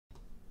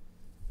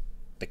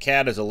the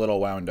cat is a little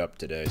wound up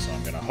today, so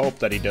I'm gonna hope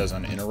that he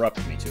doesn't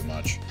interrupt me too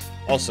much.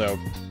 Also,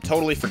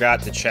 totally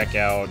forgot to check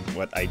out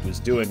what I was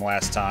doing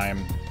last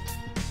time.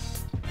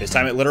 This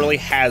time it literally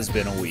has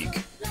been a week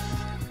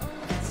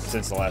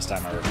since the last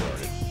time I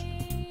recorded.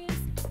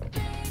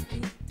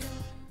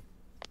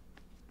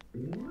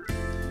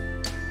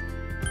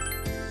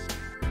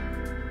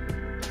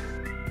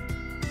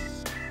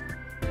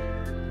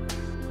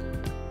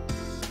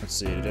 Let's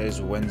see,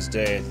 today's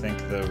Wednesday. I think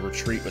the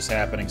retreat was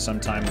happening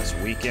sometime this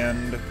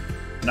weekend.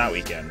 Not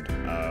weekend,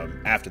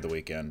 after the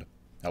weekend.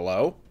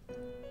 Hello?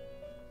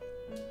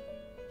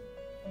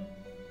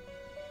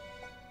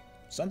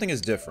 Something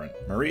is different.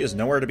 Marie is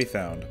nowhere to be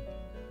found.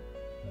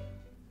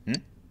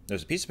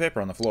 There's a piece of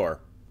paper on the floor.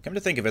 Come to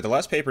think of it, the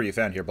last paper you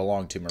found here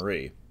belonged to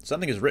Marie.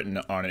 Something is written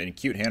on it in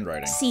cute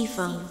handwriting.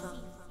 Seafoam,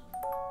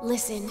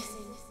 listen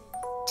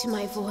to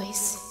my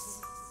voice.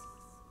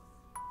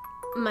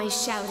 My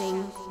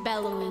shouting,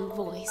 bellowing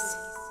voice.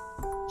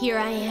 Here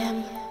I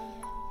am,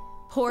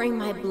 pouring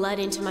my blood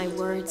into my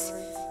words,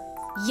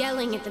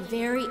 yelling at the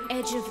very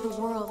edge of the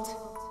world.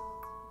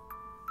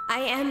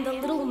 I am the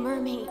Little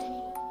Mermaid,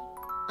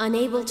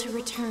 unable to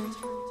return.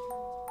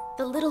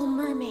 The Little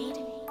Mermaid,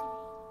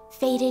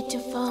 fated to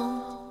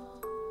foam.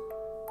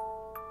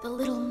 The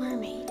Little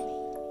Mermaid.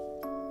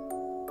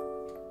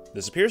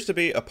 This appears to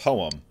be a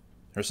poem.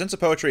 Her sense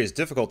of poetry is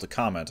difficult to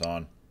comment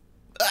on.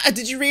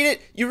 Did you read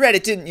it? You read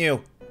it, didn't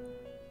you?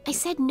 I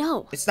said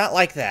no. It's not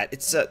like that.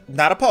 It's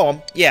not a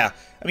poem. Yeah,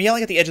 I'm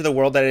yelling at the edge of the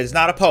world that it is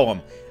not a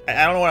poem. I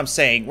don't know what I'm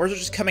saying. Words are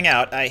just coming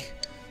out.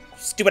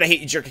 Stupid, I hate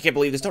you, jerk. I can't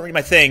believe this. Don't read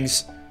my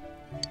things.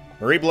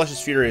 Marie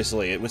blushes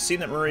furiously. It would seem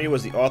that Marie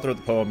was the author of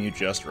the poem you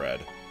just read.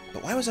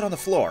 But why was it on the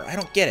floor? I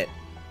don't get it.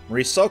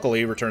 Marie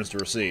sulkily returns to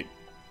her seat.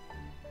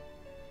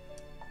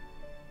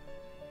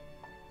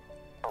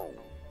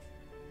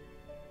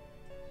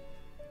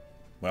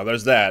 Well,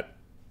 there's that.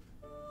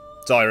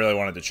 That's all I really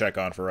wanted to check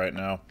on for right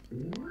now.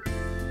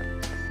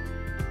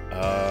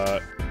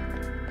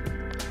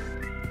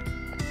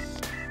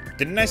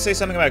 Didn't I say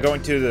something about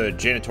going to the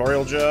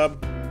janitorial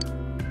job?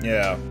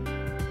 Yeah.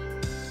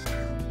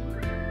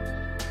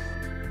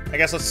 I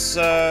guess let's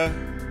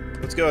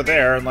go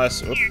there,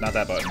 unless... Oops, not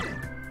that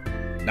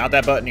button. Not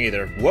that button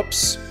either.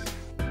 Whoops.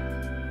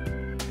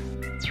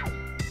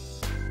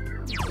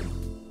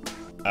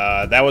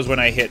 That was when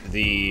I hit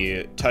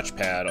the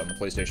touchpad on the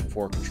PlayStation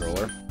 4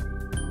 controller.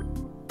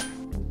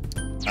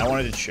 I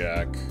wanted to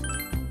check.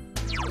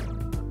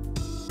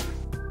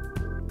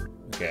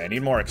 Okay, I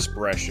need more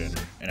expression,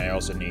 and I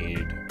also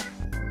need...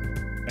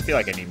 I feel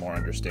like I need more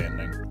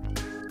understanding.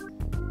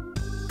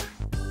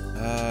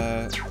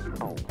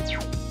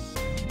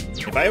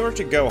 If I were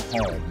to go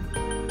home,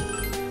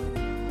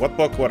 what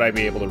book would I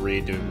be able to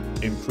read to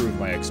improve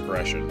my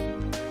expression?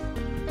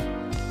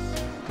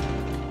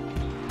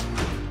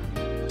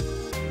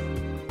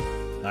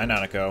 Bye,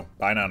 Nanako.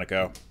 Bye,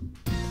 Nanako.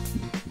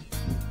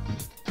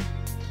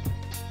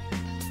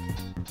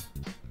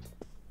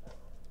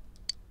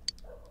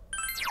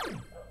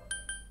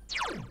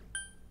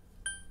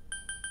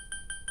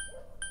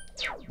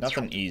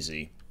 Nothing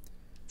easy.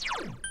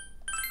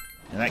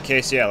 In that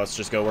case, yeah, let's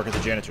just go work at the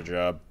janitor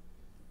job.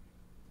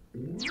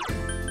 You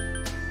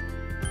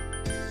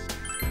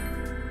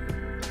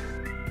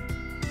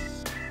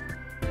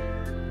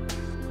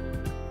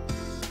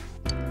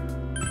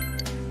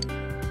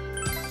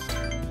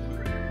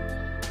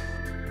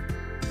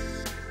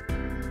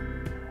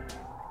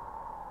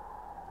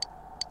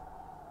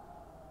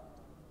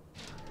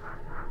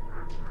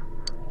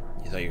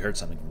thought you heard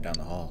something from down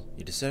the hall.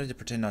 You decided to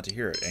pretend not to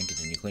hear it and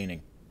continue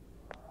cleaning.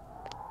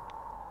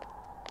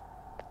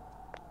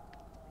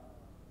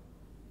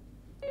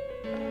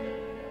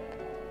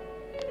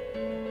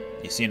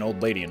 You see an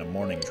old lady in a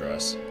morning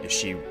dress. Is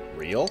she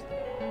real?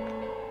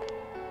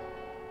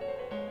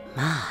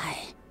 My.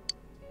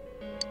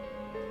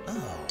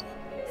 Oh,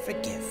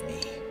 forgive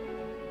me.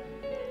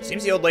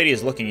 Seems the old lady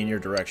is looking in your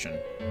direction.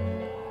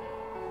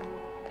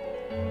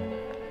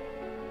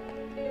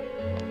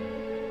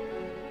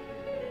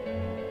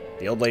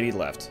 The old lady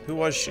left. Who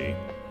was she?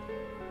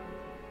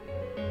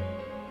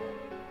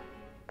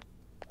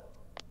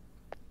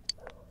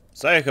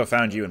 Sayako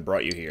found you and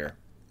brought you here.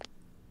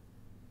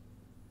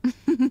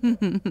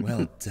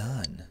 Well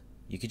done.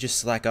 You could just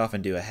slack off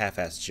and do a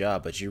half-assed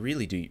job, but you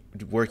really do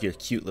work your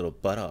cute little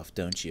butt off,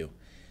 don't you?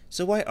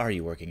 So why are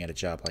you working at a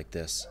job like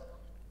this?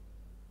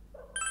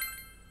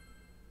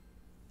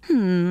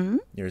 You're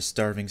a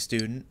starving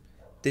student?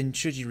 Then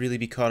should you really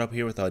be caught up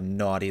here with a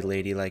naughty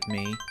lady like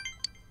me?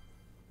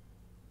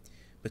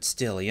 But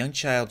still, a young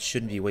child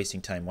shouldn't be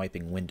wasting time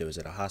wiping windows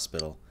at a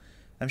hospital.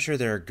 I'm sure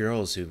there are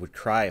girls who would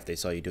cry if they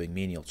saw you doing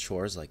menial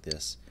chores like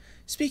this.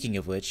 Speaking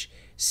of which,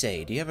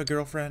 say, do you have a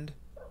girlfriend?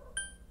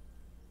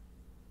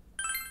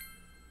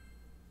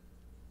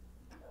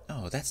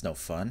 Oh, that's no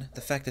fun.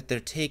 The fact that they're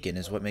taken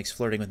is what makes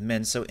flirting with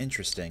men so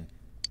interesting.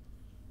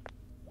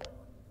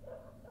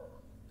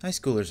 High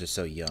schoolers are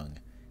so young.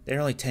 They're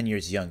only 10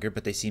 years younger,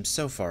 but they seem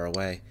so far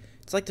away.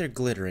 It's like they're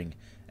glittering.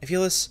 I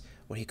feel this,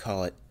 what do you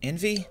call it,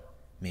 envy?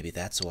 Maybe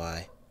that's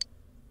why.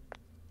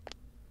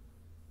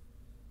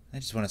 I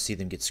just want to see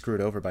them get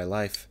screwed over by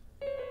life.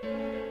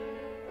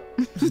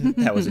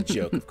 That was a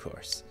joke, of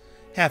course.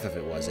 Half of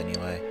it was,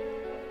 anyway.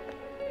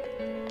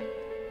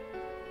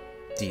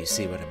 Do you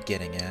see what I'm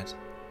getting at?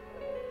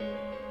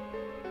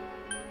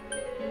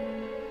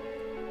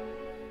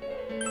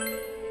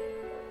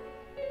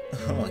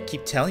 Oh, I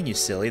keep telling you,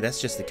 silly.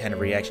 That's just the kind of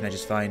reaction I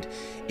just find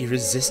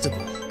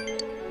irresistible.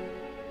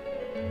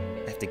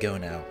 I have to go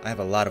now. I have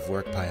a lot of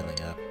work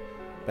piling up.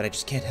 But I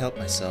just can't help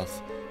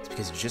myself. It's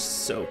because you're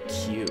just so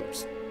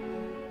cute.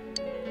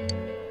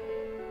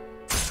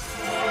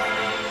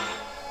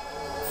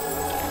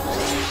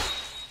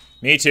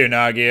 Me too,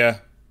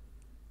 Nagia.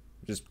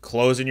 Just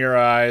closing your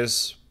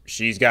eyes.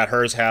 She's got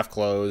hers half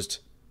closed.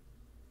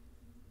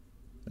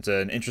 It's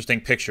an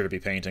interesting picture to be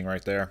painting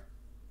right there.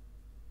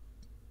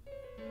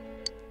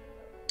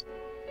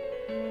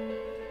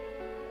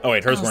 Oh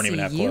wait, hers weren't even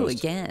half closed. I'll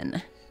see you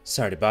again.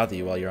 Sorry to bother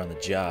you while you're on the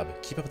job.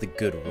 Keep up the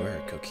good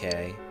work,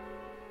 okay?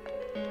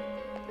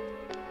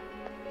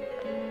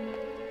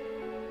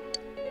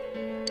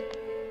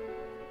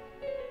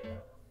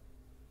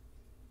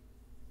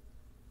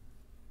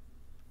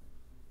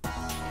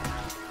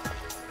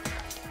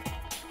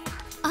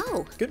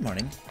 Oh. Good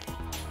morning.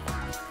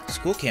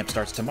 School camp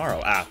starts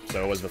tomorrow. Ah,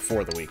 so it was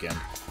before the weekend.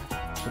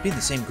 We'll be in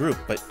the same group,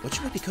 but what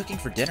should we be cooking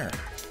for dinner?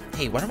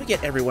 Hey, why don't we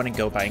get everyone and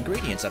go buy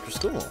ingredients after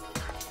school?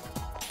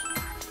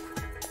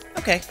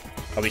 Okay.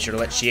 I'll be sure to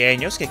let Chie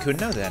and Yosuke-kun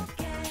know then.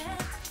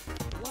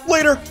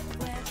 Later!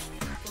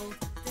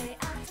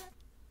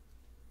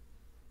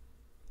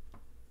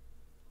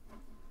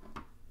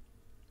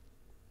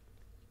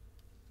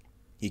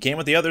 He came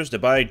with the others to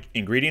buy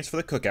ingredients for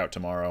the cookout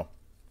tomorrow.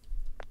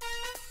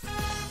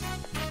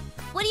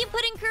 What do you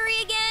put in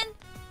curry again?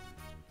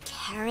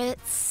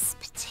 Carrots,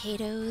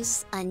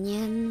 potatoes,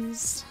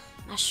 onions,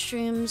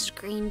 mushrooms,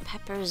 green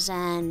peppers,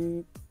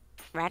 and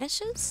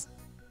radishes?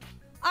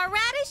 Are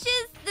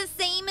radishes the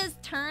same as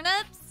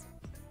turnips?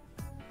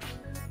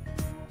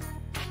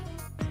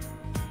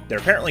 They're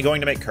apparently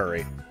going to make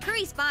curry.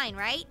 Curry's fine,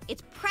 right?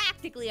 It's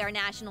practically our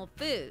national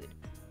food.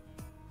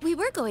 We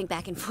were going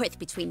back and forth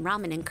between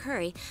ramen and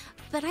curry,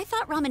 but I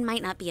thought ramen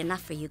might not be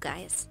enough for you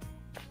guys.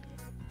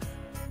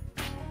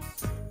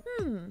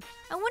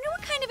 I wonder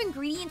what kind of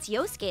ingredients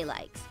Yosuke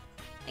likes.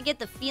 I get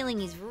the feeling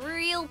he's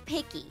real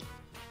picky.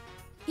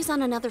 He's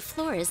on another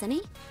floor, isn't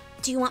he?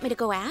 Do you want me to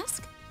go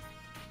ask?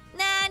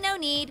 Nah, no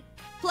need.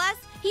 Plus,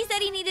 he said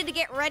he needed to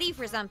get ready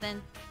for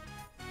something.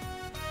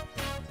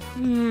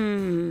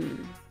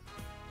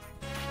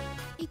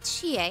 Hey,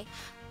 Chie,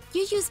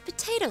 you use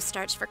potato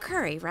starch for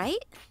curry,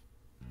 right?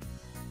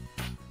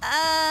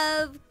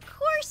 Of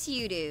course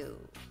you do.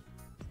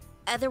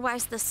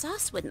 Otherwise, the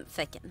sauce wouldn't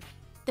thicken.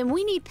 Then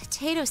we need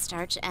potato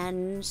starch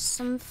and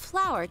some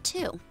flour,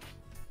 too.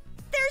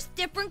 There's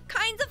different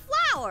kinds of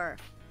flour.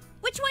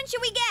 Which one should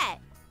we get?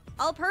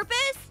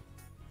 All-purpose?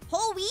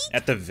 Whole wheat?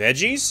 At the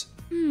veggies?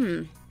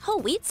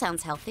 Whole wheat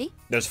sounds healthy.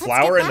 There's Let's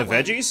flour get in the that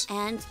one. veggies?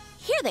 And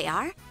here they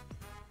are.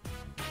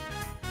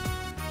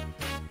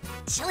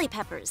 Chili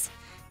peppers.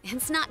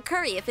 It's not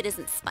curry if it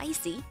isn't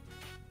spicy.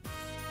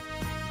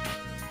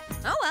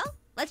 Oh well,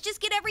 let's just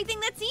get everything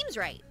that seems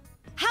right.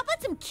 How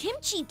about some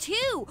kimchi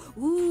too?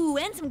 Ooh,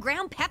 and some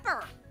ground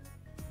pepper.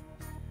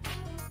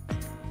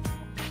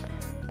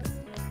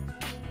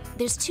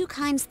 There's two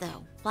kinds,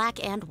 though,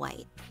 black and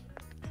white.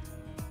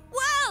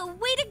 Whoa,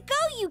 way to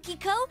go,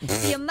 Yukiko!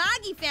 The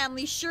Amagi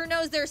family sure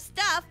knows their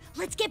stuff.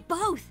 Let's get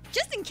both,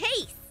 just in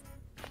case.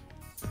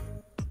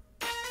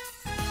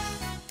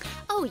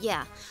 Oh,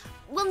 yeah.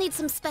 We'll need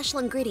some special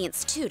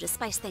ingredients, too, to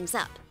spice things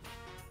up.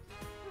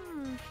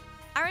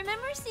 I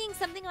remember seeing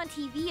something on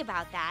TV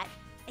about that.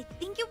 I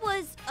think it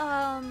was,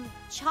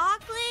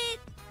 chocolate,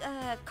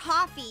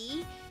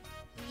 coffee,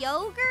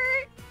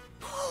 yogurt.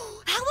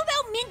 How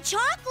about mint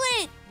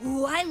chocolate?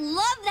 Ooh, I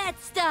love that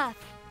stuff.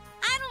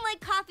 I don't like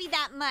coffee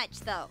that much,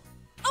 though.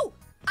 Oh,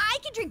 I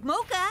can drink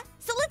mocha,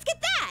 so let's get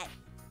that.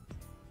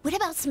 What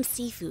about some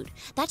seafood?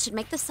 That should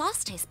make the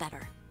sauce taste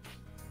better.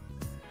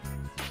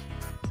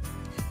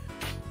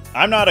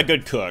 I'm not a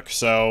good cook,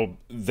 so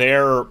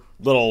their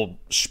little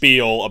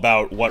spiel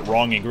about what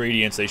wrong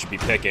ingredients they should be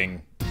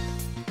picking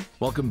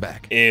Welcome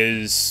back.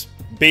 is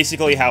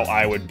basically how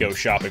I would go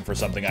shopping for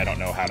something I don't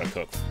know how to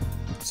cook.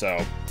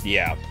 So,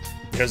 yeah,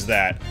 because of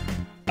that.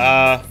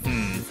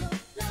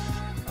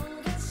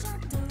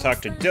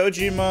 Talk to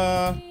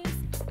Dojima.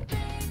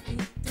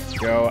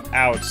 Go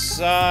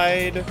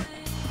outside.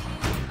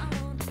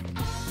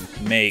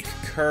 Make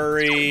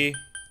curry.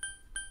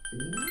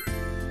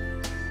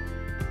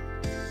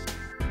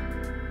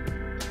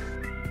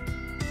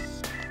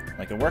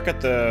 I can work at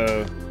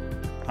the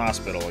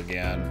hospital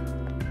again.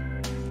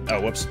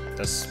 Oh, whoops.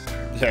 That's...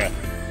 yeah.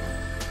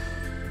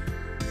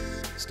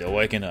 Still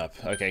waking up.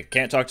 Okay,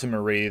 can't talk to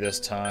Marie this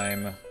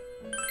time.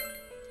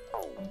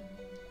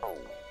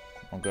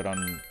 I'll go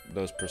on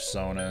those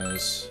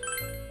personas.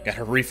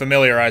 Gotta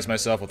refamiliarize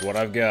myself with what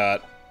I've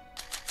got.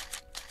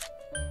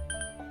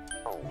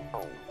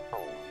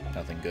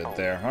 Nothing good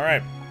there.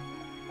 Alright.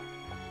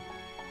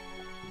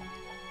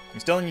 We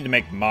still need to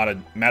make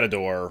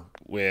Matador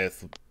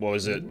with, what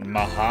was it,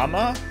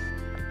 Mahama?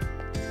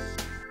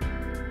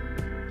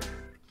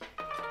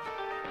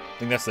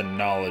 I think that's the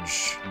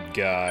knowledge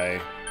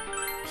guy,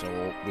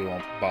 so we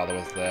won't bother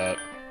with that.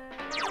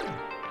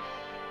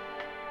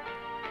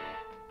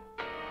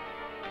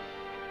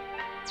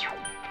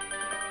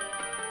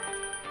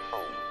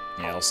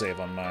 Yeah, I'll save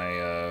on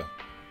my,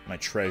 my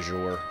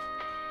treasure.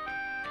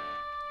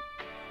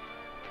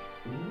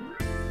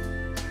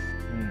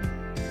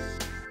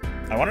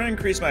 I want to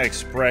increase my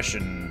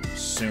expression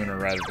sooner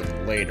rather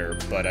than later,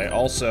 but I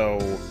also...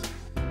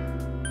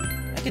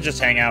 I could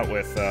just hang out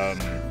with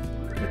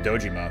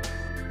Dojima.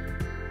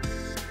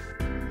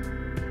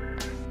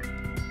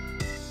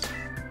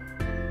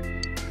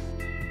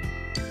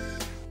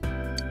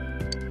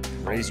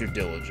 Raise your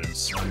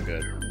diligence. I'm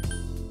good.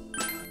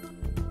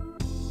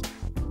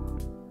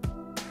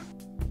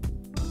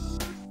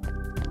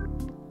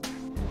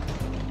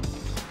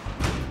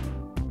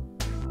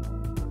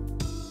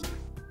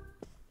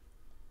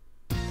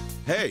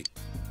 Hey!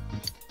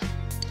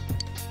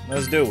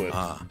 Let's do it.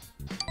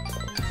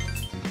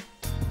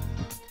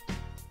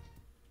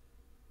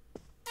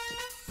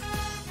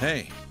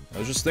 Hey. I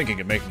was just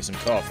thinking of making some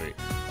coffee.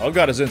 All I've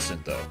got is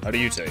instant, though. How do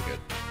you take it?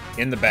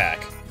 In the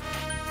back.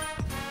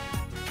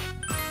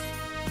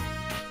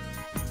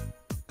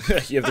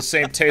 You have the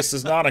same taste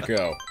as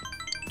Nanako.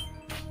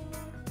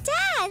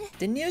 Dad!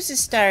 The news is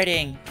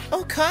starting.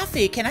 Oh,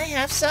 coffee. Can I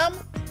have some?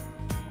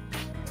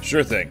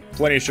 Sure thing.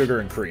 Plenty of sugar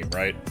and cream,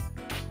 right?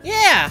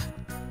 Yeah.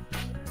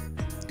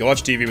 Go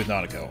watch TV with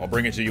Nanako. I'll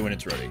bring it to you when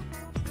it's ready.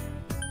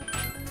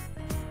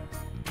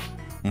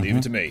 Leave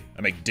it to me.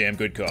 I make damn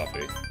good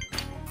coffee.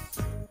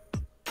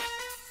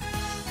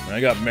 When I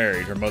got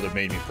married, her mother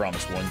made me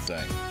promise one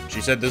thing. She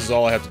said this is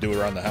all I have to do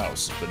around the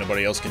house, but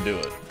nobody else can do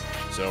it.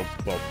 So,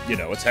 well, you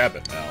know, it's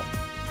habit now.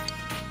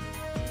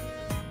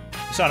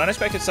 You saw an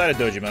unexpected side of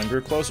Dojima and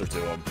grew closer to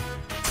him.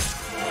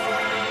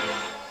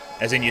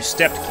 As in, you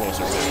stepped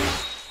closer to him.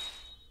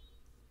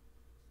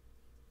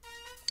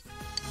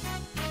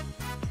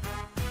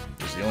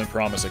 It's the only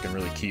promise I can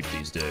really keep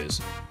these days.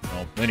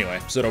 Well,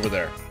 anyway, sit over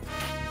there.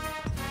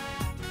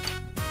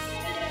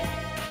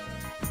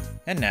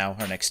 And now,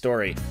 our next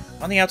story.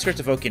 On the outskirts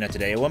of Okina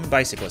today, a woman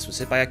bicyclist was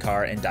hit by a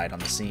car and died on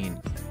the scene.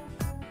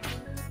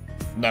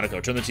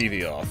 Nanako, turn the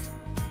TV off.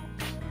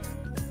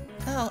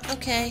 Oh,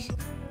 okay.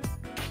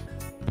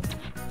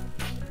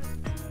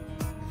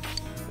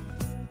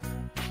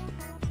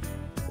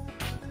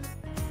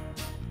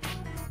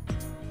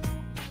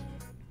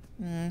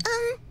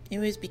 It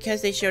was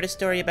because they showed a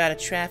story about a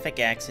traffic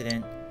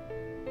accident.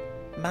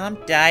 Mom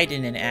died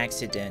in an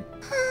accident.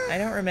 I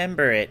don't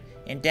remember it,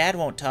 and Dad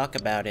won't talk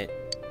about it.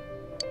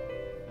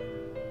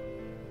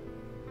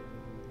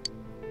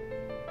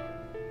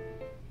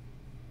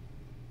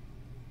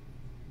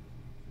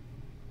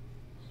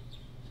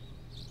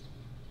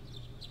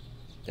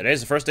 Today's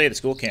the first day of the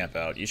school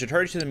campout. You should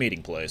hurry to the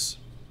meeting place.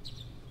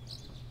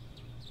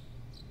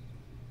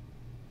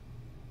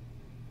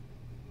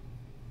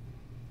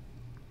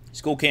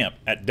 School camp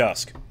at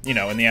dusk. You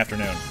know, in the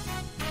afternoon.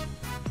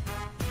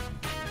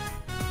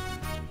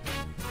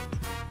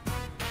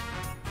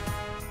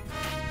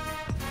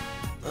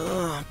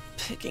 Ugh,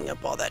 picking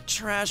up all that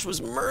trash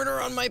was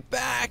murder on my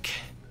back.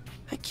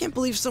 I can't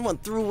believe someone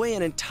threw away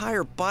an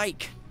entire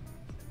bike.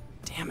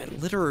 Damn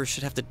it, litterers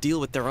should have to deal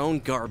with their own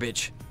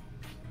garbage.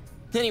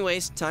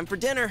 Anyways, time for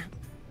dinner.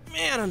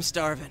 Man, I'm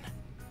starving.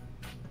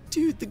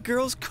 Dude, the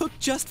girls cooked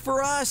just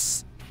for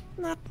us.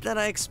 Not that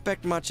I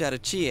expect much out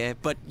of Chie,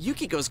 but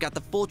Yukiko's got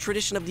the full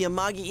tradition of the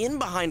Amagi Inn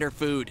behind her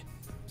food.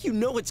 You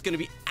know it's gonna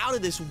be out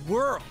of this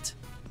world.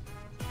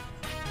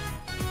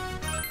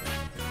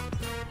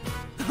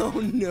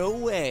 Oh, no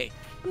way.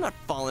 I'm not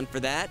falling for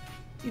that.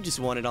 You just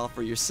want it all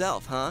for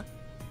yourself, huh?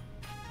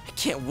 I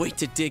can't wait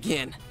to dig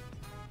in.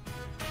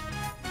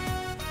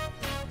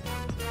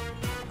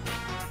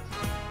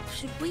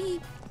 Should we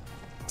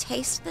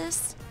taste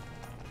this?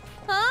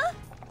 Huh?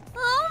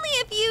 Only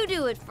if you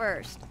do it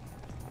first.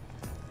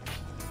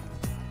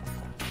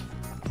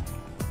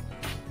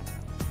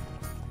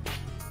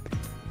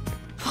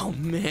 Oh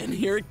man,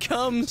 here it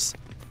comes.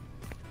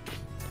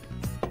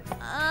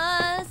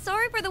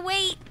 Sorry for the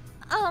wait.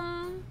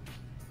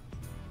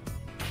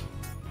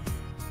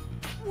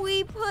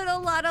 We put a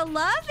lot of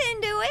love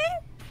into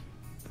it.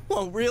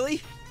 Well,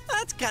 really?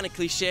 That's kind of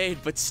cliched,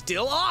 but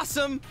still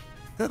awesome.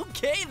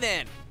 Okay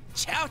then,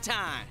 chow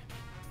time.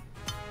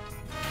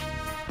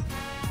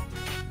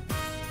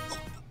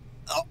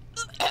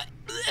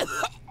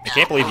 I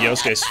can't believe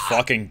Yosuke's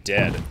fucking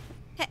dead.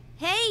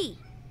 Hey!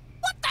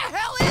 What the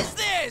hell is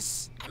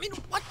this? I mean,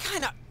 what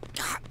kind of...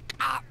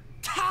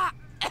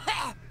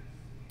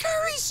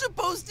 Curry's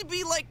supposed to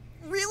be, like,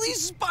 really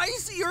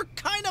spicy or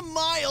kind of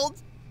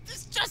mild.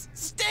 This just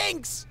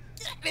stinks.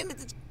 And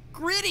it's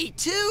gritty,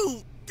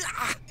 too.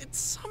 It's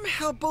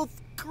somehow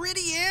both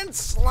gritty and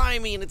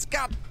slimy, and it's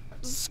got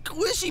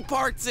squishy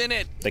parts in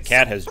it. The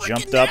cat has Frickin'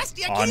 jumped up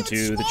nasty, I can't onto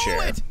even the swallow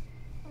chair. it.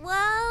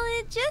 Well,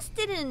 it just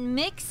didn't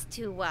mix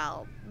too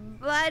well.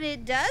 But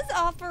it does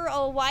offer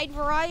a wide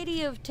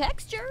variety of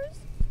textures.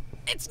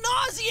 It's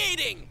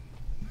nauseating!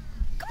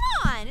 Come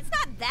on, it's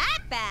not that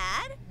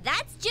bad.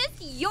 That's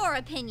just your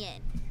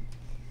opinion.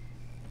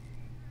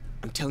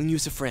 I'm telling you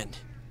as a friend,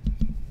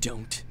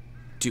 don't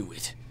do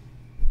it.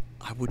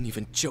 I wouldn't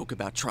even joke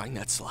about trying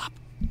that slop.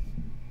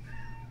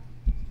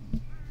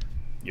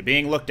 You're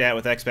being looked at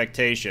with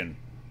expectation.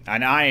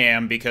 And I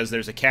am, because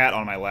there's a cat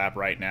on my lap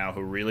right now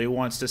who really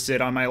wants to sit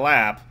on my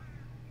lap.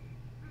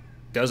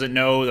 Doesn't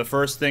know the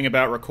first thing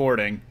about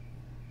recording.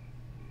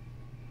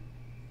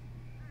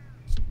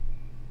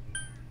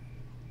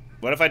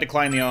 What if I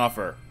decline the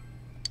offer?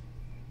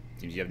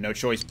 Seems you have no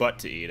choice but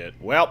to eat it.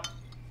 Well.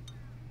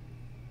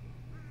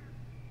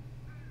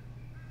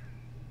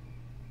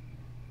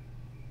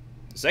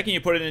 The second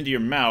you put it into your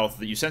mouth,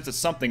 that you sense that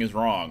something is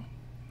wrong.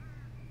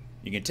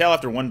 You can tell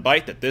after one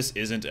bite that this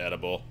isn't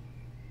edible.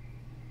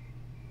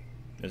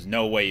 There's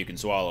no way you can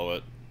swallow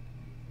it.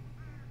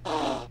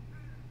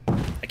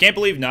 I can't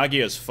believe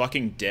Nagia is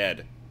fucking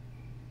dead.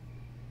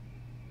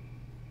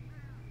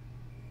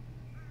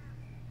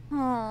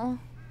 Oh,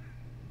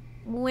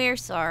 we're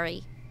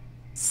sorry.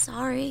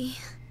 Sorry.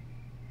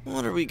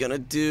 What are we gonna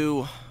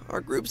do?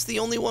 Our group's the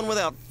only one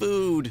without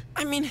food.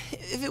 I mean,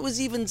 if it was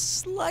even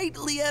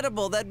slightly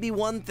edible, that'd be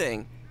one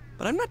thing.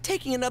 But I'm not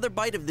taking another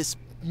bite of this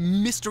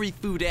Mystery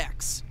Food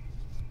X.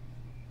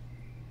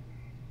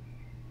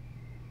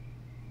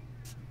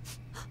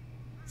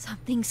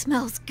 Something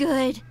smells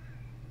good.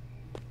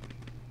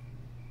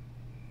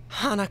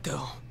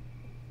 Hanako.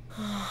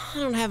 I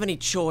don't have any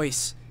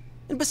choice.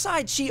 And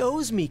besides, she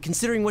owes me,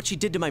 considering what she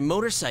did to my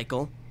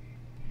motorcycle.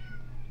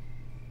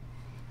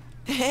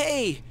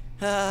 Hey,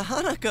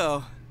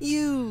 Hanako.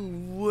 You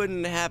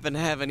wouldn't happen to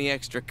have any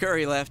extra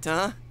curry left,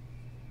 huh?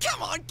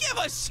 Come on, give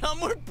us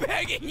some! We're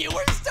begging you!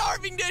 We're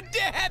starving to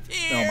death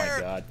here! Oh my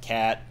god,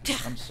 Cat.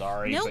 I'm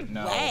sorry, No but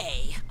no.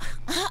 way.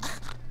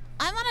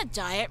 I'm on a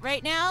diet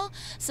right now,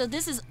 so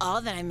this is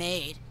all that I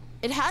made.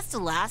 It has to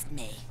last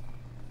me.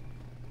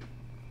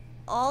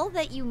 All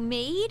that you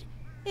made?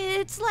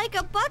 It's like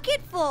a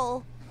bucket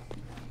full.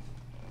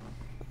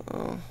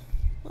 Oh,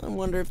 I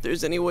wonder if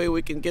there's any way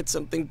we can get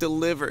something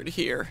delivered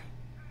here.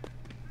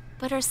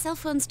 But our cell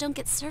phones don't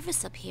get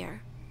service up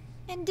here.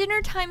 And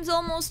dinner time's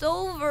almost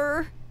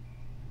over.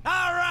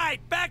 All right,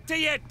 back to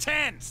your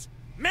tents.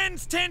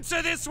 Men's tents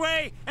are this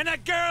way, and the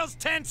girls'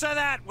 tents are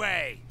that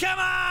way. Come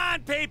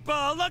on,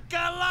 people, look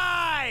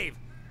alive!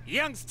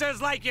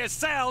 Youngsters like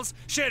yourselves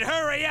should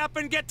hurry up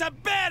and get to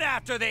bed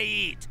after they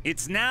eat.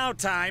 It's now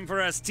time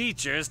for us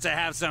teachers to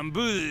have some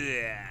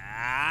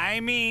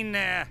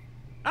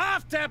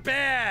off to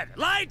bed!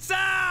 Lights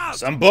out!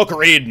 Some book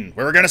reading.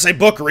 We were gonna say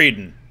book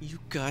reading. You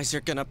guys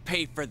are gonna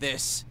pay for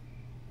this.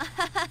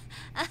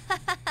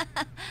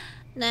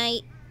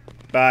 Night.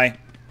 Bye.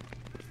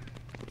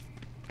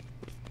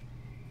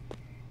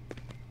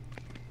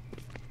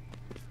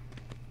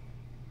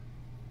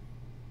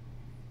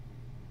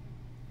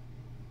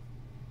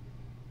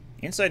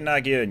 Inside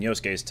Nagia and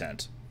Yosuke's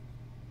tent.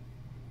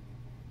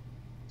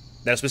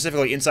 That's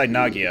specifically inside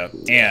Nagia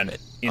and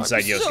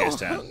inside Yosuke's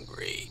tent.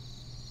 Hungry.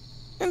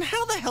 And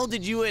how the hell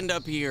did you end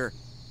up here?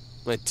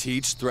 My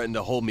teach threatened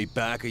to hold me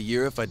back a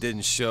year if I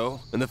didn't show,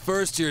 and the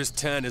first year's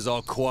tent is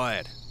all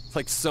quiet,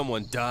 like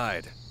someone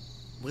died.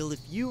 Well, if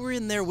you were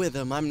in there with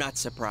him, I'm not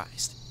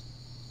surprised.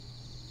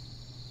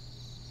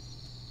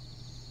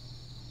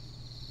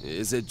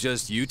 Is it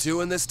just you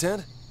two in this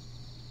tent?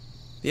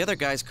 The other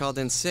guys called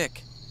in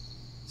sick.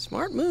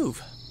 Smart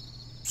move.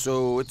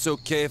 So it's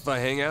okay if I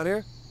hang out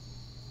here?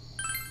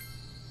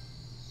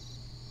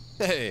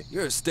 Hey,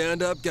 you're a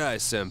stand-up guy,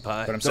 Senpai. But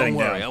I'm Don't sitting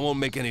worry, down. I won't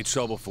make any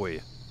trouble for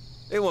you.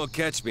 They won't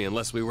catch me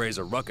unless we raise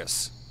a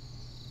ruckus.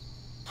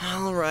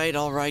 All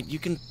right. You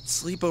can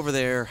sleep over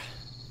there.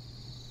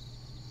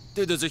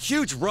 Dude, there's a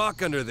huge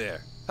rock under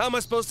there. How am I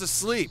supposed to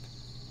sleep?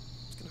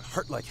 It's gonna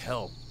hurt like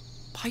hell.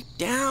 Pipe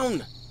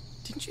down.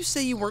 Didn't you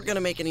say you weren't gonna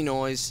make any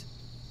noise?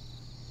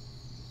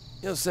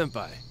 Yo,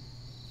 Senpai,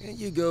 can't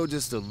you go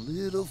just a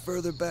little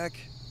further back?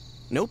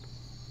 Nope.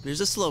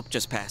 There's a slope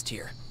just past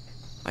here.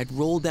 I'd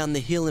roll down the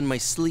hill in my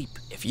sleep.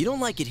 If you don't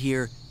like it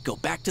here, go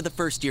back to the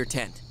first year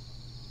tent.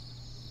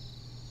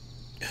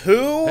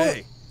 Who?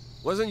 Hey,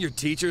 wasn't your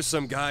teacher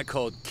some guy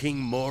called King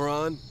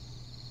Moron?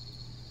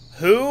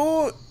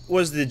 Who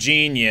was the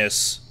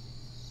genius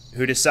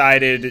who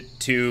decided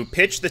to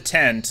pitch the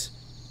tent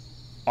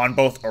on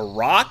both a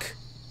rock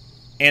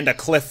and a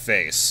cliff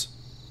face?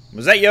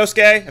 Was that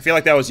Yosuke? I feel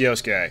like that was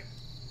Yosuke.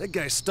 That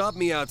guy stopped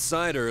me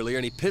outside earlier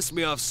and he pissed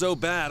me off so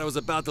bad I was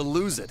about to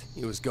lose it.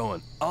 He was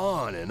going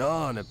on and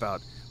on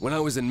about when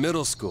I was in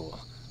middle school,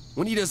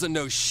 when he doesn't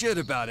know shit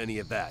about any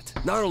of that.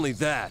 Not only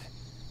that,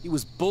 he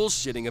was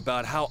bullshitting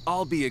about how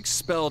I'll be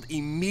expelled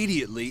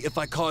immediately if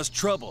I cause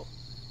trouble.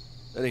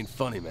 That ain't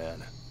funny,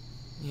 man.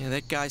 Yeah,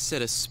 that guy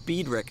set a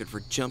speed record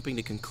for jumping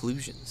to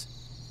conclusions.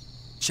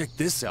 Check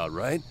this out,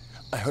 right?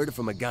 I heard it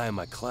from a guy in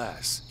my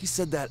class. He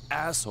said that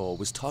asshole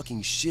was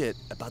talking shit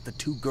about the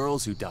 2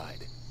 girls who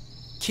died.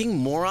 King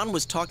Moron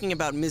was talking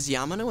about Ms.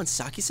 Yamano and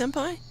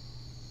Saki-senpai?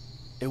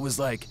 It was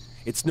like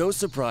it's no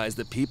surprise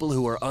that people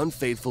who are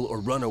unfaithful or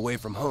run away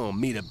from home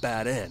meet a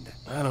bad end.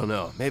 I don't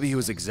know, maybe he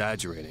was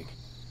exaggerating.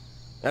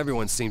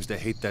 Everyone seems to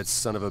hate that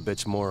son of a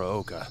bitch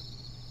Morooka.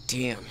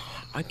 Damn,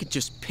 I could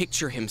just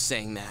picture him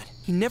saying that.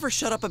 He never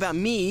shut up about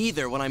me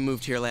either when I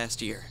moved here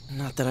last year.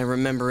 Not that I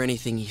remember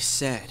anything he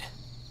said.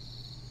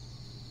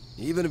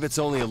 Even if it's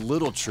only a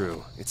little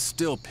true, it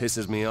still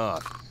pisses me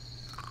off.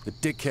 The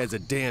dickhead's a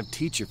damn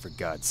teacher, for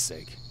God's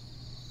sake.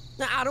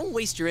 Nah, don't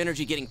waste your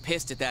energy getting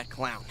pissed at that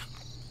clown.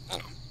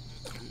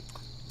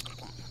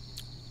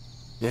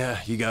 Yeah,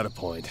 you got a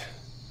point.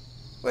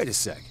 Wait a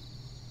sec.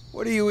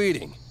 What are you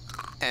eating?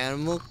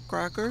 Animal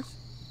crackers?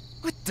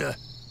 What the?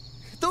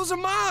 Those are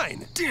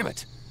mine! Damn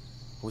it!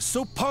 I was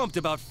so pumped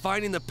about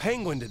finding the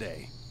penguin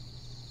today.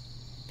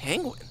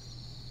 Penguin?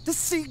 The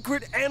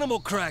secret animal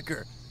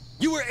cracker!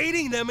 You were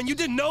eating them and you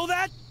didn't know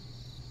that?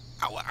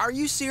 Are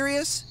you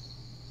serious?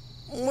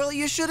 Well,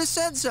 you should have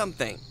said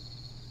something.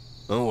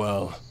 Oh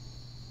well.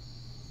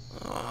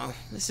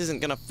 This isn't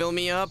gonna fill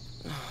me up.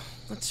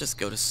 Let's just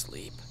go to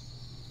sleep.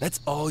 That's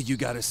all you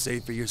gotta say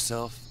for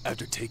yourself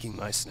after taking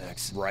my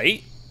snacks?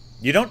 Right?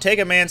 You don't take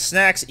a man's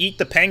snacks, eat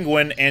the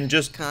penguin, and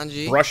just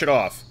Kanji? brush it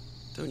off.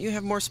 Don't you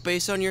have more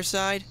space on your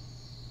side?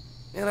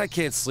 And I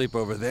can't sleep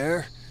over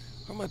there,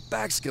 or my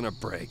back's gonna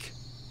break.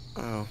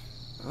 Oh,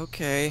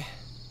 okay.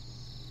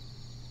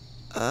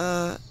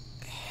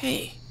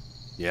 Hey.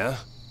 Yeah?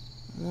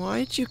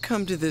 Why'd you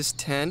come to this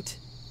tent?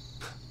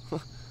 I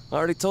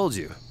already told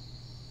you.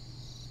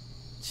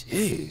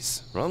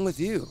 Jeez, wrong with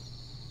you?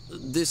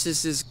 This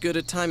is as good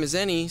a time as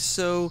any,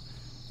 so...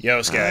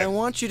 Yosuke. I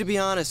want you to be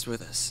honest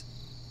with us.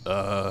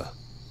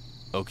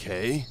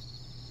 Okay.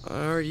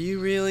 Are you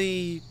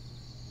really...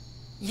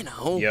 You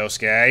know...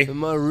 Yosuke.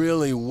 Am I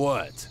really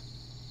what?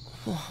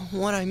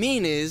 What I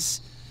mean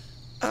is...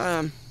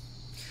 Are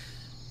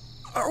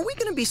we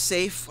gonna be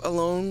safe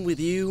alone with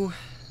you?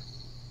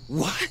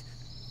 What?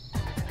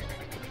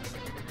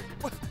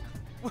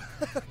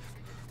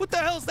 What the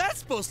hell's that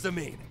supposed to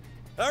mean?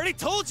 I already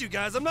told you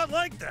guys I'm not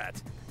like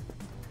that.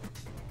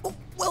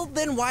 Well,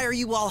 then why are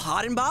you all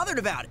hot and bothered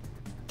about it?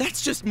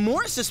 That's just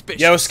more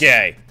suspicious.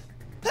 Yosuke.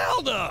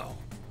 Hell no!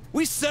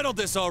 We settled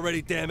this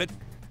already, damn it.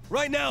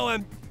 Right now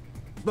I'm...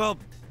 Well...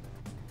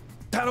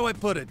 How do I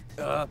put it?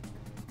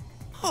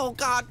 Oh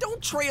God,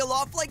 don't trail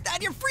off like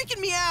that. You're freaking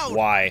me out.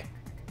 Why?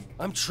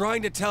 I'm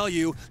trying to tell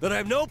you that I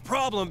have no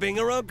problem being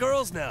around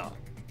girls now.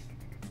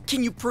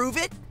 Can you prove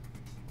it?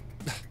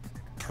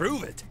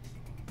 Prove it?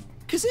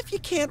 Because if you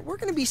can't, we're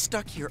gonna be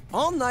stuck here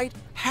all night,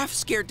 half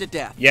scared to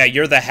death. Yeah,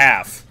 you're the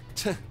half.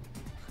 To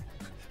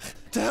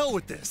hell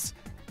with this.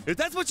 If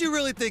that's what you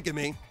really think of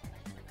me,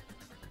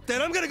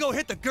 then I'm gonna go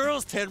hit the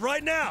girls' tent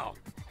right now.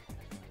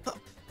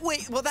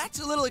 Wait, well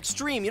that's a little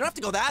extreme. You don't have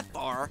to go that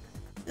far.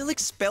 They'll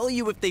expel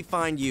you if they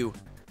find you.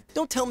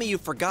 Don't tell me you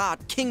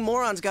forgot. King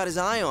Moron's got his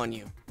eye on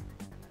you.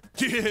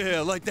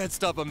 Yeah, like that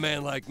stop a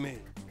man like me.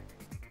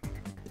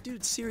 The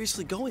dude's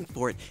seriously going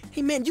for it.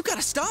 Hey man, you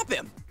gotta stop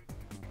him.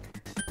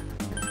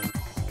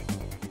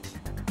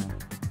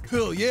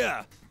 Hell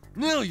yeah.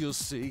 Now you'll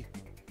see.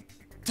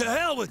 To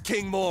hell with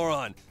King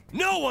Moron.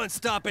 No one's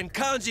stopping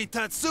Kanji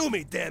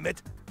Tatsumi, damn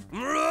it.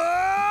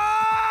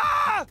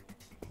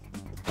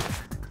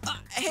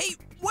 Hey,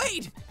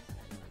 wait!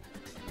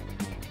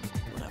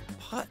 What a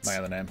putz. My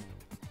other name.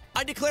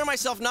 I declare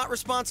myself not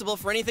responsible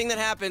for anything that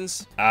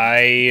happens.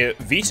 I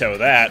veto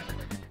that.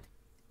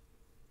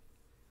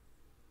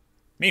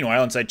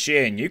 Meanwhile, inside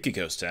Chie and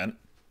Yukiko's tent.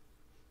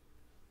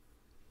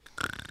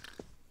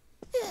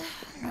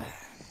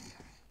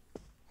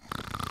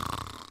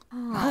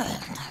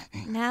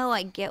 Now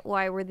I get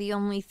why we're the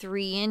only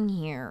 3 in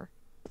here.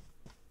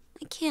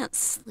 I can't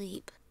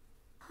sleep.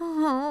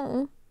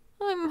 Oh,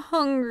 I'm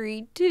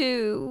hungry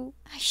too.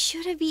 I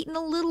should have eaten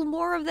a little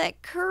more of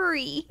that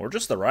curry. Or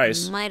just the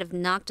rice. Might have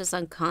knocked us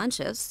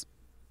unconscious.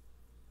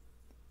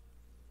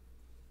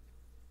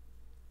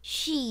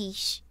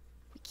 Sheesh.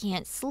 We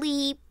can't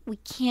sleep. We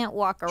can't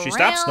walk around. She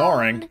stopped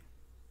snoring.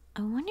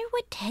 I wonder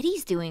what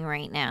Teddy's doing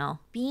right now.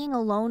 Being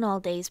alone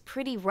all day is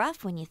pretty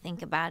rough when you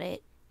think about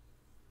it.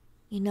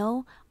 You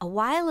know, a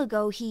while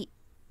ago he...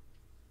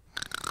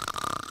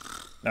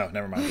 Oh,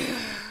 never mind.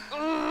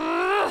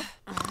 That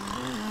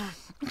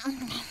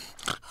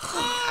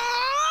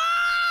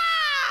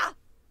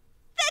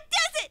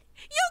does it!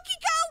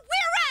 Yukiko,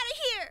 we're out of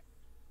here!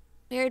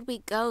 Where'd we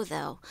go,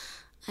 though?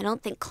 I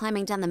don't think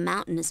climbing down the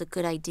mountain is a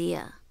good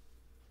idea.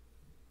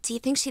 Do you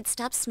think she'd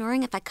stop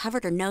snoring if I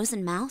covered her nose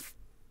and mouth?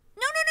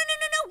 No,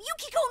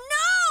 Yukiko,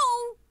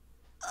 no!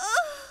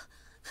 Ugh,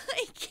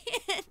 I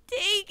can't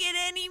take it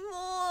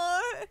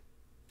anymore.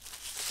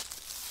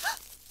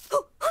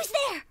 Who's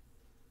there?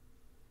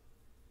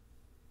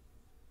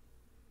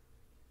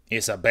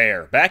 It's a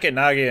bear. Back at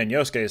Nagi and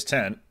Yosuke's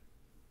tent.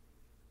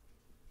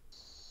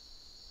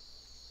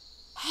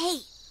 Hey,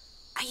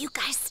 are you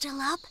guys still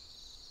up?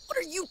 What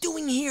are you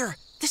doing here?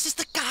 This is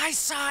the guy's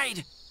side.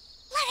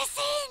 Let us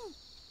in!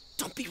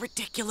 Don't be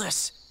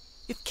ridiculous.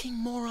 If King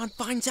Moron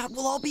finds out,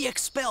 we'll all be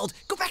expelled.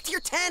 Go back to your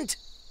tent.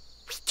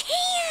 We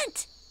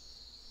can't!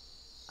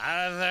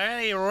 Are there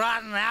any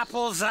rotten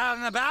apples out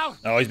and about?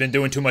 Oh, he's been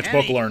doing too much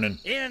book Any learning.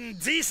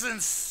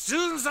 indecent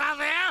students out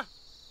there?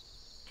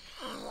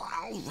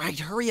 All right,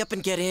 hurry up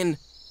and get in.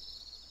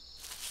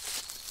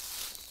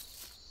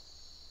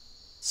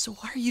 So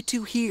why are you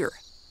two here?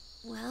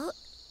 Well,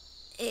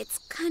 it's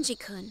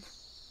Kanji-kun.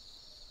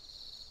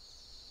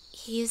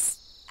 He's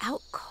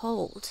out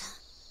cold.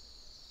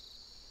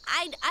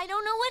 I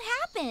don't know what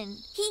happened.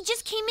 He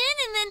just came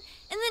in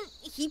and then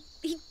he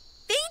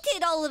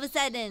fainted all of a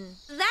sudden.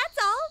 That's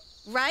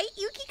all, right,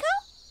 Yukiko?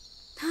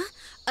 Huh?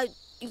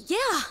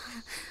 Yeah.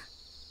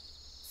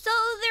 So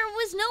there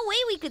was no way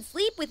we could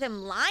sleep with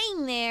him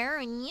lying there,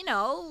 and you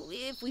know,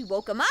 if we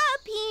woke him up,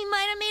 he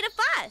might have made a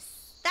fuss.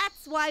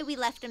 That's why we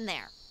left him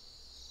there.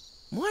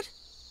 What?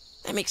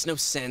 That makes no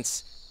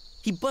sense.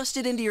 He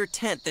busted into your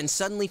tent, then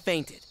suddenly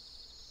fainted.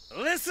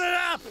 Listen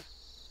up!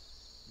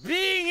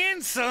 Being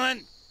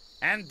insolent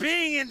and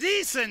being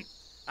indecent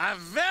are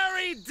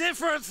very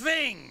different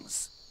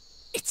things.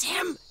 It's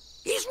him!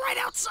 He's right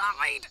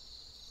outside!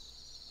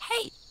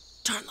 Hey,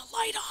 turn the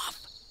light off.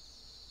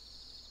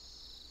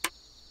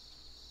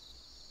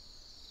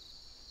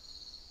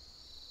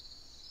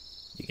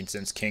 You can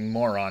sense King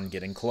Moron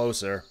getting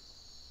closer.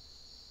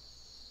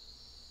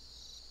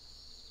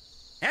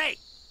 Hey,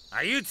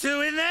 are you two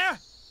in there?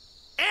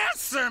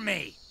 Answer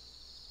me!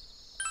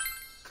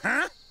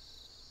 Huh?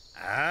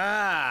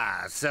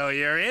 Ah, so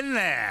you're in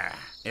there.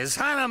 Is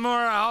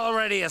Hanamura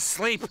already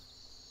asleep?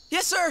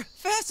 Yes, sir!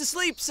 Fast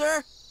asleep,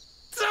 sir!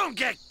 Don't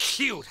get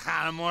cute,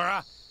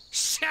 Hanamura.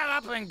 Shut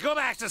up and go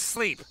back to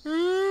sleep.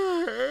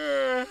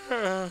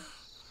 Ugh.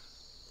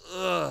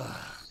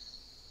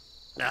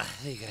 I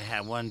think I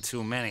had one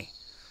too many.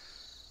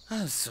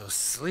 I'm so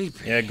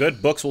sleepy. Yeah,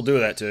 good books will do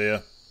that to you.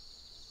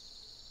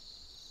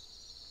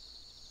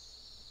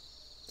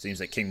 Seems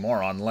that King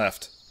Moron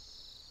left.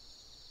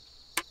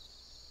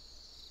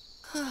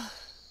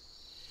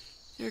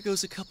 There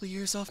goes a couple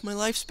years off my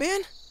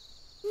lifespan.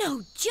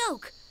 No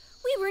joke.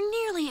 We were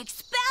nearly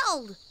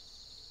expelled.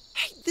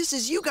 Hey, this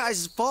is you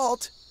guys'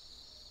 fault.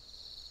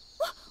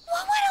 What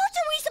else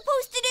are we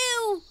supposed to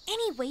do?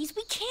 Anyways,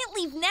 we can't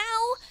leave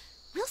now.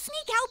 We'll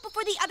sneak out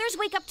before the others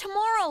wake up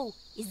tomorrow.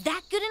 Is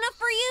that good enough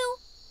for you?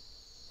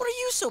 What are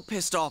you so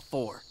pissed off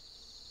for?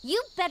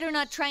 You better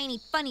not try any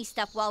funny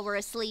stuff while we're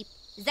asleep.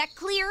 Is that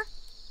clear?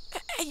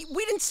 Hey,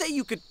 we didn't say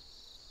you could...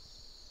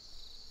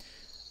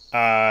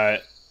 I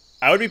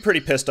would be pretty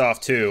pissed off,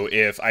 too,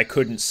 if I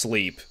couldn't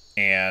sleep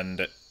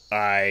and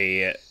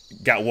I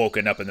got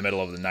woken up in the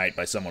middle of the night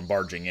by someone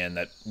barging in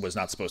that was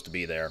not supposed to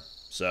be there.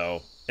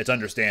 So, it's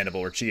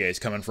understandable where Chie's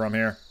coming from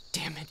here.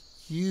 Damn it,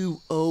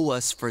 you owe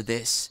us for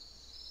this.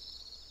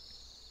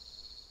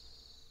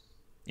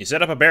 You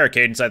set up a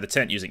barricade inside the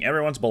tent using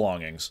everyone's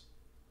belongings.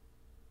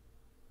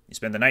 You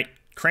spend the night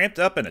cramped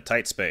up in a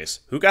tight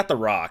space. Who got the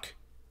rock?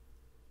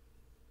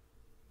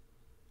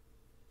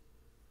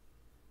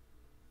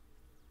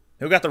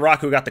 Who got the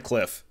rock, who got the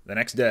cliff? The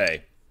next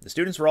day, the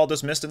students were all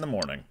dismissed in the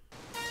morning.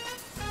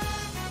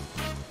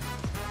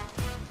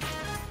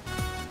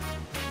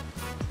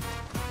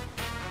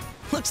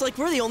 Looks like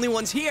we're the only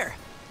ones here.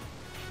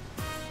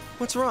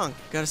 What's wrong?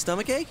 Got a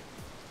stomachache?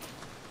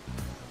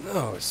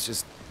 No, it's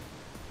just...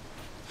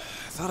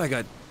 I thought I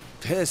got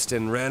pissed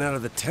and ran out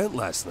of the tent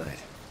last night.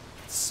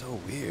 It's so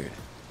weird.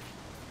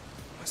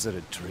 Was it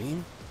a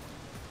dream?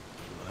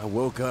 When I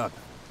woke up,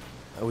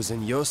 I was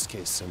in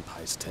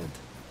Yosuke-senpai's tent.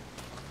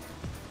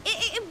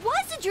 It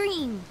was a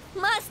dream.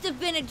 Must have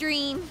been a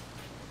dream.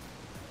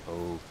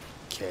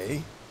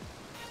 Okay.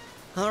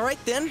 All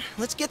right then,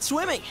 let's get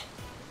swimming.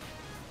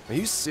 Are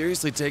you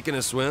seriously taking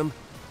a swim?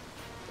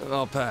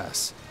 I'll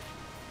pass.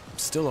 I'm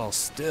still all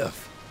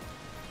stiff.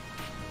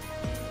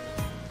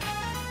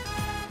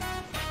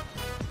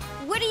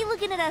 What are you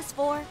looking at us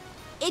for?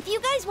 If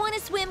you guys want to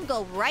swim,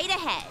 go right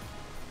ahead.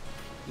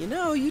 You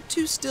know, you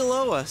two still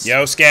owe us.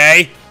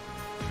 Yosuke!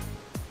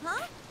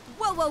 Huh?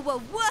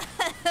 Whoa.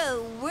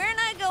 We're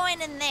not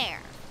going in there.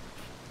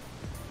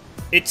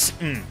 It's,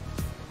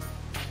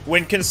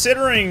 when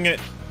considering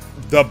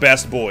the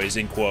best boys,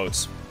 in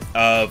quotes,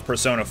 of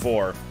Persona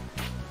 4,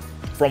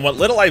 from what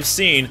little I've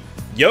seen,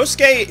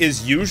 Yosuke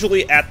is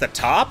usually at the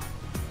top,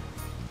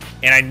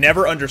 and I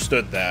never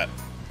understood that.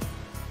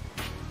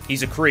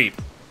 He's a creep.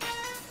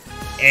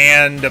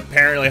 And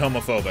apparently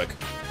homophobic.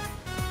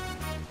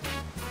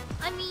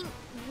 I mean,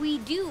 we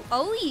do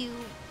owe you,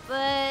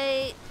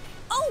 but...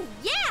 Oh,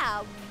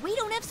 yeah! We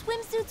don't have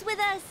swimsuits with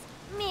us.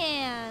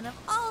 Man, of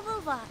all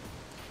the luck.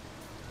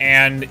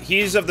 And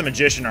he's of the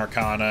Magician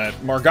Arcana.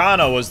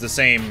 Morgana was the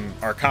same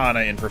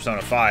Arcana in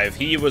Persona 5.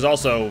 He was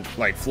also,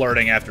 like,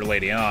 flirting after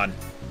Lady Ann.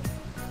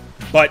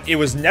 But it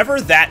was never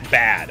that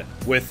bad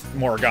with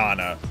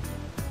Morgana.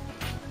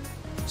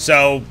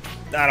 So,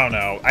 I don't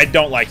know. I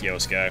don't like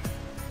Yosuke.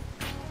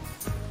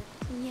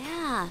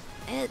 Yeah,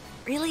 it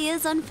really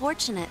is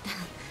unfortunate.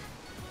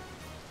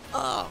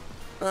 Oh,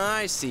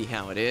 I see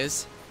how it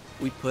is.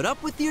 We put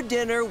up with your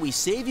dinner, we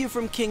save you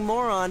from King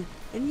Moron,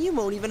 and you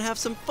won't even have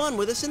some fun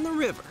with us in the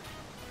river.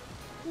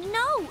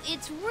 No,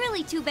 it's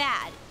really too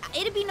bad.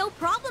 It'd be no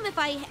problem if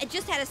I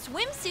just had a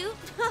swimsuit.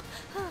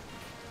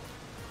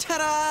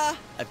 Ta-da!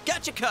 I've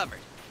got you covered.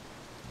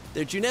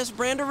 They're Junes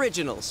brand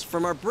originals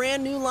from our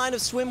brand new line of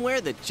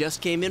swimwear that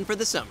just came in for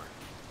the summer.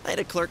 I had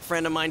a clerk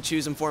friend of mine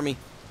choose them for me.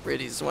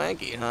 Pretty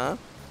swanky, huh?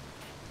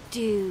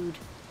 Dude,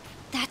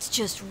 that's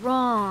just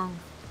wrong.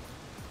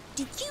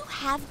 Did you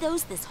have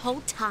those this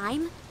whole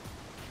time?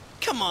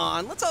 Come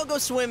on, let's all go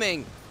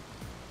swimming.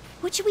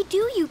 What should we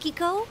do,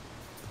 Yukiko?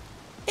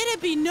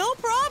 It'd be no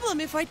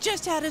problem if I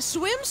just had a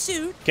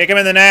swimsuit. Kick him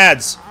in the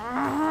nads.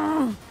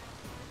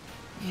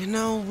 You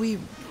know, we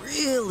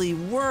really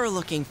were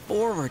looking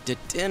forward to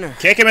dinner.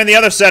 Kick him in the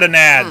other set of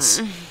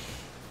nads.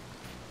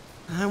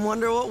 I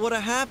wonder what would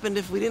have happened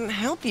if we didn't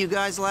help you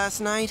guys last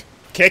night.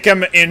 Kick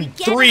him in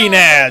 3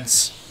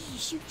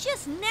 nads. You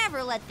just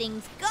never let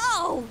things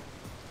go.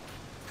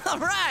 All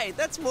right,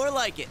 that's more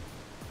like it.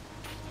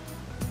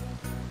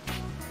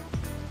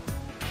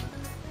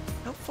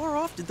 How far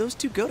off did those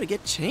two go to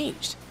get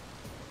changed?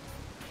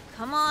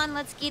 Come on,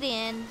 let's get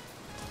in.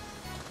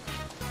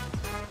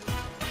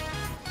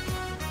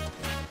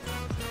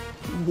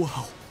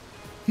 Whoa,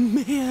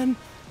 man.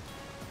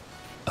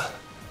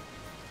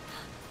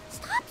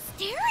 Stop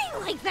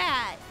staring like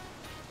that.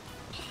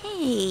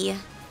 Hey.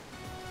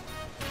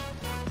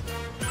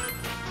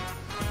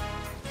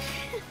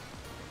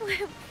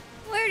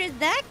 Where did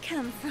that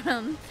come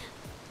from?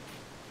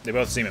 They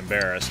both seem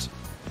embarrassed.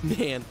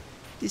 Man,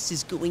 this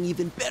is going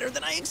even better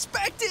than I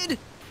expected.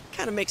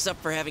 Kind of makes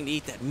up for having to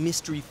eat that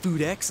mystery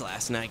food X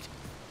last night.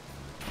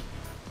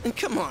 And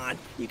come on,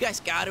 you guys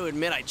got to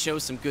admit I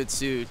chose some good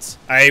suits.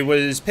 I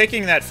was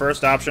picking that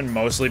first option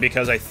mostly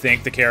because I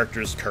think the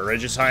character's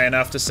courage is high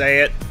enough to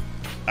say it.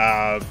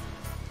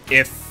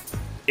 If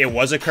it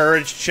was a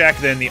courage check,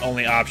 then the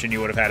only option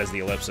you would have had is the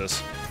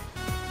ellipsis.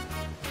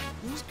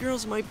 Those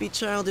girls might be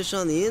childish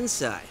on the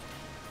inside,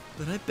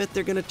 but I bet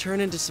they're gonna turn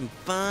into some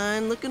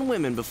fine-looking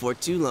women before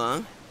too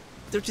long.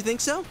 Don't you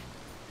think so?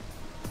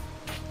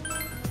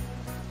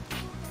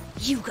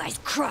 You guys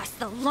crossed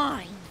the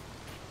line.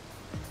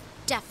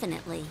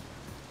 Definitely.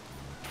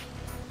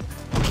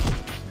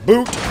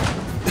 Boot!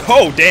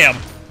 Oh, damn!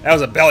 That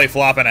was a belly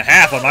flop and a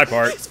half on my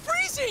part. It's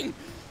freezing!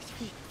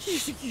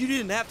 You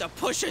didn't have to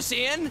push us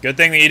in. Good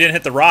thing that you didn't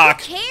hit the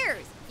rock. Who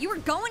cares? You were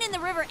going in the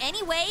river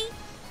anyway.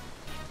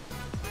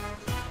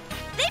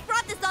 They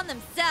brought this on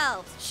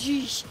themselves.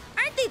 Sheesh.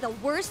 Aren't they the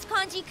worst,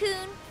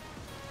 Kanji-kun?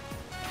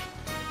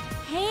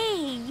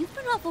 Hey, you've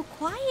been awful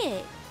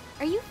quiet.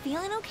 Are you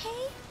feeling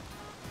okay?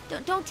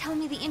 Don't tell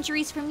me the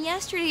injuries from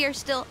yesterday are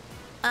still...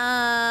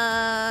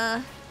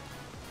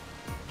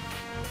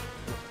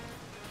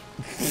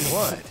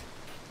 What?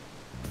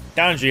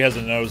 Kanji has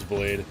a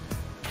nosebleed.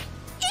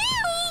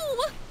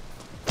 Ew!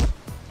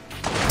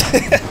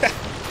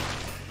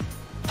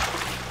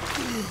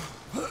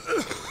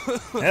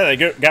 Yeah, they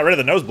got rid of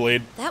the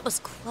nosebleed. That was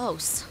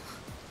close.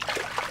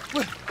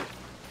 What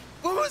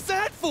was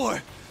that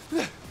for?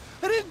 I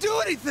didn't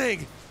do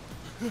anything.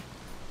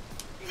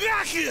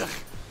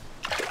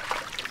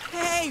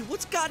 Hey,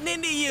 what's gotten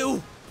into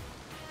you?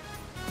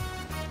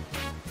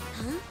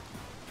 Huh?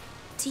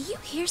 Do you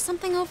hear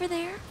something over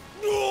there?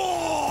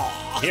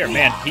 Hear a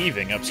man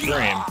heaving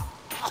upstream.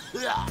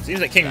 Seems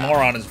that King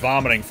Moron is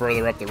vomiting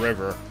further up the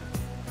river.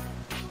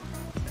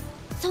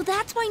 So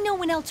that's why no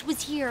one else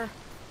was here.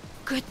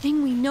 Good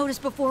thing we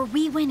noticed before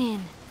we went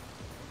in.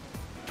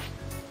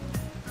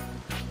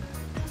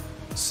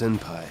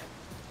 Senpai.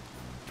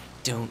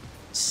 Don't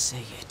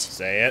say it.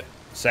 Say it.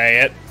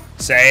 Say it.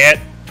 Say it.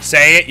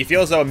 Say it. You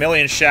feel as though a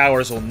million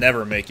showers will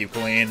never make you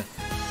clean.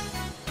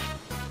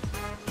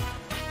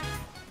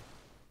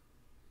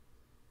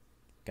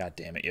 God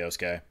damn it,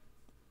 Yosuke.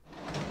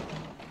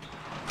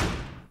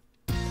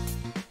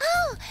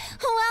 Oh,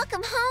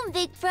 welcome home,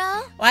 big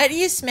bro. Why do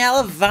you smell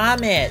of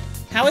vomit?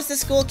 How was the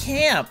school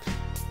camp?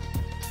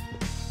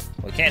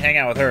 Well, we can't hang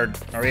out with her.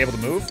 Are we able to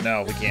move?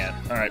 No, we can't.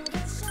 Alright.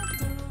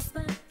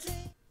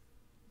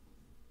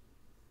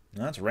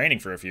 Well, it's raining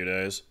for a few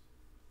days.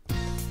 Get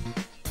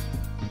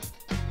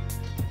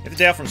the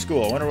day off from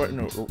school. I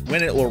wonder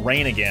when it will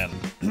rain again.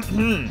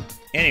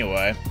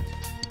 Anyway,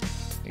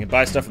 you can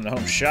buy stuff from the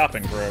home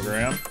shopping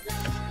program.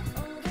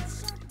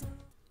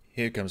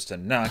 Here comes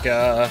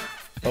Tanaka,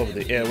 over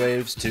the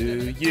airwaves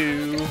to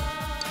you.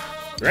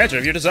 Granted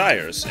of your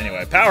desires.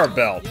 Anyway, Power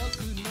Belt.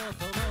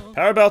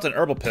 Power Belt and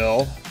Herbal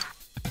Pill,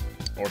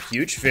 or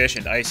Huge Fish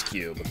and Ice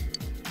Cube.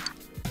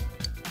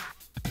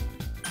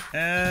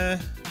 I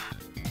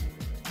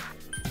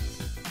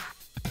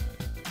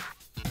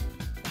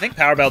think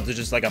Power Belt is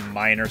just like a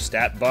minor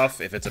stat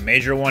buff. If it's a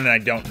major one and I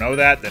don't know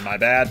that, then my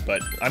bad,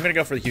 but I'm gonna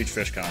go for the Huge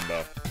Fish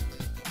combo.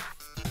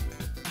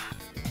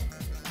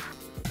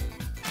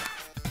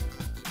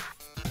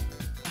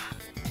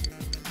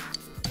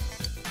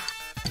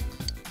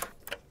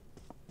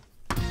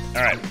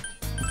 Alright.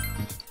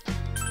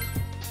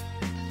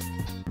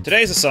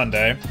 Today's a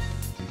Sunday.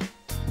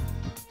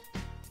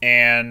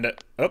 And...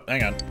 oh,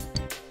 hang on.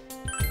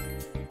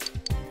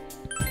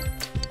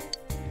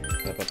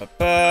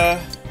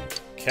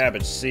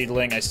 cabbage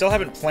seedling. I still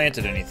haven't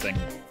planted anything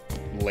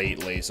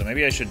lately, so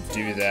maybe I should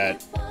do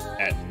that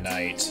at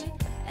night.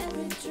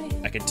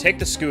 I can take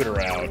the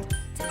scooter out.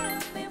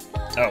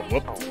 Oh,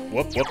 whoop,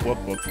 whoop, whoop, whoop,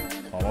 whoop.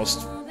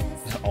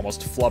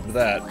 Almost flubbed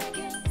that.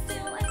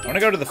 I want to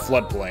go to the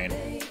floodplain.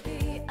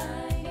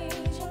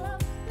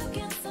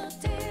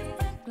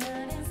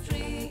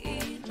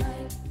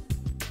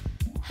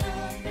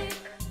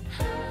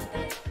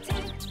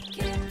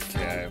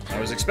 Okay, I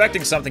was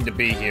expecting something to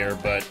be here,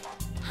 but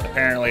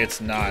apparently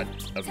it's not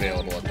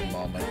available at the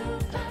moment.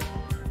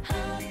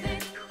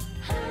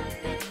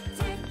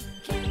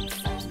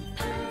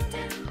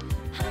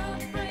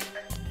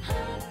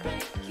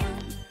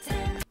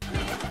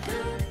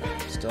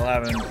 Still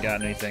haven't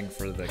gotten anything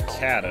for the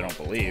cat, I don't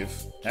believe.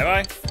 Have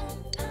I?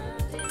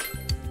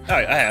 Oh,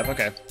 I have,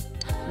 okay.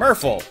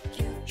 Merful!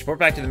 Report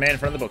back to the man in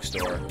front of the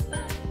bookstore.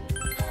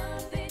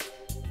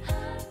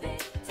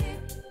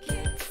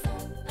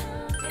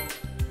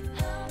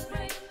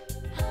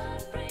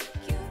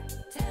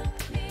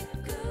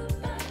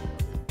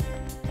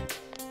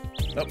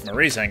 Oh,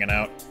 Marie's hanging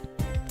out.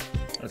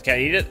 Let the cat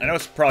eat it? I know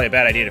it's probably a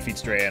bad idea to feed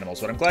stray animals,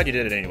 but I'm glad you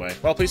did it anyway.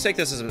 Well, please take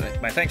this as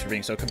my thanks for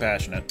being so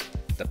compassionate.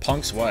 The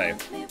punk's way.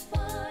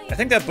 I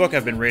think that book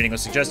I've been reading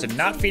was suggested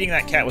not feeding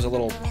that cat was a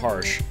little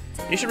harsh.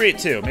 You should read it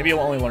too. Maybe you'll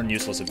only learn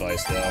useless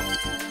advice, though.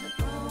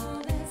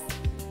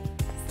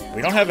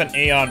 We don't have an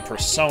Aeon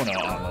persona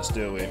on us,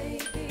 do we?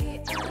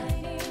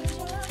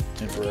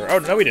 Emperor. Oh,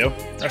 no, we do.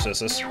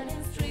 Narcissus.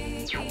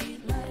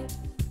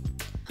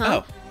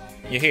 Huh? Oh,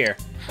 you're here.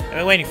 I've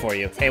been waiting for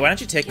you. Hey, why don't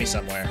you take me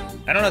somewhere?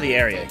 I don't know the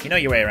area. You know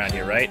your way around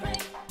here, right?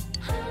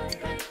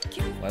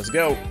 Let's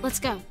go. Let's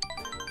go.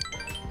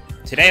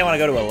 Today I want to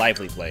go to a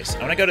lively place. I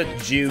want to go to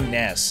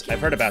Junes. I've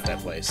heard about that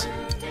place.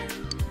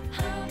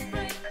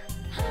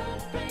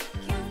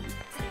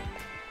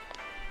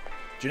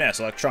 Junes,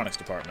 Electronics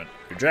Department.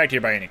 You're dragged here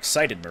by an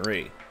excited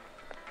Marie.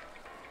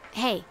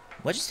 Hey.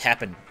 What just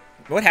happened?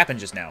 What happened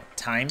just now?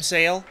 Time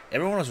sale?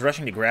 Everyone was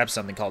rushing to grab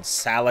something called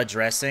salad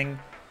dressing.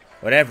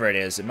 Whatever it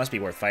is, it must be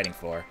worth fighting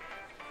for.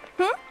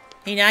 Huh?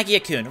 Hey,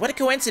 Nagia-kun, what a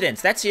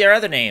coincidence. That's your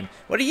other name.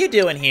 What are you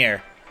doing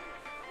here?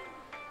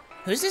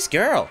 Who's this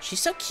girl? She's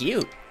so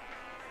cute.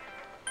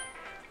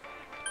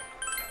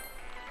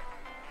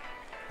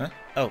 Huh?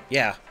 Oh,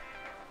 yeah.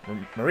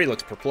 Marie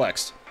looks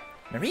perplexed.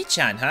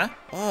 Marie-chan, huh?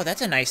 Oh,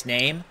 that's a nice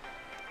name.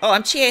 Oh,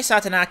 I'm Chie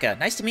Satanaka.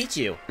 Nice to meet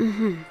you.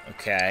 Mm-hmm.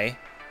 Okay.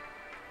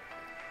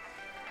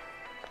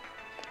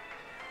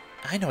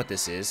 I know what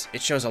this is.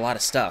 It shows a lot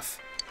of stuff.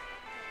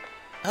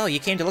 Oh, you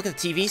came to look at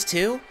the TVs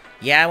too?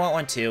 Yeah, I want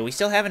one too. We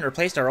still haven't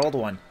replaced our old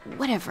one.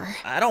 Whatever.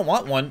 I don't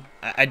want one.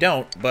 I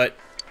don't, but...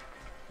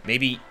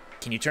 Maybe...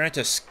 Can you turn it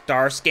to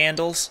Star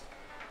Scandals?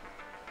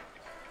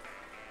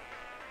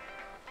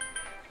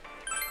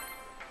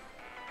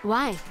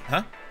 Why?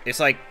 Huh? It's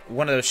like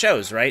one of those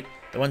shows, right?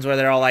 The ones where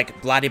they're all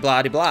like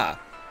blah-de-blah-de-blah.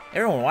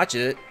 Everyone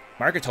watches it.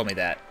 Margaret told me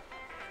that.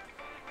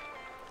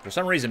 For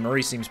some reason,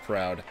 Marie seems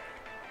proud.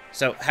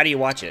 So, how do you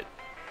watch it?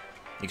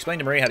 You explain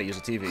to Marie how to use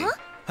a TV. Huh?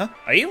 Huh?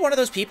 Are you one of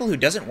those people who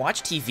doesn't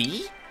watch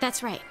TV?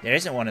 That's right. There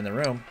isn't one in the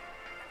room.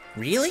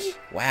 Really?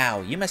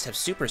 Wow, you must have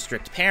super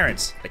strict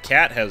parents. The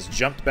cat has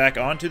jumped back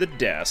onto the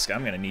desk.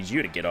 I'm gonna need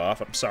you to get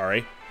off. I'm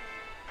sorry.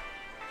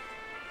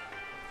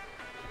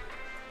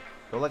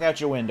 Go look out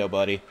your window,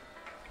 buddy.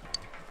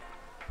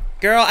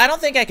 Girl, I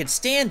don't think I could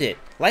stand it.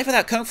 Life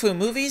without kung fu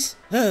movies?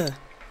 Ugh.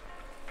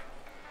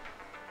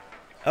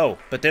 Oh,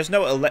 but there's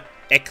no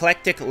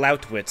eclectic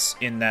Lautwitz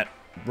in that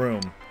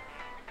room.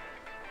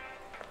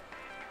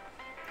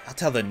 I'll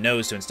tell the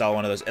nose to install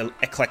one of those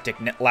eclectic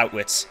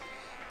Lautwitz.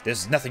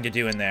 There's nothing to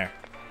do in there.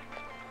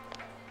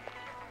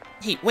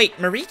 Hey, wait,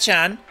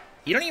 Marie-chan?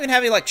 You don't even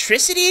have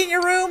electricity in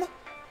your room?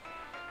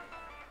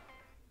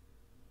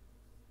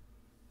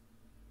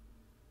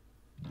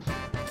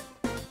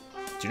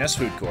 Junes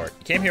Food Court.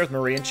 You came here with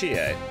Marie and Chie.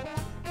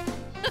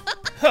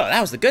 Huh,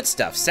 that was the good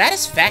stuff.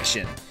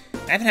 Satisfaction.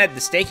 I haven't had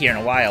the steak here in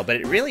a while, but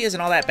it really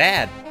isn't all that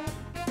bad.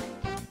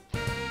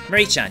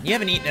 Marie-chan, you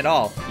haven't eaten at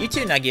all. You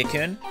too,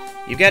 Nagia-kun.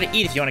 You've got to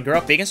eat if you want to grow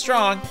up big and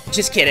strong.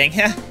 Just kidding.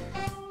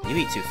 You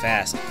eat too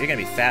fast. You're gonna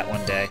be fat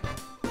one day.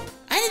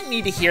 I didn't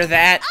need to hear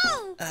that.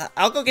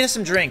 I'll go get us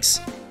some drinks.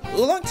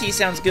 Oolong tea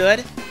sounds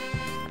good.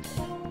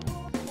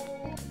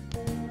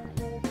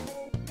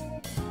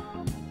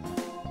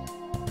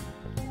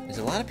 There's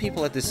a lot of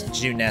people at this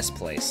Junes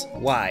place.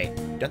 Why?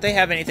 Don't they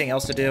have anything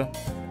else to do?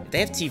 If they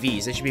have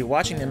TVs, they should be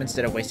watching them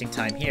instead of wasting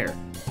time here.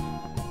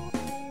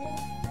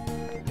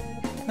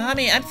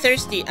 Mommy, I'm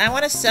thirsty. I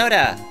want a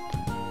soda.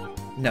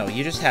 No,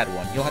 you just had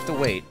one. You'll have to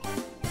wait.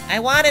 I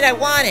want it, I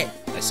want it!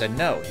 I said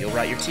no, you'll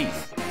rot your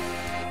teeth.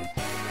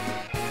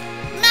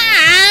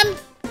 Mom!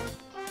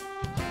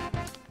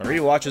 Marie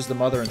watches the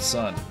mother and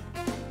son.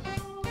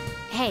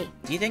 Hey.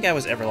 Do you think I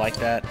was ever like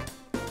that?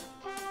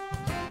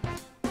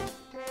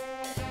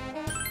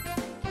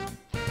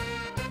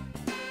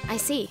 I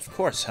see. Of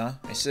course, huh?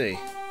 I see.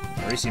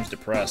 Marie seems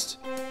depressed.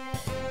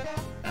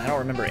 I don't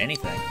remember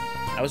anything.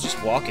 I was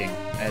just walking.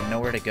 I had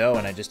nowhere to go,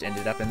 and I just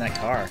ended up in that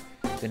car.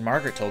 Then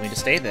Margaret told me to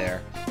stay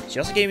there. She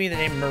also gave me the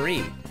name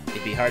Marie. It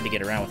It'd be hard to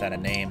get around without a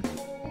name.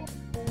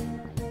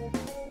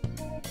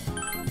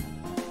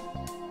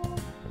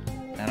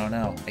 I don't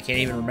know. I can't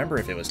even remember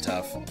if it was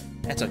tough.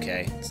 That's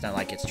okay. It's not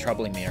like it's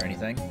troubling me or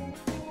anything.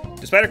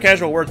 Despite her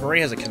casual words, Marie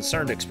has a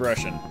concerned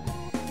expression.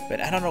 But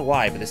I don't know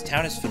why, but this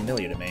town is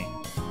familiar to me.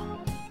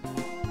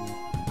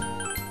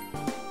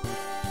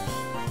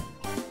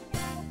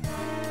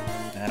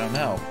 I don't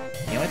know.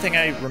 The only thing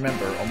I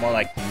remember, or more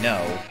like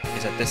know,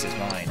 is that this is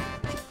mine.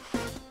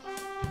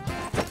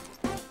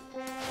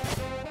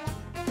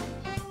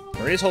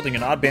 Maria's holding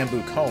an odd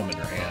bamboo comb in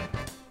her hand.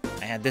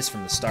 I had this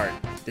from the start.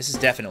 This is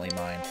definitely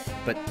mine.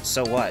 But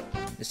so what?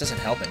 This doesn't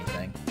help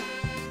anything.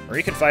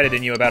 Marie confided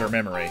in you about her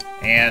memory,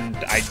 and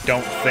I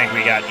don't think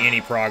we got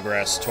any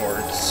progress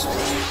towards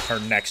her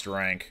next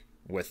rank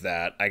with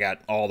that. I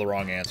got all the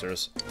wrong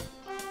answers.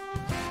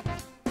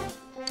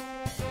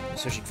 I'm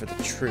searching for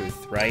the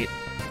truth, right?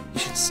 You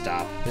should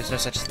stop. There's no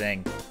such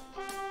thing.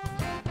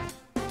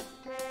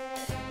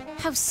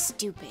 How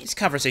stupid. This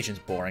conversation's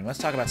boring. Let's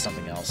talk about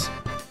something else.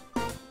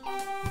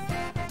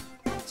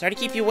 Sorry to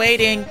keep you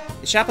waiting.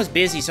 The shop was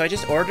busy, so I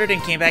just ordered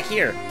and came back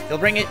here. They'll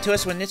bring it to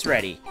us when it's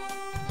ready.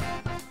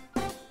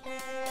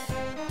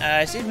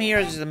 Seems to me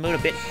yours is the mood a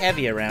bit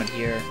heavy around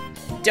here.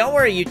 Don't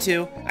worry, you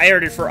two. I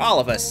ordered for all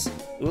of us.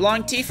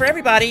 Oolong tea for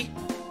everybody.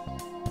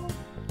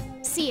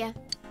 See ya.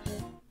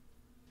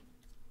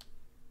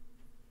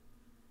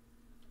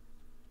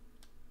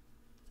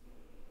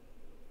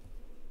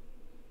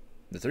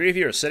 The three of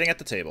you are sitting at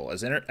the table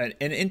as an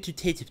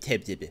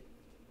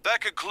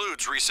That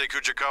concludes Rise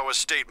Kujikawa's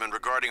statement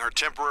regarding her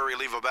temporary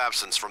leave of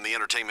absence from the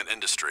entertainment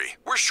industry.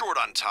 We're short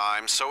on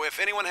time, so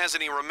if anyone has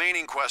any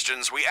remaining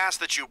questions, we ask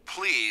that you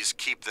please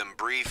keep them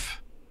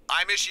brief.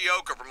 I'm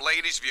Ishioka from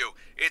Ladies View.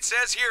 It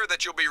says here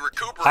that you'll be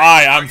recuperating.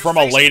 Hi, I'm from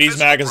a ladies'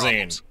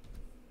 magazine.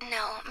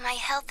 No, my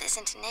health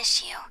isn't an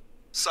issue.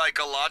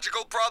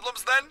 Psychological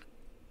problems, then?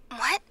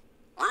 What?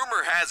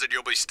 Rumor has it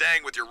you'll be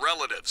staying with your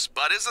relatives,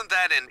 but isn't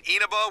that in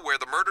Inaba where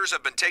the murders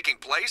have been taking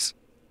place?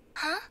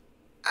 Huh?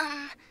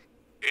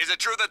 Is it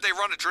true that they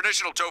run a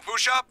traditional tofu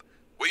shop?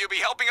 Will you be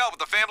helping out with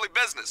the family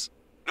business?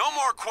 No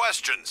more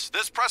questions.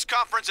 This press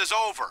conference is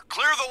over.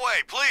 Clear the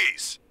way,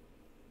 please.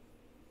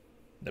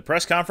 The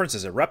press conference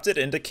has erupted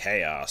into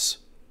chaos.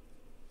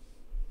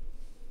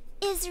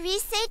 Is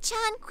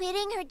Rise-chan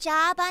quitting her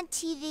job on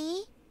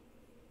TV?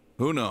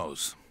 Who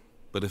knows?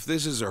 But if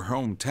this is her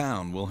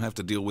hometown, we'll have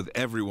to deal with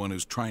everyone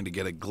who's trying to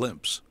get a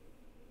glimpse.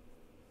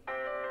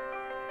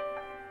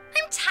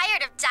 I'm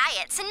tired of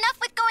diets. Enough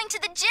with going to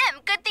the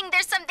gym. Good thing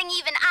there's something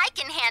even I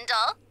can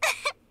handle.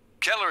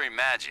 Calorie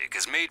Magic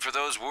is made for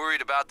those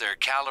worried about their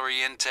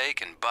calorie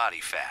intake and body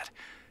fat.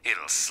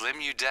 It'll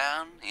slim you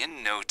down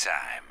in no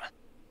time.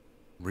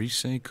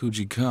 Rise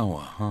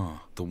Kujikawa, huh?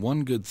 The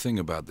one good thing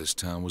about this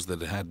town was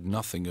that it had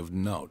nothing of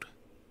note.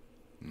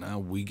 Now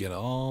we get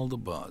all the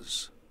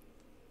buzz.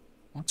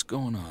 What's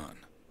going on?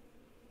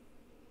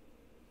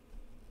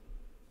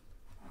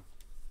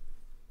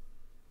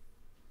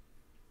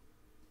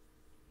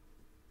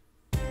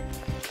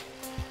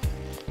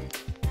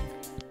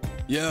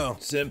 Yo.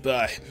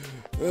 Senpai.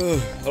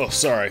 Oh,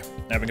 sorry.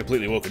 I haven't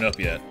completely woken up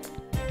yet.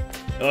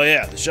 Oh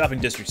yeah, the shopping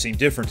district seemed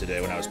different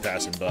today when I was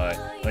passing by.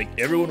 Like,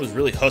 everyone was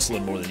really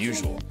hustling more than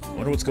usual. I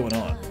wonder what's going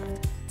on.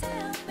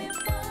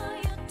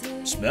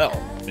 Smell?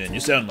 Man, you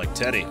sound like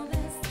Teddy.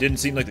 Didn't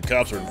seem like the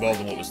cops were involved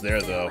in what was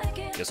there, though.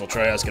 Guess I'll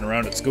try asking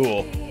around at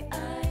school.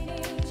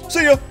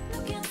 See ya!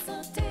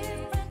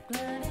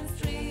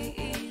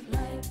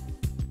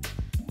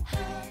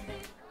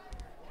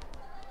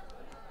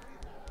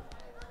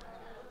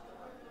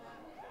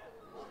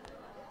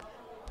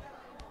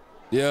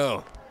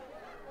 Yo.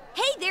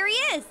 Hey, there he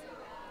is!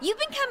 You've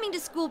been coming to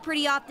school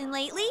pretty often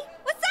lately.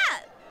 What's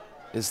that?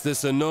 It's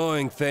this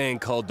annoying thing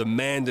called the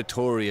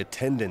mandatory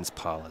attendance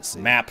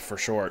policy. MAP for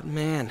short.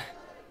 Man,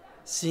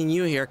 seeing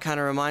you here kind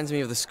of reminds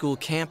me of the school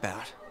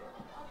campout.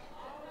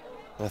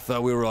 I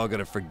thought we were all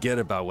gonna forget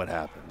about what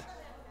happened.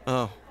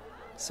 Oh,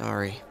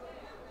 sorry.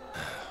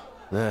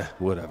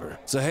 Whatever.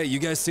 So hey, you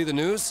guys see the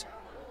news?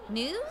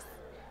 News?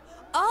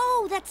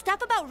 Oh, that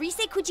stuff about Rise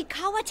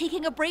Kujikawa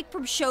taking a break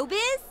from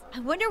showbiz? I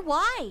wonder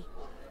why.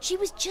 She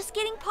was just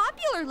getting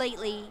popular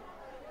lately.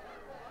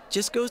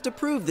 Just goes to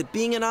prove that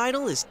being an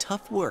idol is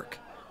tough work.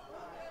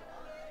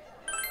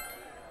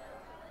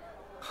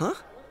 Huh?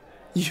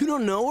 You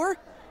don't know her?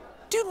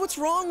 Dude, what's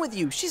wrong with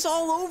you? She's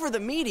all over the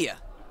media.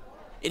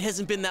 It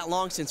hasn't been that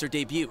long since her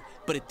debut,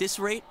 but at this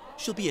rate,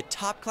 she'll be a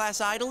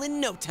top-class idol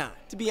in no time.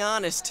 To be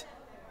honest,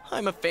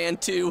 I'm a fan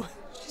too.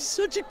 She's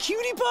such a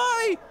cutie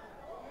pie.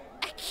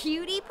 A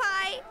cutie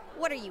pie?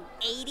 What are you,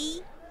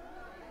 80?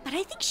 But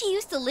I think she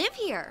used to live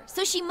here,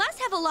 so she must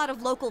have a lot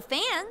of local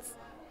fans.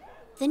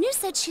 The news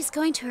said she's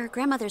going to her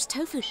grandmother's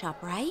tofu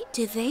shop, right?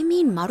 Do they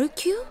mean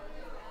Marukyu?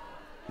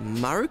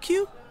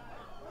 Marukyu?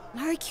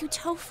 Marukyu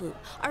Tofu.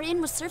 Our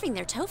inn was serving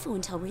their tofu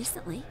until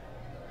recently.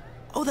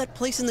 Oh, that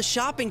place in the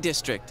shopping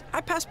district.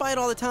 I pass by it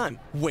all the time.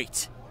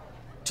 Wait,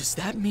 does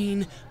that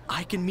mean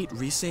I can meet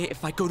Rise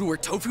if I go to her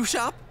tofu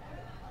shop?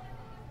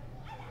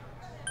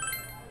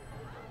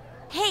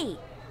 Hey,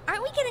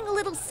 aren't we getting a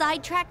little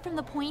sidetracked from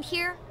the point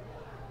here?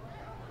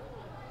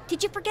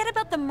 Did you forget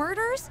about the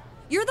murders?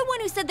 You're the one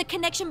who said the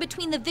connection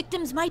between the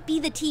victims might be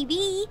the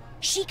TV.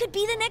 She could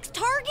be the next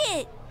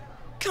target.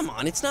 Come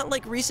on, it's not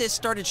like Rise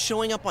started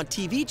showing up on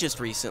TV just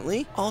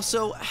recently.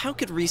 Also, how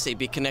could Rise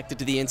be connected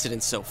to the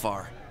incident so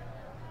far?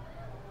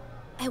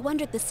 I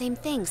wondered the same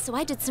thing, so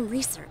I did some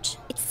research.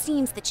 It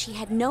seems that she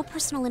had no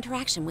personal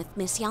interaction with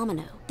Miss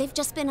Yamano. They've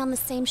just been on the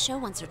same show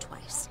once or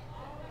twice.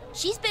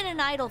 She's been an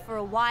idol for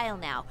a while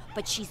now,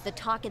 but she's the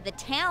talk of the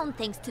town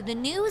thanks to the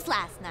news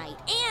last night.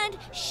 And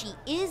she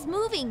is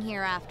moving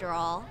here after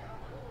all.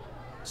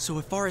 So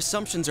if our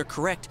assumptions are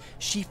correct,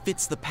 she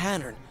fits the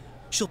pattern.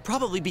 She'll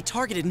probably be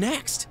targeted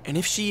next. And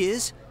if she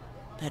is,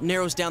 that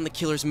narrows down the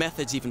killer's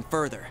methods even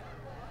further.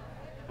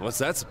 What's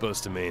that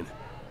supposed to mean?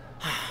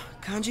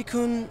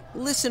 Kanji-kun,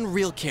 listen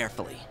real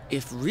carefully.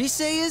 If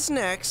Rise is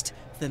next,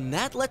 then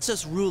that lets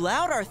us rule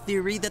out our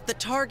theory that the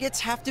targets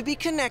have to be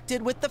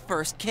connected with the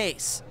first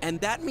case. And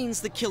that means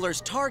the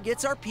killer's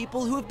targets are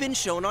people who have been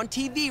shown on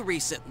TV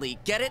recently.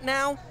 Get it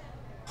now?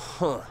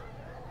 Huh.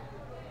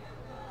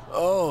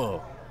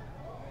 Oh.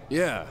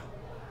 Yeah.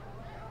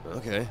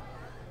 Okay.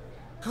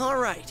 All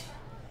right.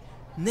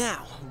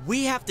 Now,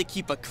 we have to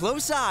keep a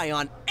close eye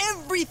on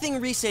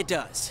everything Rise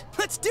does.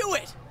 Let's do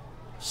it!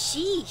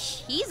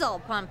 Sheesh, he's all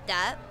pumped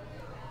up.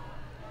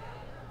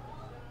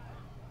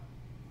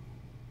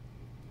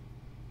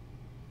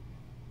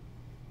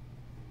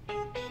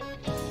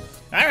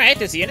 Alright,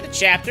 there's the end of the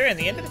chapter and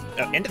the end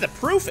of the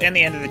proof and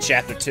the end of the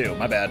chapter too.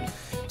 My bad.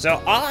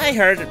 So all I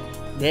heard,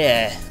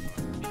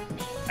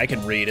 I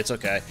can read, it's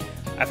okay.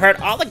 I've heard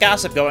all the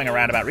gossip going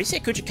around about Rise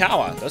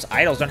Kuchikawa. Those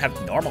idols don't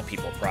have normal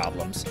people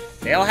problems.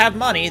 They'll have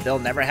money, they'll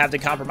never have to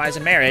compromise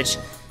in marriage.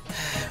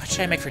 What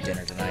should I make for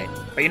dinner tonight?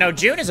 But you know,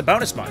 June is a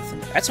bonus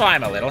month. That's why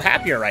I'm a little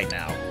happier right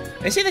now.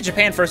 They say that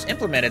Japan first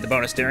implemented the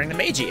bonus during the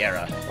Meiji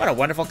era. What a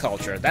wonderful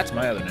culture. That's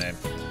my other name.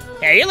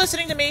 Hey, are you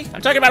listening to me?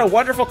 I'm talking about a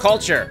wonderful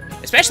culture.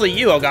 Especially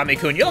you,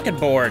 Ogami-kun. You're looking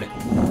bored.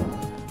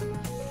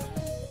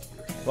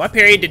 What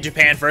period did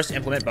Japan first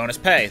implement bonus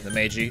pay? The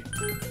Meiji.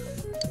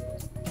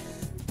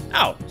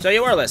 Oh, so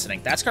you were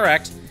listening. That's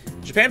correct.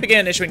 Japan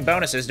began issuing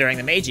bonuses during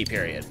the Meiji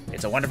period.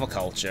 It's a wonderful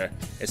culture.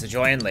 It's a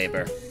joy in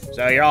labor.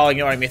 So you're all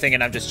ignoring me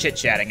thinking I'm just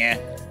chit-chatting, eh?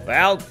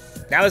 Well,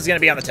 now this is gonna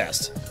be on the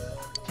test.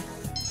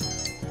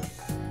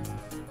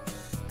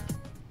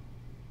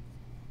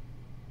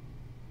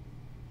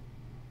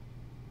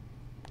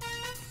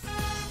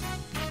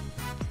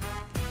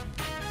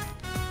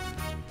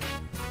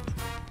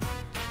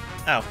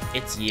 Oh,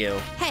 it's you.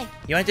 Hey.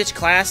 You wanna ditch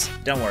class?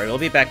 Don't worry, we'll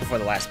be back before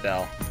the last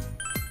bell.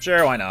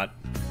 Sure, why not?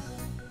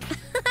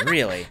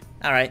 Really?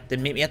 Alright,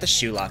 then meet me at the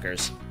shoe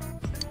lockers.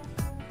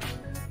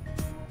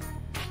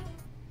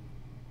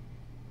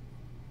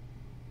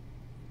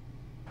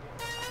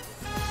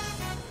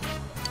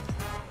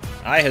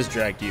 I has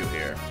dragged you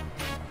here.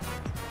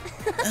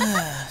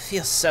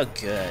 Feels so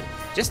good.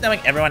 Just knowing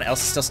everyone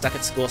else is still stuck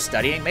at school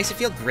studying makes it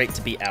feel great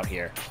to be out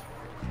here.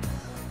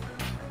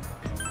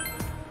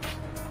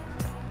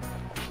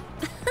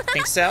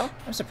 Think so?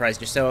 I'm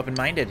surprised you're so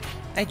open-minded.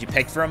 I had you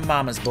pegged for a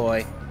mama's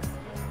boy.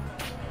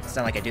 It's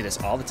not like I do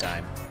this all the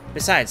time.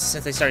 Besides,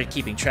 since I started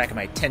keeping track of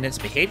my attendance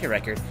behavior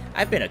record,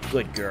 I've been a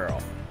good girl.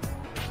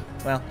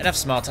 Well, enough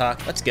small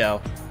talk. Let's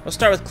go. We'll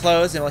start with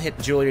clothes, and we'll hit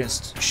jewelry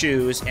and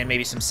shoes, and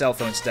maybe some cell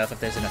phone stuff if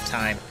there's enough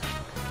time.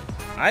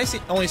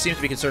 Only seems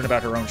to be concerned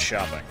about her own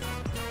shopping.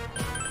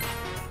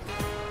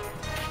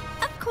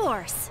 Of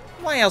course.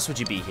 Why else would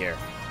you be here?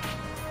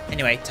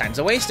 Anyway, time's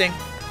a-wasting.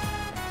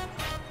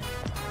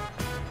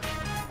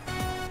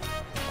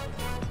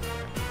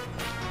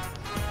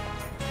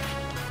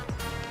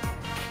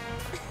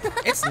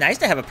 It's nice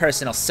to have a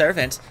personal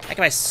servant. I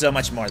can buy so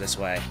much more this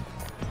way.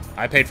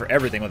 I paid for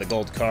everything with a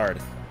gold card.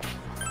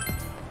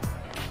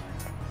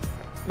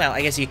 Well,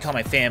 I guess you could call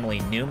my family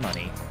new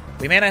money.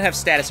 We may not have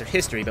status or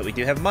history, but we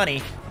do have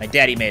money. My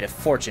daddy made a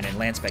fortune in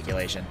land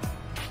speculation.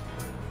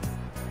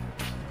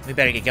 We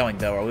better get going,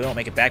 though, or we won't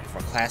make it back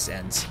before class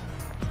ends.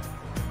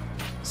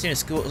 As soon as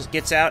school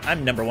gets out,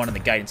 I'm #1 on the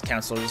guidance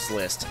counselor's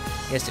list.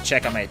 He has to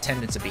check on my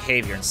attendance and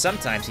behavior, and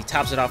sometimes he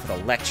tops it off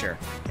with a lecture.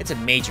 It's a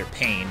major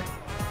pain.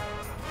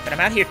 But I'm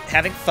out here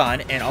having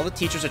fun, and all the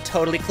teachers are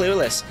totally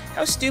clueless.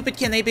 How stupid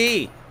can they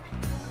be?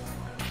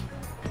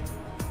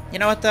 You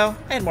know what, though?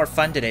 I had more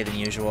fun today than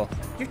usual.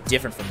 You're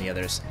different from the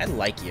others. I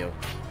like you.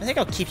 I think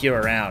I'll keep you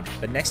around,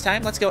 but next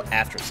time, let's go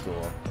after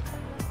school.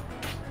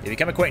 You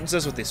become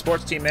acquaintances with the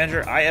sports team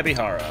manager, Ai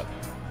Ebihara.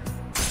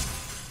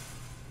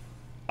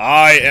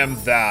 I am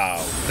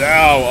thou.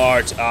 Thou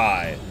art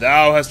I.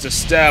 Thou hast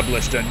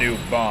established a new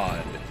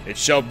bond. It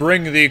shall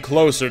bring thee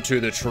closer to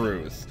the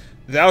truth.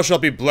 Thou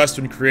shalt be blessed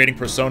when creating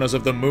personas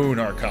of the Moon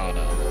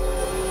Arcana.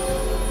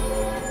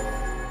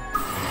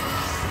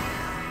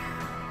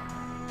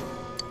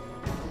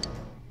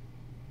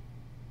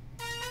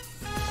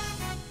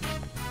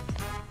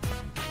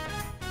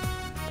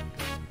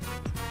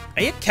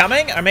 Are you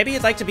coming? Or maybe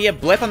you'd like to be a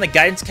blip on the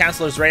guidance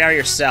counselor's radar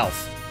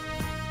yourself.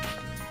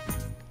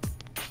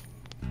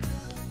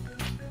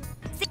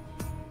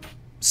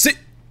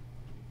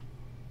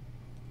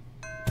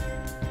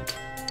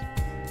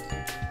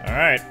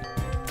 Alright.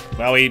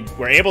 Well, we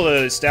were able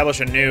to establish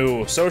a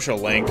new social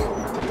link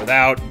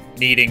without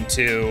needing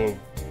to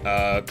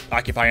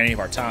occupy any of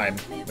our time,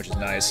 which is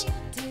nice.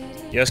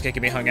 Yosuke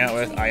can be hung out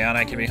with,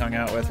 Ayane can be hung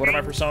out with. What are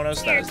my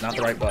personas? That is not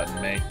the right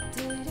button, mate.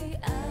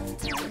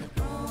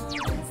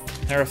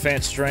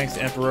 Hierophant, Strength,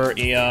 Emperor,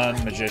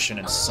 Eon, Magician,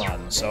 and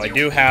Sun. So I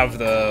do have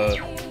the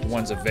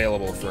ones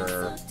available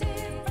for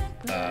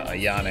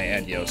Ayane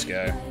and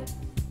Yosuke.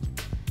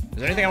 Is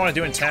there anything I want to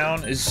do in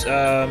town? Is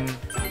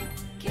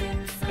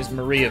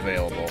Marie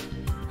available?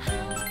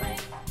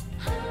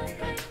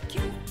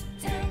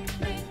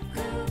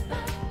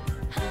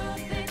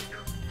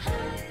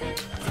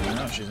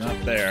 No, she's not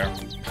there.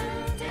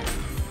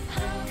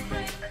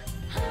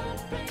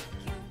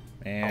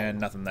 And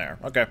nothing there.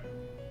 Okay.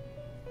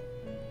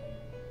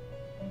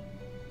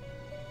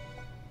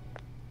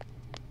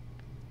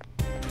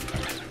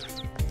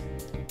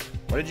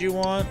 What did you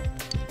want?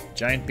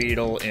 Giant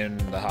beetle in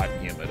the hot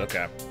and humid.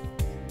 Okay.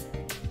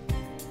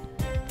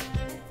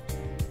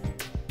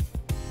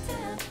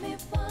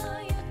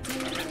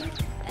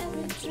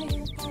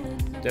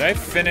 Did I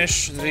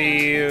finish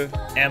the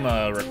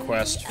Emma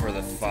request for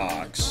the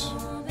fox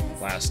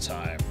last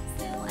time?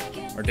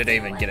 Or did I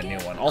even get a new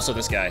one? Also,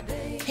 this guy.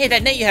 Hey,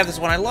 that net you have is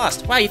one I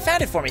lost. Wow, you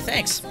found it for me,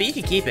 thanks. But you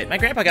can keep it. My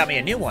grandpa got me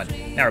a new one.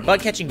 Now we're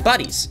bug-catching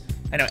buddies.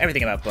 I know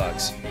everything about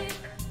bugs.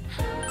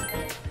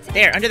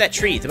 There, under that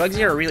tree. The bugs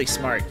here are really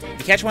smart. If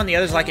you catch one, the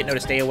others like it know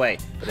to stay away.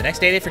 But the next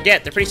day they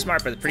forget. They're pretty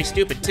smart, but they're pretty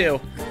stupid, too.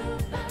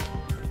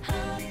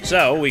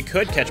 So, we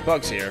could catch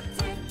bugs here.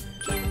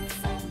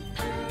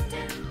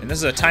 And this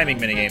is a timing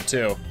minigame,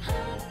 too.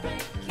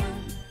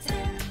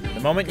 The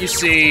moment you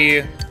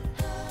see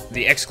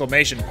the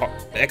exclamation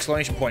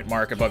point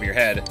mark above your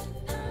head,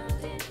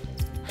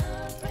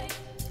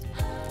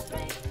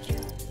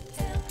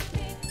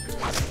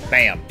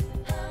 bam.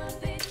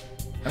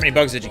 How many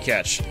bugs did you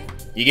catch?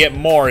 You get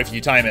more if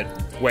you time it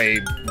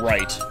way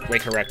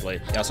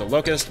correctly. Also,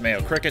 Locust,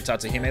 Mayo Cricket,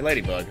 Tatsuhime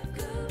Ladybug.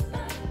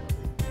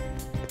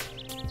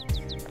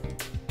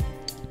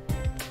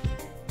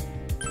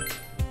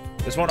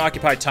 This won't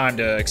occupy time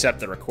to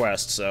accept the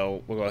request,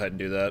 so we'll go ahead and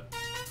do that.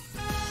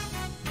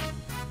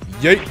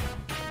 Yeet!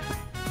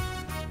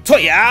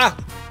 Toya!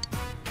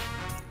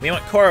 We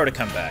want Koro to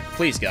come back.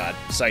 Please, God.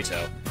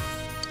 Saito.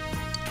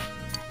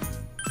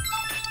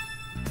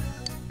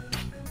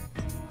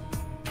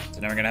 So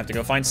now we're gonna have to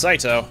go find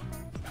Saito.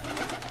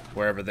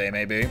 Wherever they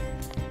may be.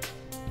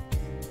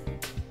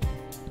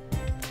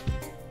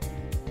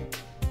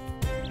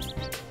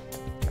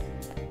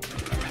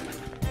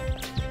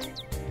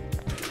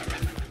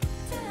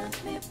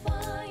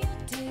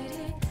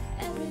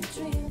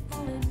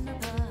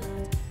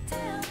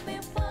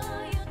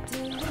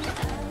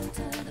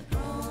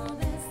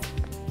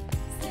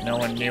 No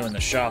one new in the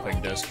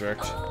shopping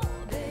district.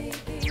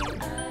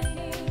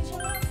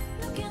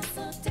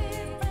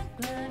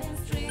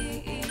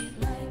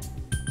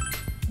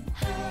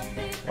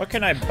 What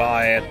can I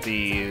buy at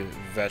the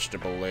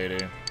vegetable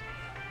lady?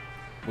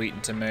 Wheat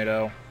and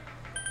tomato.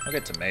 I'll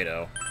get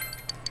tomato.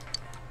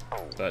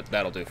 But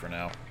that'll do for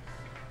now.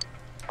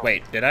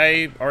 Wait, did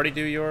I already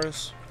do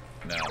yours?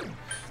 No.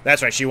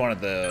 That's right, she wanted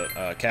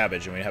the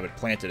cabbage, and we haven't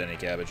planted any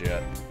cabbage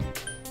yet.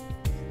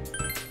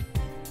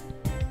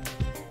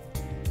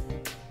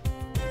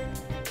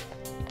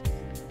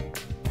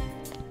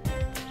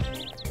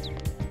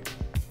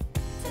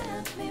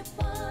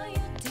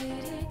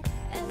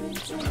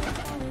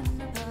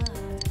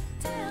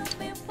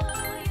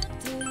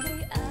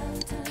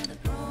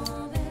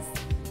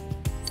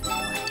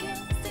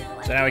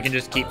 So now we can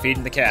just keep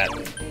feeding the cat.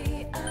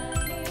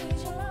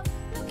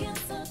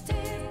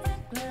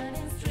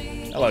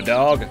 Hello,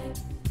 dog.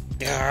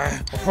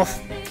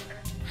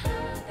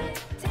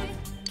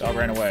 Dog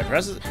ran away.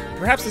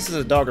 Perhaps this is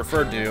a dog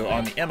referred to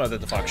on the Emma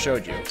that the fox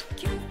showed you.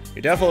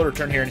 Your definitely will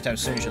return here anytime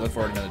soon. You should look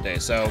forward to another day.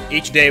 So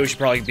each day we should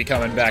probably be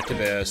coming back to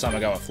the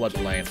Samagawa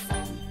floodplain.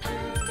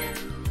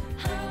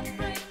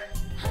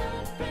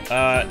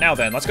 Now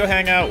then, let's go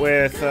hang out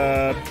with,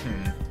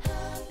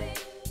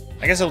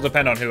 I guess it'll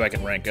depend on who I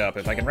can rank up.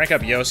 If I can rank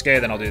up Yosuke,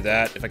 then I'll do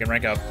that. If I can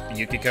rank up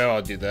Yukiko,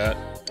 I'll do that.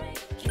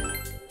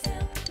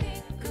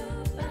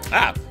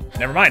 Ah!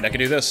 Never mind, I can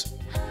do this.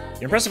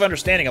 Your impressive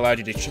understanding allowed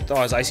you to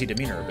thaw his icy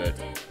demeanor a bit.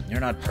 You're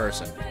not a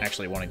person,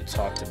 actually wanting to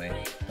talk to me.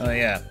 Oh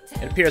yeah,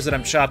 it appears that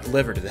I'm chopped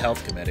liver to the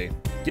health committee.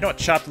 Do you know what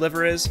chopped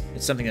liver is?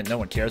 It's something that no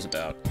one cares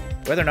about.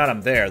 Whether or not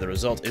I'm there, the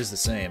result is the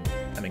same.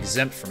 I'm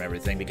exempt from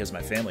everything because of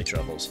my family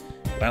troubles.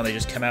 Why don't they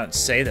just come out and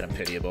say that I'm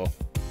pitiable?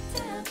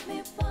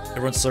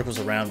 Everyone circles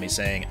around me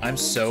saying, I'm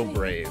so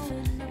brave.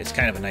 It's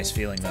kind of a nice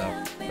feeling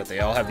though, but they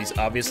all have these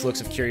obvious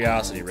looks of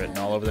curiosity written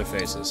all over their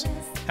faces.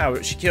 How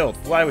was she killed?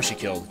 Why was she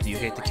killed? Do you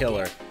hate the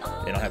killer?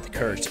 They don't have the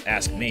courage to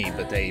ask me,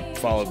 but they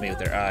followed me with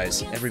their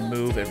eyes. Every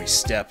move, every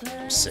step.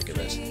 I'm sick of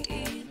it.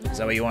 Is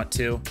that what you want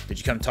too? Did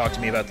you come talk to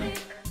me about to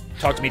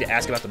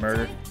ask about the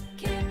murder?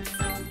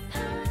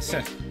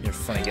 You're a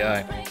funny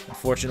guy.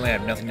 Unfortunately, I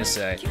have nothing to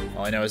say.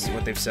 All I know is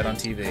what they've said on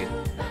TV.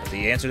 But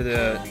the answer to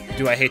the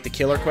do I hate the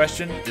killer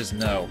question is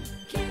no.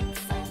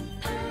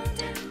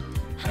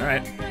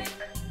 Alright.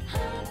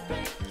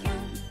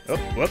 Oh,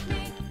 whoop.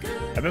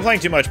 I've been playing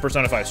too much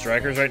Persona 5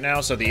 Strikers right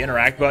now, so the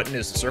interact button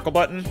is the circle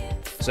button.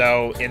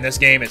 So in this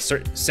game, it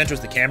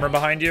centers the camera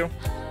behind you.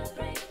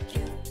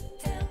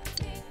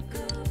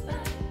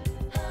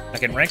 I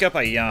can rank up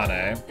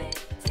Ayane.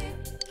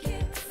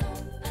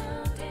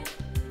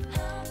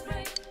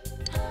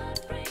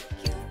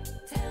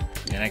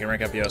 And I can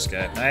rank up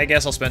Yosuke. I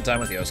guess I'll spend time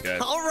with Yosuke.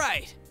 All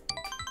right.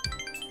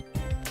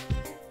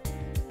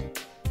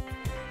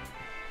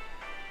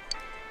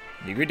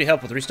 You agreed to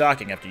help with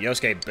restocking after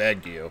Yosuke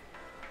begged you.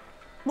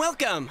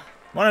 Welcome.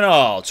 One and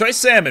all, choice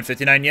salmon,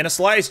 59 yen a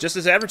slice, just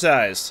as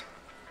advertised.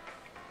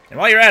 And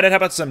while you're at it, how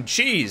about some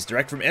cheese,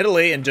 direct from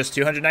Italy, and just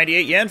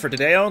 298 yen for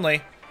today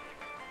only.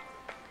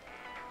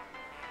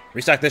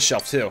 Restock this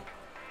shelf, too.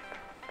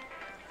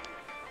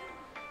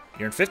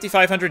 You're in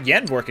 5,500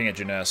 yen working at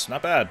Jeunesse.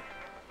 Not bad.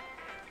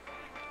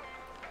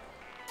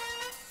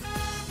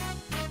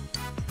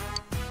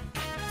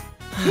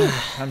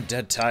 I'm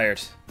dead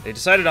tired. They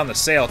decided on the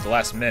sale at the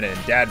last minute,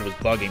 and Dad was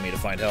bugging me to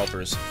find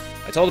helpers.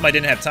 I told him I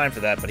didn't have time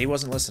for that, but he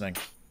wasn't listening.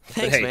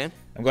 Thanks, but hey, man.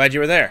 I'm glad you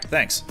were there.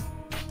 Thanks.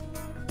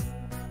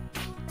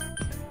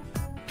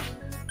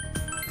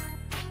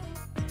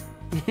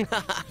 You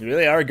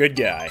really are a good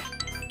guy.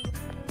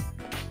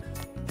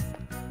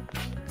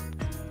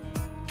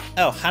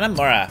 Oh,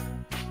 Hanamura.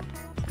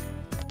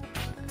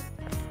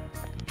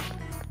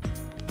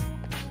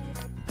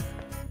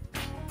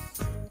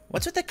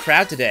 What's with the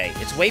crowd today?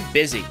 It's way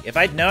busy. If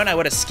I'd known, I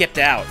would have skipped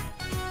out.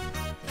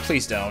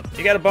 Please don't.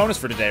 You got a bonus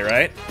for today,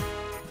 right?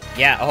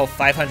 Yeah, a whole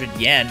 500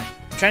 yen.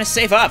 I'm trying to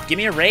save up. Give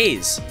me a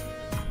raise.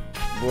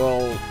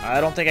 Well, I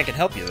don't think I can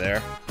help you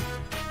there.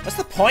 What's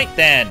the point,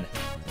 then?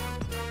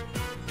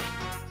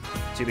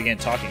 She began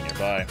talking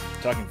nearby,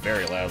 talking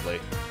very loudly.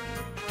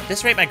 At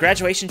this rate, my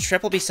graduation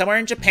trip will be somewhere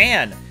in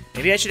Japan.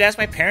 Maybe I should ask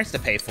my parents to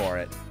pay for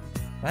it.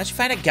 Why don't you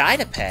find a guy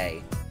to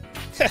pay?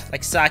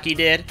 Like Saki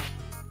did.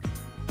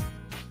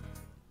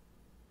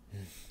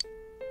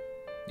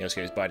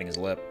 Yosuke was biting his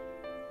lip.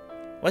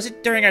 Was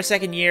it during our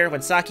second year,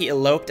 when Saki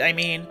eloped, I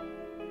mean?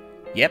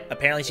 Yep,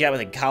 apparently she got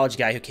with a college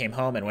guy who came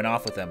home and went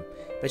off with him.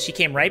 But she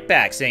came right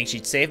back, saying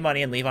she'd save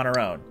money and leave on her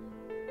own.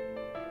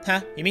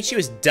 Huh? You mean she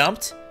was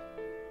dumped?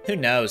 Who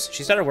knows?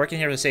 She started working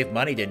here to save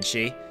money, didn't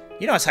she?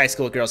 You know us high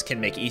school girls can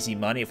make easy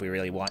money if we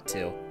really want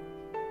to.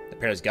 The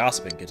pair's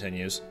gossiping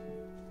continues.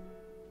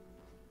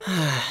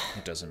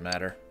 It doesn't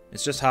matter.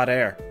 It's just hot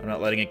air. I'm not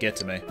letting it get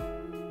to me.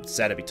 It's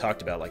sad to be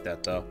talked about like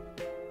that, though.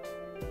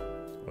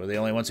 We're the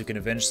only ones who can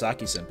avenge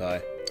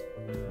Saki-senpai.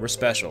 We're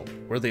special.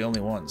 We're the only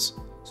ones.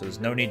 So there's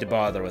no need to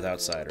bother with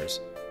outsiders.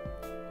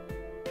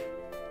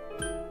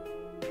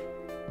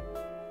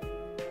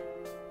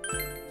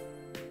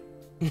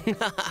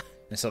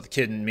 I saw the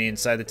kid in me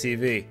inside the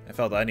TV. I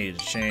felt I needed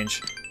to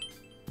change.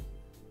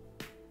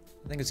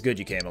 I think it's good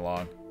you came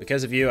along.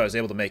 Because of you, I was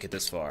able to make it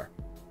this far.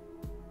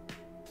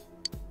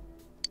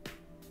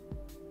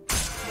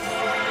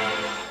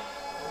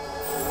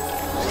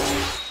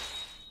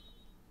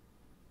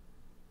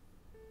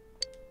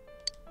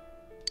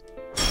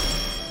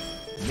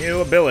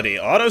 New ability,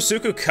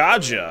 Autosuku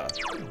Kaja.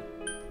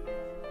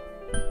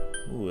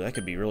 Ooh, that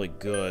could be really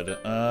good.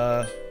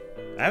 I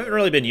haven't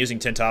really been using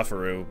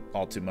Tentafaru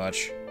all too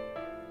much.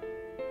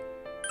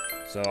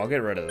 So I'll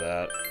get rid of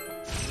that.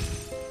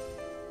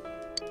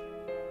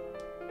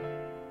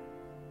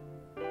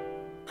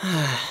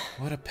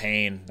 What a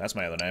pain. That's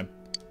my other name.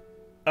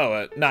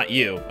 Oh, not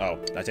you. Oh,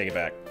 I take it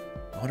back.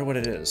 I wonder what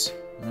it is.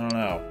 I don't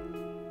know.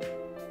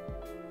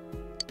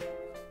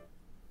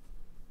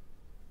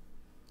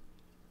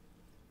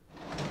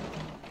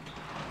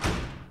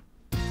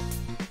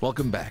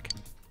 Welcome back.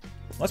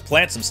 Let's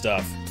plant some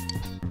stuff.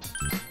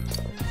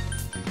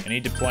 I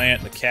need to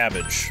plant the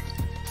cabbage.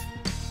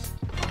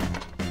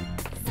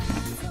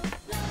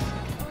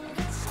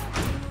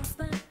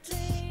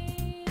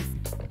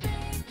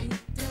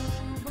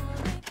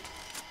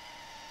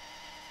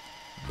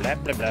 Blah,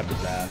 blah, blah, blah,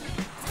 blah.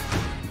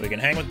 We can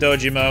hang with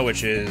Dojima,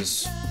 which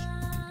is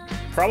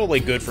probably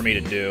good for me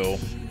to do.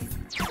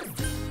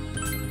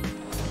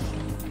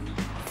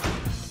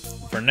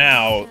 For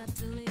now,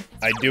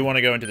 I do want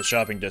to go into the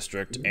shopping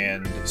district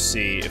and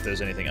see if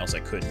there's anything else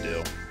I could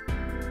do.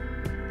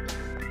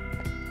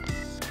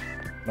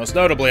 Most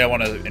notably, I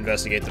want to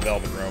investigate the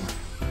Velvet Room.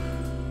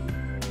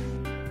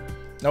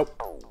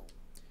 Nope.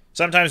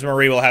 Sometimes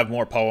Marie will have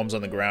more poems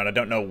on the ground. I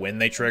don't know when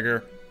they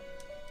trigger,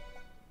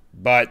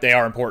 but they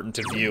are important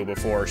to view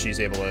before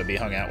she's able to be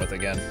hung out with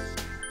again.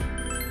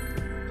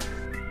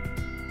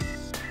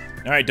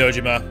 Alright,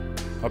 Dojima.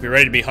 Hope you're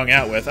ready to be hung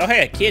out with. Oh,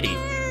 hey, a kitty.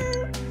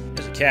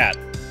 There's a cat.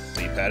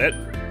 Will you pet it?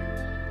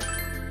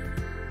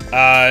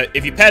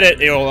 If you pet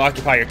it, it will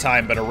occupy your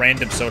time, but a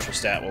random social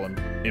stat will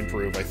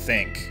improve, I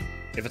think.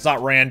 If it's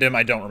not random,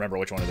 I don't remember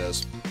which one it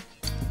is.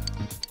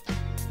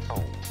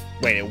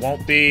 Wait, it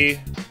won't be...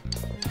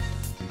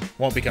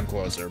 Won't become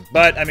closer.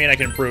 But, I mean, I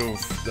can improve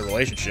the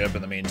relationship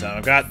in the meantime.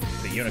 I've got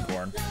the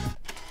unicorn.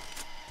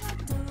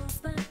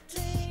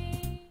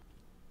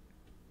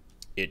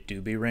 It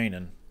do be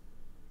raining.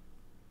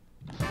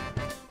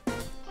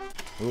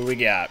 Who we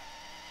got?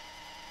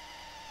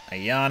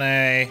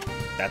 Ayane.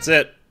 That's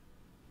it.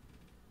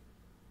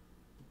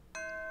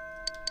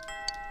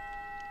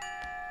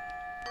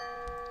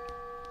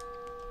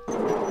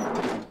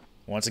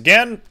 Once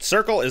again,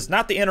 circle is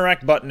not the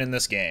interact button in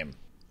this game.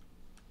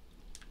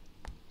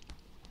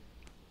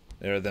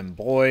 There are them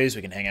boys.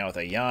 We can hang out with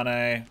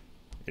Ayane.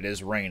 It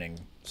is raining,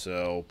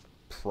 so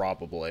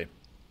probably.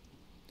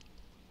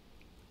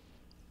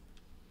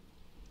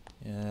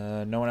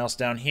 No one else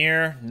down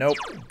here? Nope.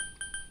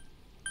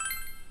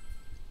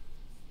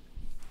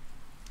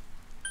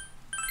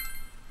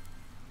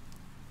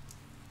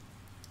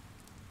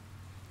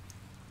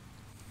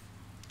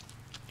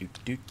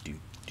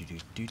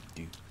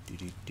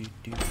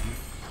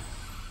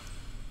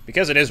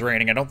 Because it is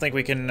raining, I don't think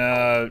we can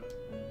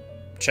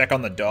check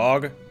on the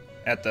dog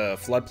at the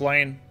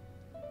floodplain.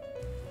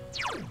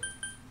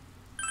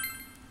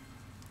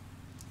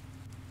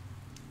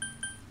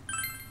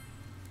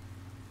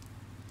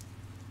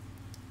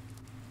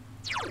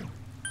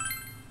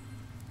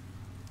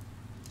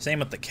 Same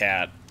with the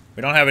cat.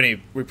 We don't have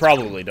any. We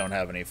probably don't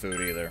have any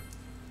food either.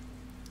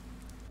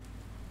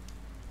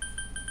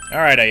 All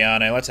right,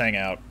 Ayane, let's hang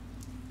out.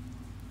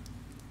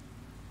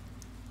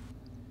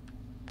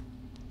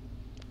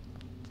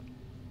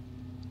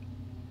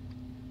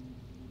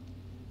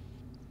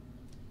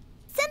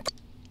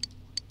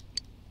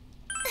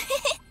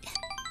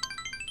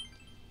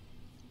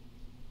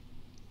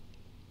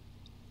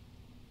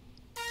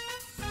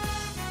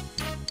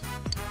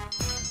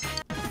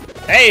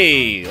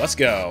 Hey, let's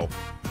go.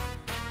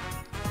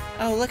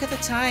 Oh, look at the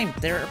time.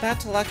 They're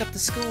about to lock up the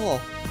school.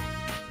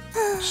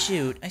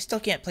 Shoot, I still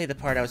can't play the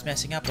part I was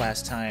messing up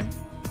last time.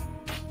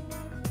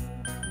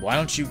 Why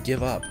don't you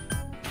give up?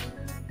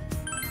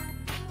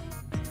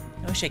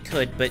 I wish I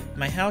could, but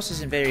my house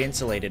isn't very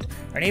insulated.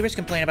 Our neighbors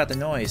complain about the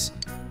noise.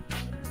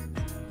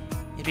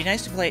 It'd be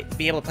nice to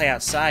be able to play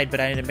outside,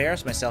 but I'd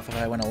embarrass myself if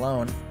I went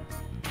alone.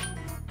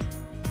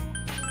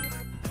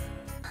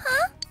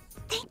 Huh?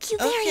 Thank you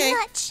very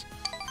much.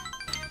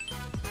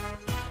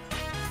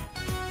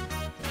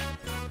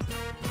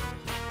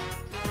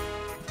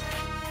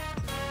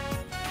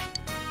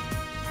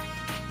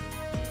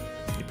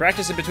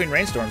 Practice in between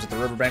rainstorms at the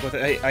riverbank with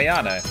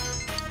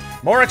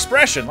Ayane. More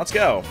expression, let's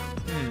go.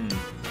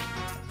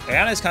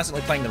 Ayane is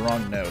constantly playing the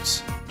wrong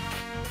notes.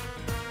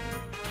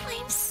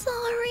 I'm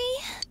sorry.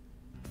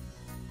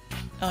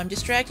 Oh, I'm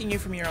distracting you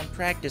from your own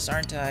practice,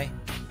 aren't I?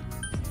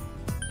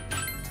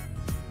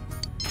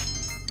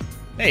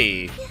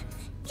 Hey.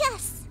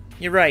 Yes.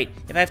 You're right.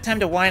 If I have time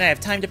to whine, I have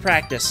time to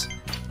practice.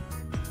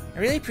 I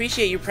really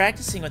appreciate you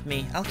practicing with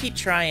me. I'll keep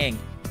trying.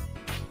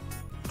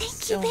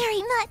 Thank you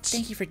very much.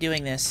 Thank you for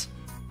doing this.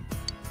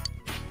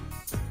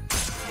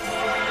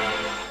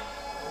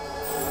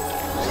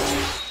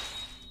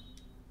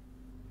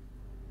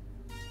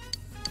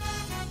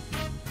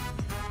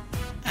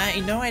 I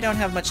know I don't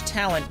have much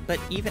talent, but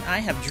even I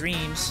have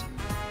dreams.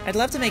 I'd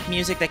love to make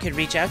music that could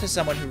reach out to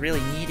someone who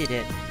really needed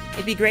it.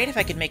 It'd be great if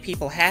I could make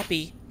people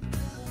happy.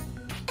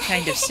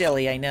 Kind of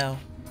silly, I know.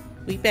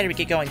 We better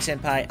get going,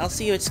 Senpai. I'll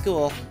see you at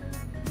school.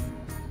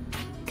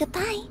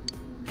 Goodbye.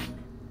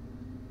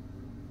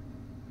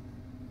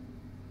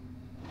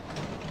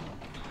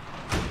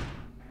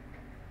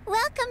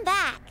 Welcome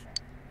back.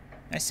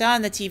 I saw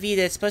on the TV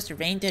that it's supposed to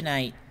rain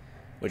tonight.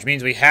 Which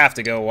means we have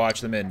to go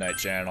watch the Midnight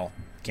Channel.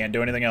 Can't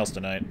do anything else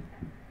tonight.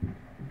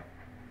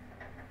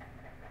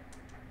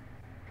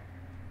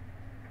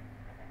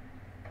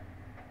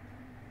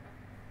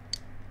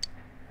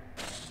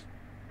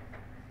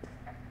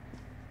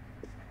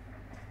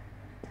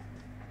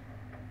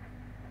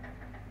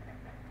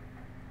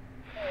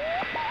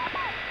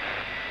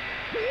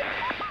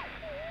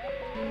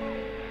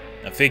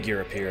 A figure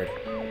appeared.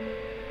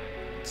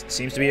 It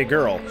seems to be a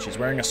girl. She's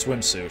wearing a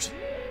swimsuit.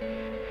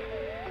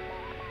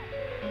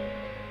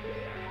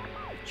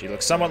 She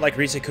looks somewhat like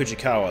Rise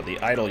Kujikawa, the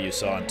idol you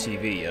saw on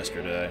TV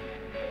yesterday.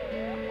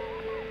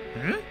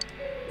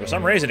 For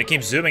some reason, it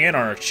keeps zooming in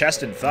on her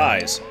chest and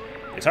thighs.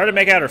 It's hard to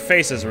make out her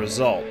face as a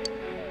result.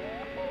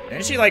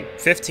 Isn't she like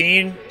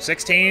 15,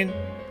 16?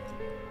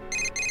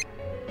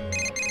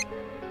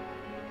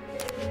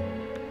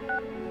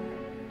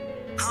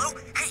 Hello?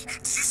 Hey, did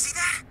you see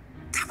that?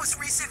 That was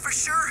Rise for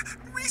sure.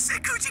 Rise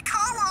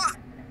Kujikawa!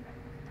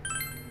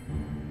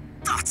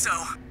 Thought so.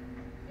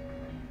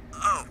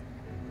 Oh,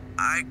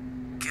 I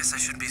guess I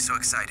shouldn't be so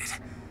excited.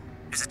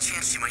 There's a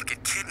chance she might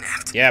get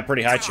kidnapped. Yeah,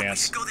 pretty high Come on,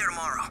 chance. We should go there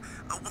tomorrow.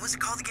 What was it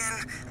called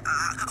again?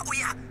 Oh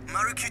yeah,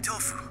 Marukyu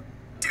Tofu.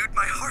 Dude,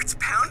 my heart's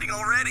pounding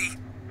already.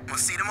 We'll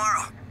see you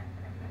tomorrow.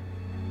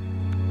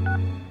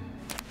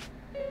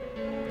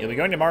 You'll be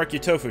going to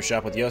Marukyu Tofu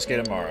shop with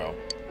Yosuke tomorrow.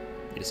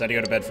 You decide to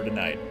go to bed for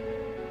tonight.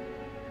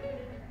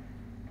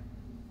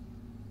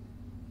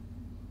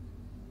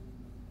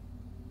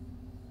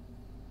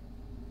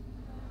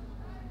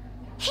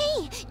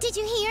 Hey, did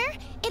you hear?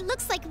 It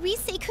looks like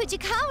Rise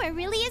Kujikawa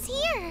really is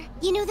here.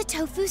 You know the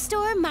tofu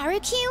store,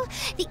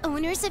 Marukyu? The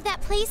owners of that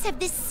place have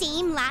the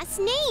same last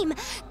name,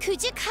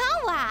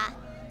 Kujikawa.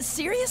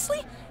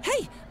 Seriously?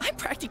 Hey, I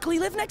practically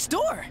live next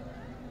door.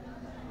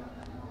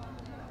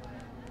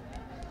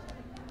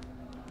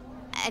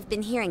 I've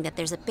been hearing that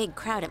there's a big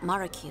crowd at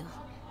Marakyu.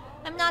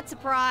 I'm not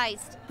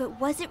surprised. But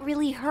was it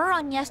really her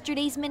on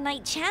yesterday's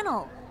Midnight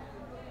Channel?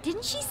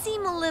 Didn't she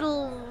seem a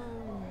little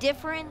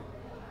different?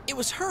 It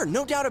was her,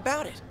 no doubt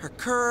about it. Her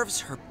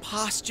curves, her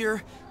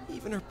posture,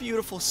 even her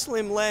beautiful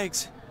slim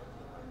legs.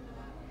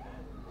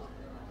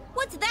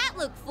 What's that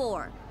look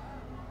for?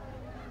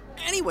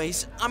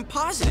 Anyways, I'm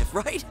positive,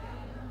 right?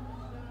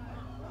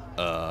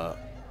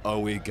 Are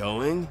we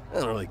going? I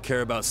don't really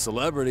care about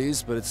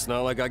celebrities, but it's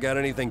not like I got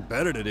anything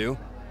better to do.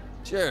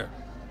 Sure,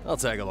 I'll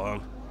tag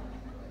along.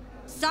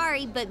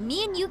 Sorry, but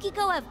me and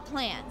Yukiko have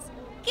plans.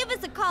 Give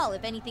us a call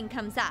if anything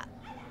comes up.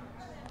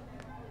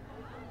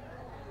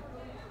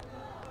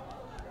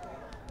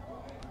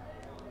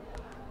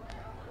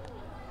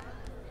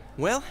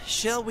 Well,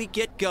 shall we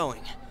get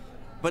going?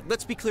 But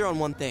let's be clear on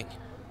one thing.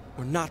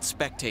 We're not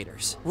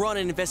spectators. We're on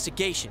an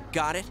investigation,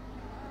 got it?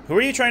 Who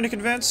are you trying to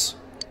convince?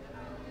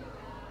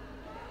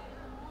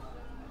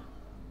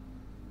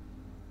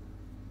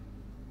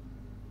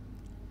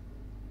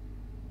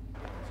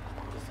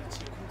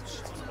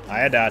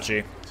 Hi,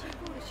 Adachi.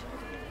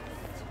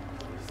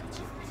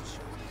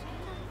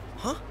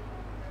 Huh?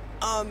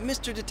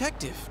 Mr.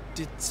 Detective,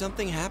 did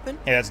something happen?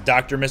 Hey, that's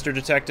Dr. Mr.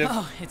 Detective.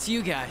 Oh, it's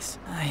you guys.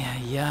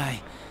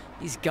 Ay.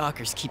 These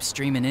gawkers keep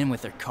streaming in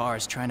with their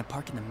cars trying to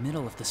park in the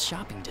middle of the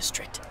shopping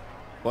district.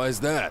 Why is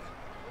that?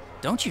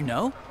 Don't you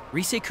know?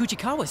 Rise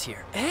Kuchikawa's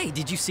here. Hey,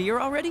 did you see her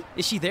already?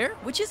 Is she there?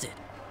 Which is it?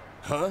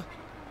 Huh?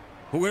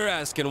 We're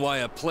asking why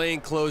a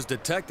plainclothes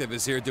detective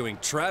is here doing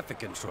traffic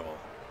control.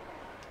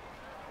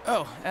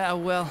 Oh,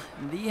 well,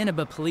 the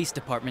Inaba Police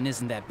Department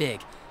isn't that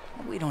big.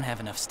 We don't have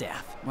enough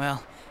staff.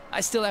 Well, I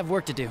still have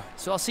work to do,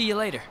 so I'll see you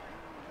later.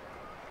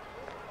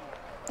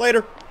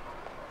 Later.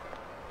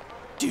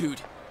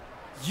 Dude,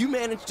 you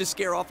managed to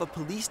scare off a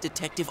police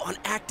detective on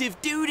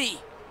active duty!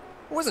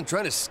 I wasn't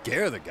trying to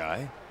scare the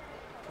guy.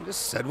 I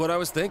just said what I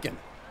was thinking.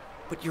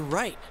 But you're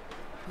right.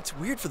 It's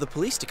weird for the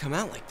police to come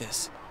out like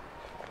this.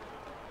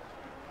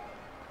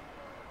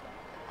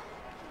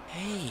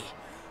 Hey,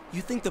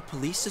 you think the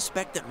police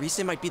suspect that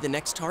Rise might be the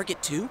next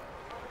target too?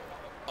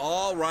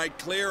 All right,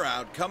 clear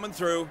out. Coming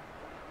through.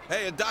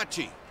 Hey,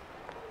 Adachi.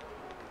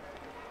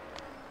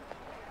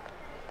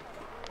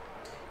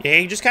 Yeah,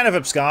 he just kind of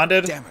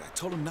absconded. Damn it, I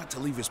told him not to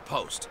leave his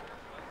post.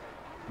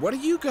 What are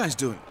you guys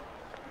doing?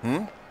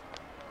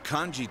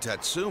 Kanji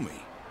Tatsumi.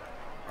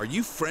 Are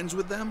you friends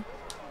with them?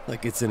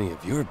 Like it's any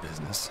of your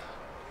business.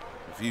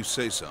 If you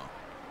say so.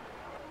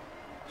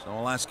 So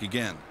I'll ask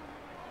again.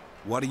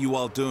 What are you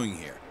all doing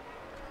here?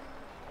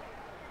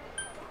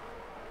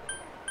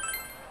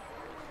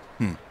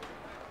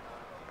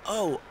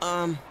 Oh,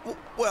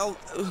 well,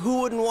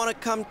 who wouldn't want to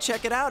come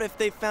check it out if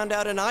they found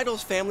out an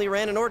idol's family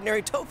ran an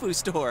ordinary tofu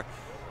store?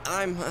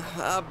 I'm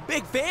a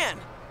big fan.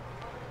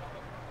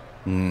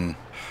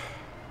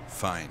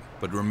 Fine,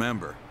 but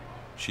remember,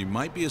 she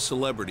might be a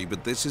celebrity,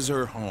 but this is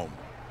her home.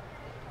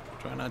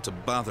 Try not to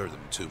bother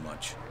them too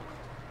much.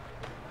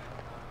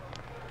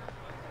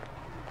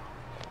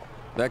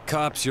 That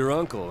cop's your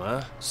uncle,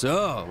 huh?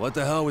 So, what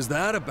the hell was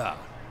that about?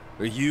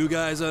 Are you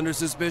guys under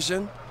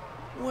suspicion?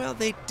 Well,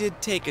 they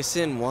did take us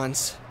in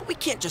once. But we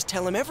can't just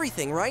tell him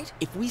everything, right?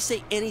 If we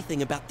say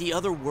anything about the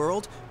other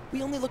world,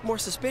 we only look more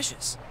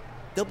suspicious.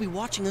 They'll be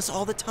watching us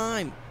all the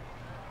time.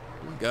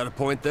 Got a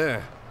point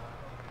there.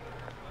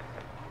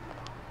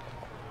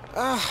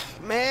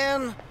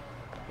 Man.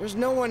 There's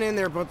no one in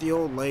there but the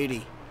old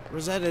lady.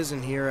 Rosetta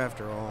isn't here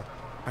after all.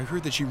 I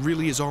heard that she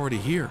really is already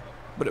here,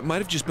 but it might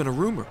have just been a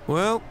rumor.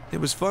 Well,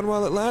 it was fun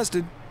while it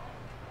lasted.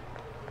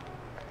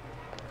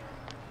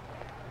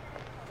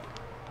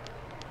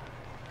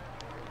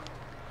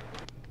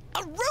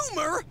 A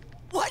rumor?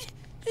 What?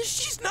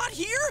 She's not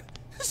here?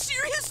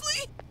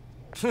 Seriously?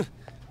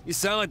 You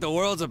sound like the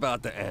world's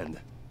about to end.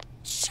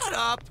 Shut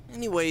up!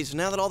 Anyways,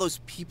 now that all those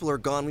people are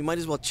gone, we might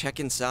as well check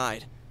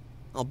inside.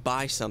 I'll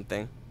buy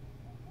something.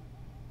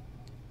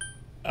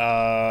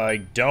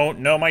 I don't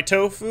know my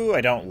tofu.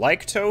 I don't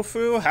like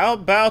tofu. How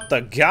about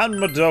the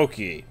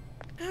ganmodoki?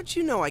 How'd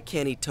you know I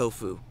can't eat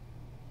tofu?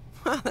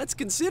 Wow, that's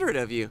considerate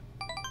of you.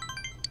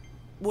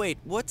 Wait,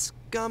 what's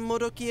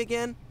ganmodoki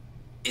again?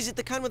 Is it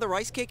the kind with a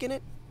rice cake in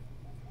it?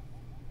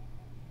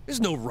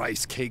 There's no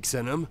rice cakes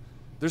in them.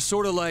 They're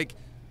sort of like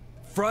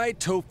fried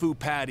tofu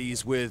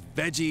patties with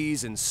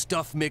veggies and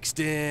stuff mixed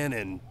in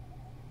and...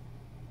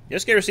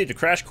 Yosuke received a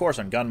crash course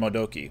on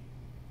ganmodoki.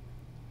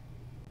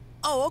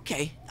 Oh,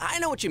 okay. I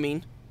know what you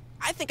mean.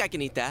 I think I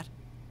can eat that.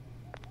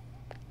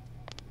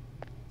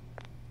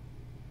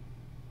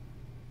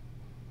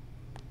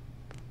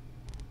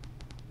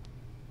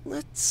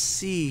 Let's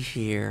see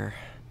here.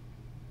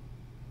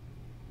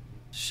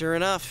 Sure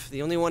enough,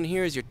 the only one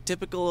here is your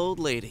typical old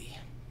lady.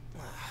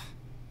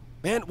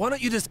 Man, why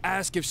don't you just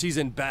ask if she's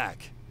in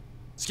back?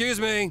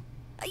 Excuse me?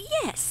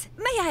 Yes.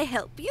 May I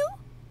help you?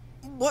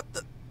 What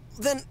the...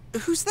 Then,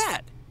 who's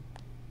that?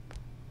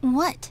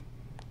 What?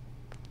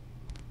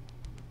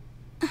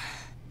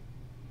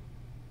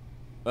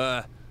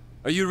 Are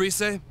you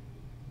Rise?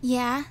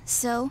 Yeah,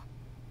 so?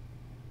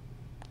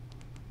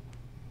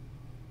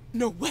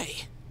 No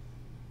way.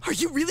 Are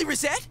you really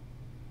Rosette?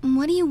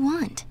 What do you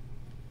want?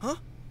 Huh?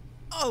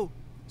 Oh,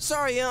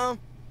 sorry,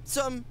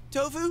 some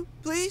tofu,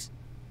 please?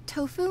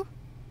 Tofu?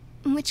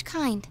 Which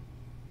kind?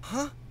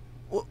 Huh?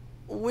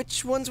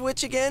 Which one's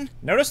which again?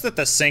 Notice that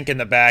the sink in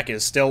the back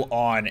is still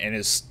on and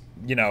is,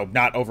 you know,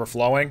 not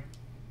overflowing.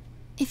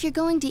 If you're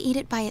going to eat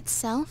it by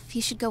itself,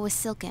 you should go with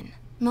silken.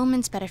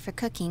 Momen's better for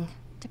cooking.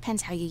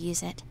 Depends how you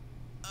use it.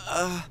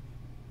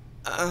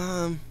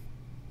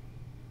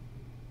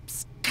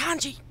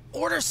 Kanji,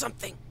 order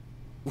something.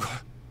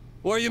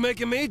 Why are you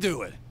making me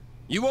do it?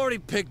 You already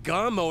picked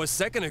Ganmo a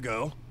second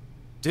ago.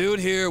 Dude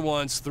here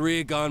wants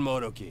 3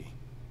 Ganmodoki.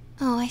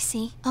 Oh, I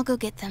see. I'll go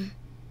get them.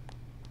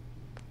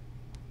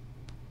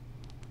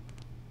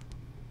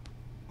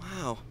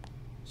 Wow.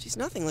 She's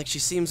nothing like she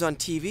seems on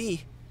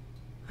TV.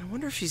 I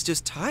wonder if she's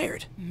just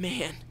tired.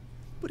 Man,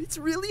 but it's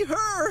really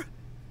her.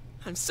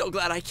 I'm so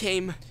glad I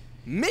came.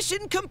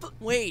 Mission complete.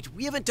 Wait,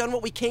 we haven't done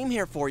what we came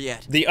here for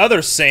yet. The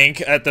other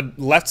sink at the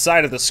left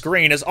side of the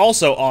screen is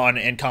also on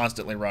and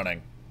constantly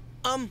running.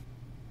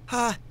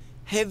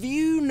 Have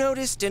you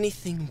noticed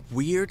anything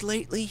weird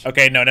lately?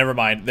 Okay, no, never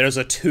mind. There's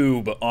a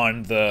tube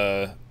on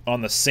the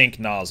sink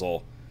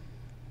nozzle.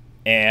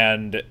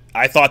 And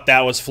I thought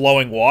that was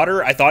flowing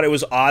water. I thought it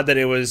was odd that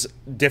it was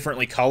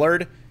differently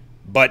colored,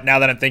 but now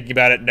that I'm thinking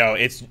about it, no,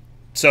 it's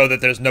so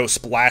that there's no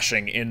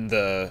splashing in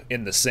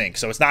the sink.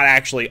 So it's not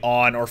actually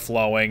on or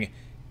flowing.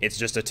 It's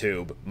just a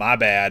tube. My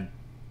bad.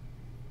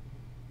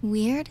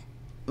 Weird?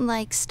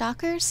 Like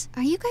stalkers?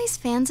 Are you guys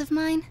fans of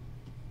mine?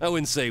 I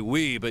wouldn't say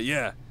we, but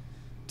yeah.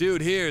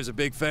 Dude here is a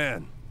big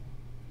fan.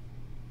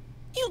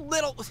 You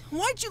little...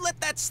 Why'd you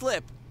let that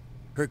slip?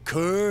 Her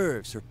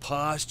curves, her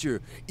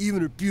posture,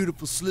 even her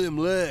beautiful slim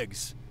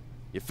legs.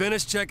 You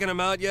finished checking them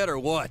out yet, or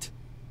what?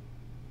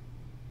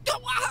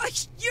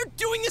 You're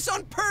doing this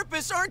on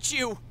purpose, aren't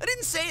you? I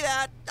didn't say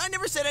that. I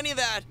never said any of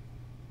that.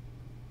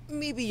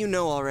 Maybe you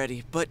know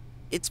already, but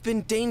it's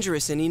been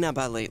dangerous in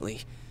Inaba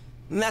lately.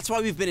 And that's why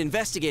we've been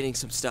investigating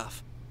some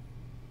stuff.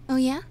 Oh,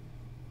 yeah?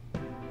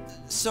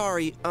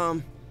 Sorry,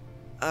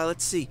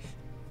 let's see.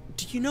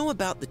 Do you know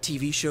about the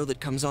TV show that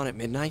comes on at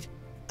midnight?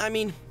 I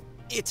mean,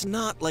 it's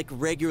not like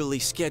regularly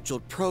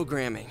scheduled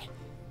programming.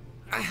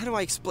 How do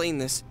I explain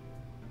this?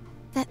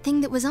 That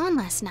thing that was on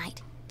last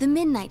night. The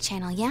Midnight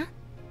Channel, yeah?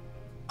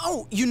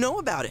 Oh, you know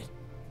about it?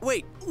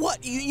 Wait,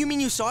 what? You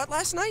mean you saw it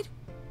last night?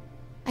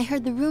 I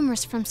heard the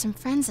rumors from some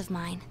friends of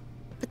mine.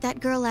 But that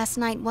girl last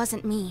night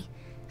wasn't me.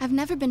 I've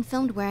never been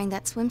filmed wearing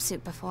that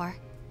swimsuit before.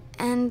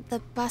 And the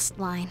bust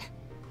line.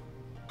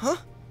 Huh?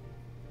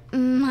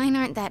 Mine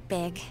aren't that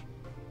big.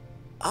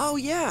 Oh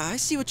yeah, I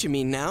see what you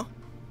mean now.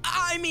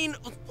 I mean,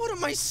 what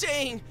am I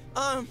saying?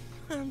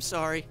 I'm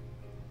sorry.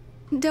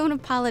 Don't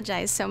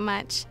apologize so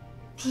much.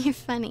 You're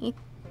funny.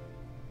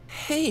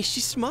 Hey,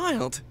 she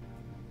smiled.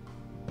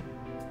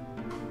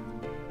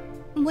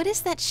 What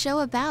is that show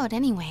about,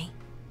 anyway?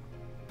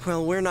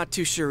 Well, we're not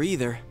too sure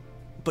either.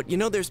 But you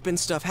know there's been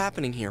stuff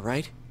happening here,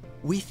 right?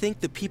 We think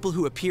the people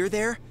who appear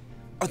there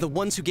are the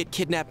ones who get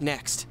kidnapped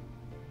next.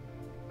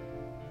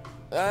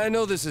 I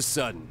know this is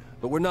sudden,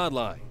 but we're not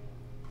lying.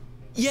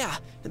 Yeah,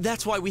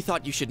 that's why we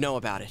thought you should know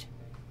about it.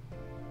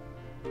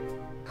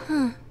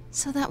 Huh,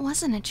 so that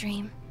wasn't a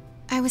dream.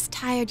 I was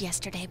tired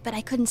yesterday, but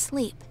I couldn't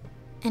sleep.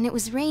 And it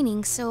was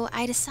raining, so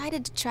I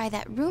decided to try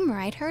that rumor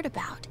I'd heard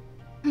about.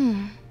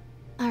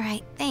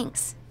 Alright,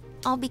 thanks.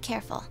 I'll be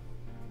careful.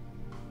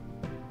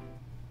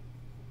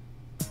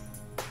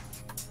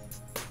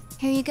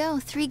 Here you go,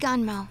 3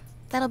 Ganmo.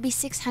 That'll be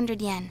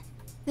 600 yen.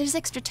 There's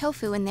extra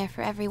tofu in there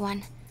for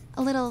everyone.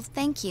 A little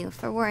thank you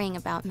for worrying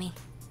about me.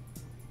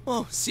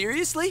 Oh,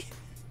 seriously?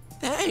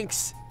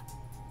 Thanks.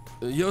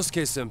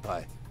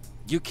 Yosuke-senpai,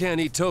 you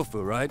can't eat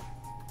tofu, right?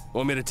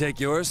 Want me to take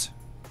yours?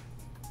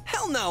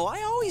 Hell no,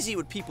 I always eat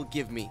what people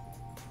give me.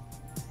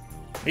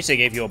 At least they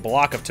gave you a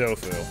block of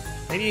tofu.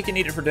 Maybe you can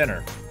eat it for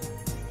dinner.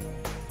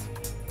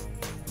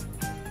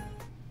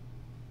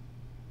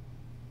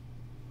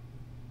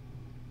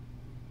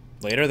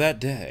 Later that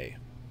day.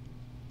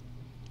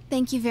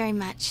 Thank you very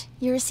much.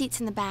 Your receipt's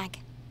in the bag.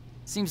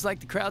 Seems like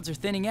the crowds are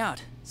thinning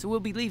out, so we'll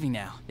be leaving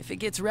now. If it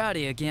gets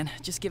rowdy again,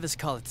 just give us a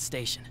call at the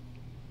station.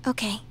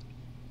 Okay.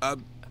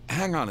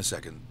 Hang on a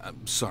second.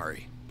 I'm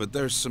sorry, but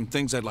there's some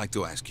things I'd like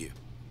to ask you.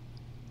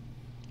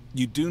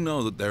 You do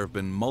know that there have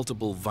been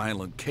multiple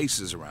violent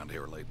cases around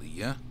here lately,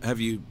 yeah? Have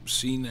you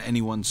seen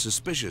anyone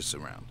suspicious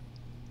around?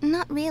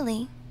 Not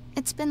really.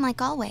 It's been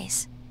like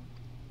always.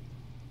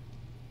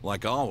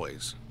 Like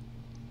always?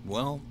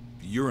 Well,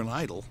 you're an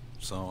idol,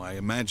 so I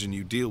imagine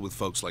you deal with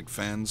folks like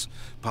fans,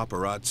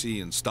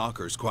 paparazzi, and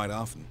stalkers quite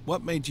often.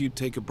 What made you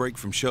take a break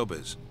from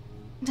showbiz?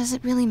 Does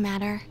it really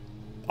matter?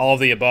 All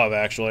of the above,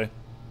 actually.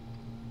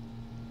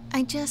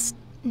 I just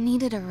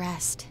needed a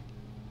rest.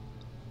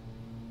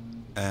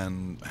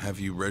 And have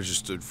you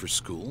registered for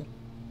school?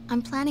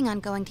 I'm planning on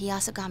going to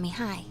Yasogami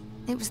High.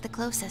 It was the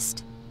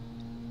closest.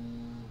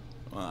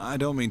 I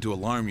don't mean to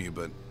alarm you,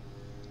 but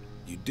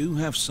you do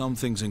have some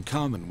things in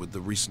common with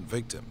the recent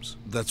victims.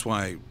 That's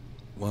why,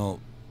 well...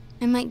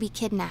 I might be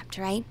kidnapped,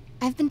 right?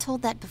 I've been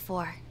told that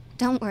before.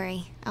 Don't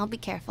worry, I'll be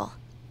careful.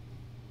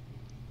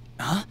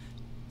 Huh?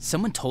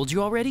 Someone told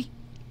you already?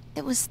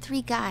 It was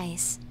 3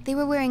 guys. They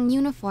were wearing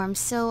uniforms,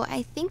 so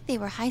I think they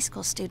were high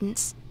school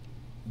students.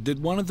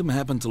 Did one of them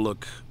happen to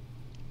look...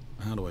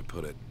 how do I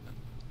put it?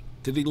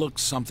 Did he look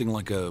something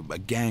like a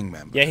gang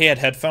member? Yeah, he had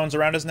headphones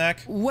around his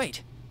neck.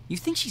 Wait, you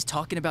think she's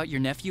talking about your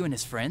nephew and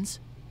his friends?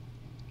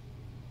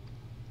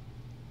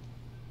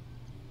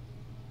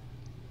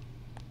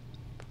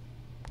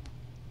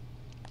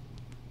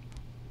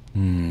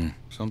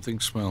 Something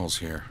smells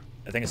here.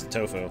 I think it's the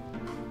tofu.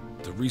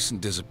 The recent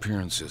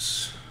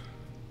disappearances.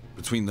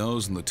 Between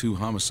those and the 2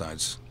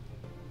 homicides,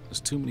 there's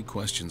too many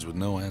questions with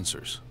no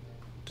answers.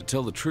 To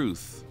tell the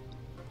truth,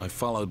 I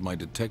followed my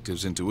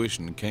detective's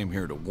intuition and came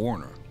here to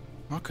warn her.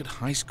 How could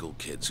high school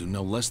kids who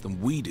know less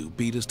than we do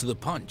beat us to the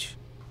punch?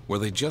 Were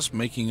they just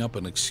making up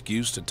an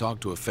excuse to talk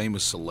to a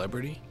famous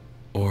celebrity?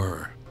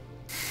 Or...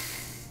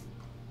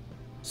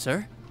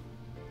 Sir?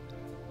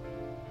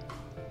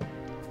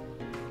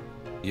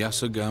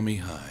 Yasogami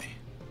High.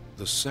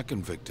 The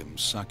second victim,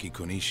 Saki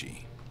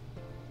Konishi.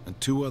 And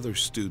 2 other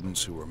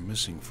students who were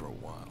missing for a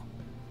while.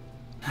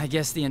 I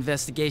guess the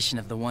investigation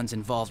of the ones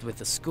involved with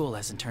the school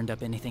hasn't turned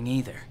up anything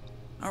either.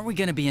 Aren't we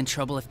gonna be in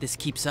trouble if this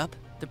keeps up?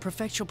 The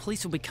prefectural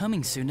police will be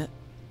coming soon.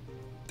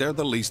 They're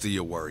the least of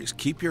your worries.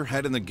 Keep your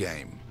head in the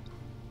game.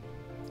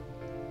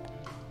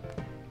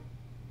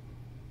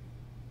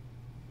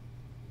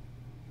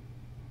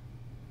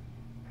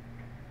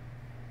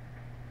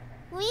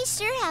 We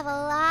sure have a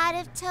lot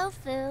of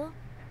tofu.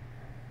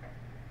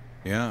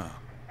 Yeah,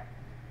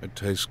 it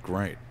tastes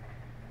great.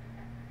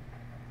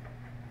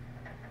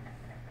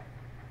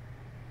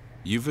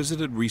 You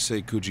visited Rise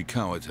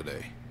Kujikawa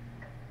today.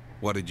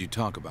 What did you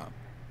talk about?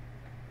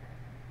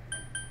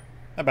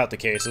 About the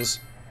cases.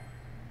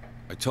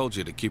 I told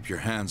you to keep your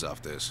hands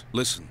off this.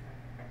 Listen,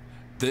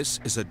 this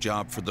is a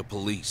job for the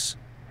police.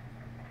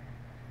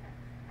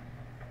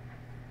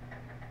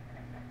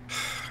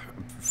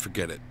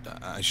 Forget it.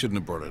 I shouldn't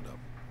have brought it up.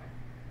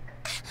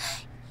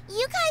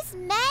 You guys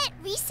met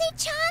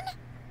Rise-chan?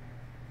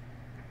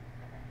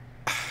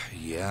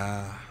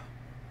 Yeah.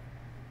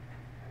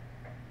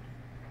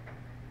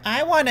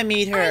 I want to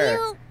meet her.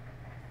 Are you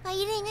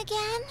fighting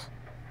again?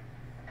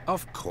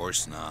 Of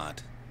course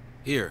not.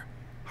 Here,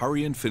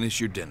 hurry and finish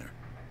your dinner.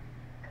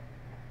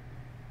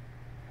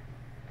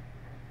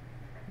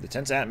 The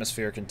tense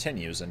atmosphere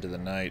continues into the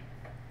night.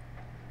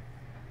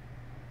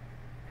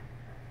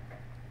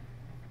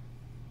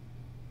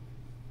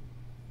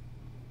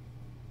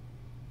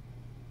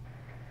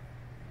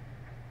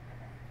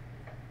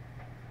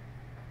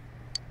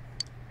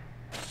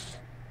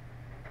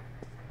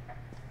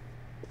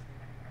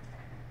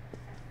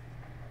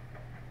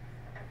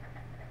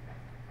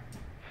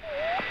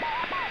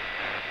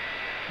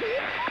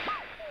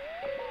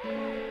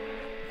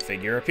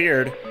 Figure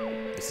appeared.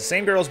 It's the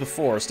same girl as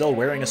before, still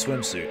wearing a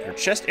swimsuit. Her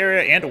chest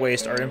area and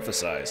waist are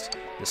emphasized.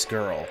 This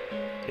girl.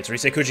 It's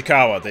Rise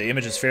Kujikawa. The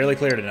image is fairly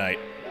clear tonight.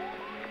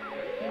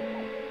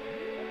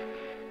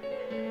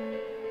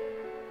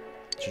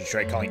 Should you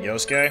try calling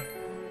Yosuke?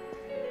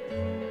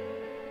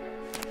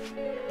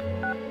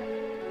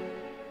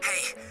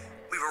 Hey,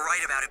 we were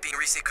right about it being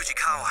Rise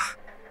Kujikawa.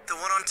 The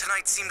one on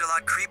tonight seemed a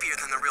lot creepier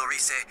than the real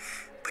Rise,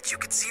 but you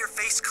could see her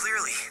face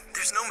clearly.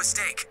 There's no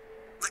mistake.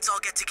 Let's all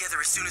get together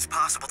as soon as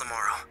possible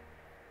tomorrow.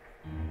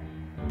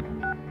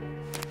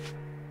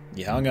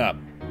 You hung up.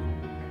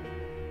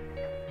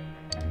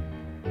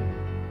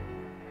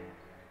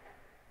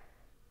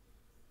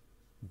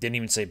 Didn't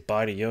even say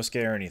bye to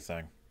Yosuke or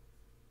anything.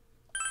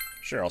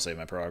 Sure, I'll save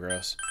my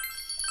progress.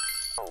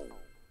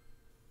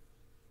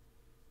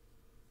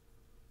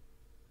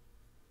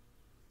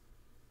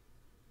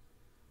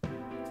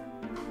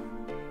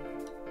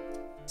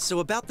 So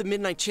about the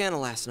Midnight Channel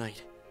last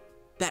night.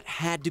 That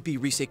had to be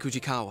Rise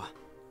Kujikawa.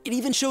 It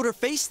even showed her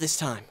face this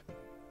time.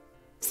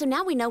 So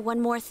now we know one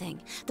more thing.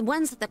 The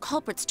ones that the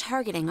culprit's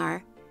targeting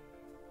are...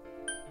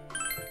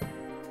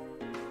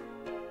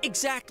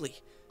 Exactly.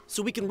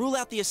 So we can rule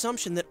out the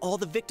assumption that all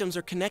the victims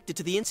are connected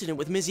to the incident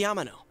with Ms.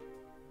 Yamano.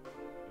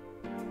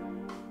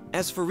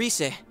 As for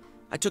Rise,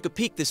 I took a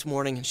peek this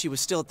morning and she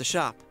was still at the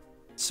shop.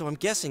 So I'm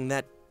guessing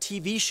that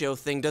TV show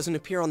thing doesn't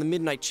appear on the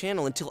Midnight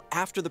Channel until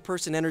after the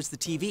person enters the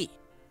TV.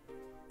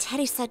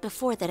 Teddy said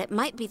before that it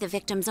might be the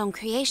victim's own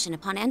creation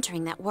upon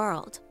entering that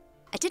world.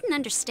 I didn't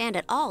understand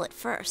it all at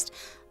first,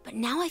 but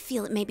now I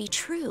feel it may be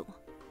true.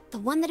 The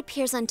one that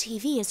appears on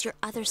TV is your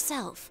other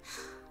self.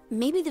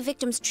 Maybe the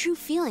victim's true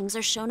feelings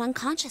are shown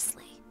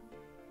unconsciously.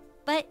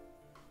 But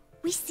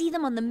we see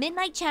them on the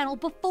Midnight Channel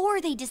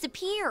before they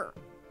disappear.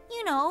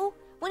 You know,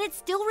 when it's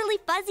still really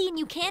fuzzy and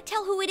you can't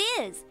tell who it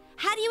is.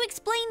 How do you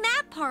explain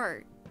that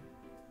part?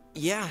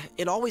 Yeah,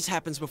 it always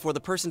happens before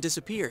the person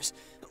disappears,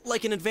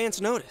 like an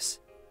advance notice.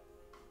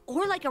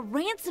 Or like a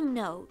ransom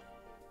note.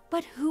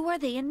 But who are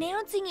they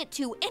announcing it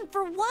to, and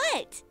for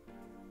what?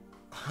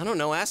 I don't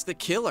know, ask the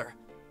killer.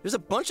 There's a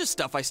bunch of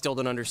stuff I still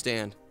don't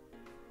understand.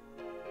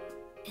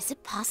 Is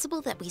it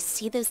possible that we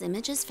see those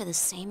images for the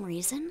same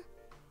reason?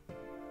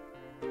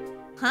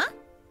 Huh?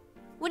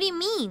 What do you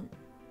mean?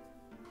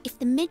 If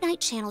the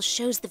Midnight Channel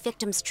shows the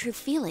victim's true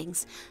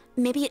feelings,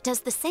 maybe it does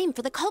the same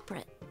for the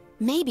culprit.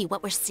 Maybe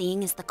what we're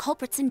seeing is the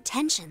culprit's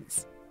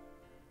intentions.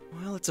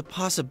 Well, it's a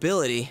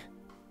possibility.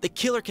 The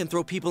killer can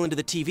throw people into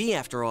the TV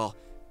after all,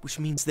 which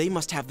means they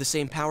must have the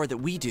same power that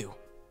we do.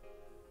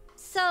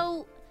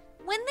 So,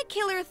 when the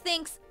killer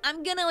thinks,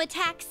 I'm gonna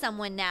attack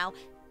someone now,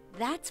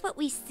 that's what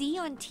we see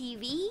on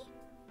TV?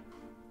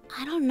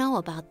 I don't know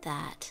about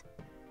that.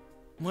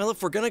 Well,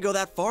 if we're gonna go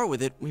that far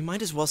with it, we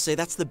might as well say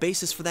that's the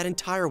basis for that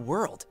entire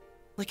world.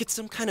 Like it's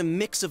some kind of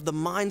mix of the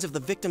minds of the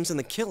victims and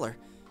the killer.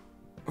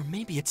 Or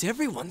maybe it's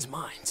everyone's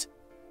minds.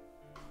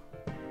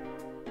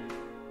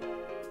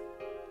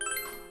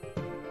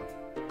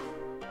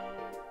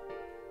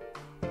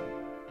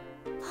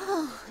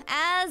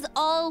 As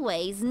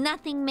always,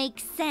 nothing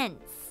makes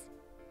sense.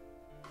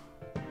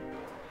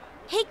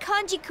 Hey,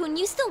 Kanji-kun,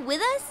 you still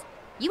with us?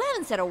 You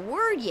haven't said a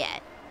word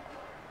yet.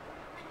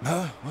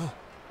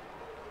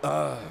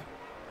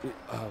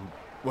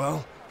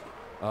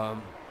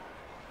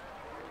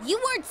 You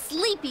weren't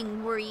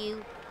sleeping, were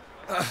you?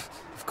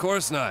 Of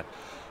course not.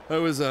 I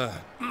was,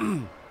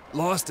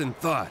 lost in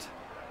thought.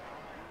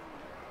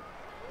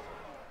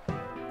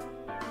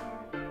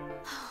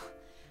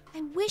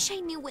 I wish I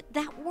knew what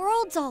that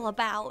world's all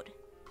about.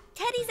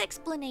 Teddy's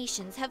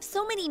explanations have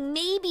so many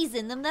maybes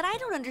in them that I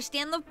don't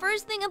understand the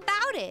first thing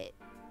about it.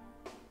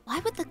 Why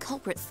would the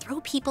culprit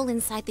throw people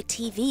inside the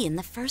TV in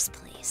the first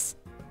place?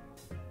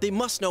 They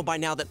must know by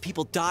now that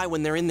people die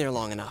when they're in there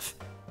long enough.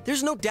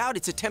 There's no doubt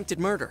it's attempted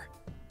murder.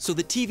 So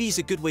the TV's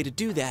a good way to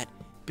do that,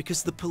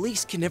 because the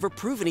police can never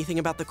prove anything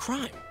about the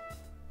crime.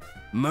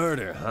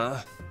 Murder,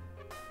 huh?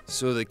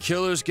 So the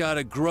killer's got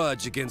a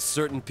grudge against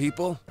certain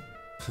people?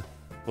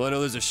 Well, I know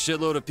there's a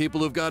shitload of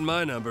people who've got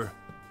my number.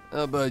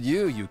 How about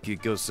you,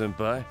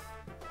 Yukiko-senpai?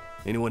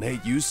 Anyone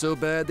hate you so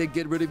bad they'd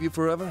get rid of you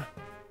forever?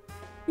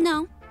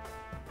 No.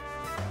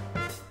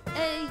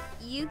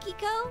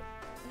 Yukiko?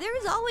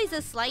 There's always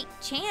a slight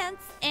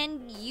chance,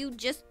 and you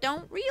just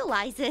don't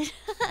realize it.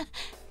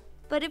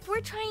 But if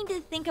we're trying to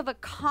think of a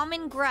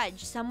common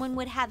grudge someone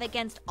would have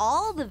against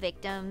all the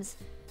victims,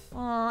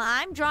 well,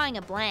 I'm drawing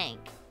a blank.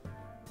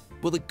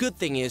 Well, the good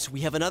thing is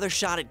we have another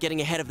shot at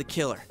getting ahead of the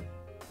killer.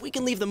 We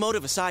can leave the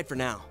motive aside for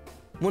now.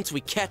 Once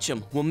we catch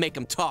him, we'll make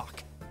him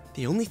talk.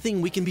 The only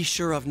thing we can be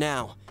sure of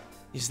now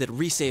is that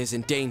Rise is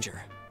in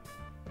danger.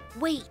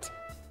 Wait,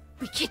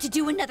 we get to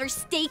do another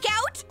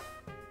stakeout?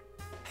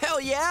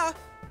 Hell yeah!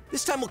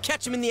 This time we'll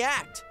catch him in the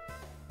act.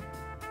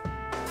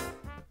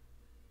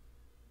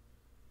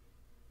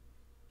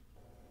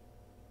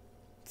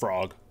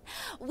 Frog.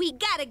 We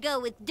gotta go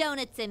with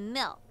donuts and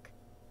milk.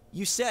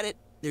 You said it.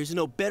 There's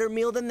no better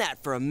meal than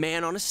that for a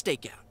man on a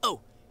stakeout. Oh,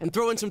 and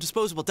throw in some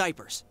disposable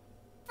diapers.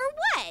 For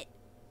what?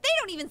 They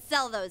don't even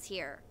sell those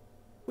here.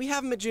 We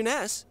have them at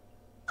Junes.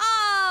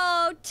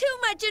 Oh, too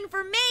much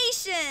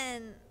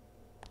information.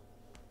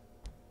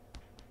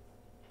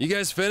 You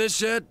guys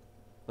finished yet?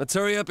 Let's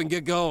hurry up and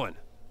get going.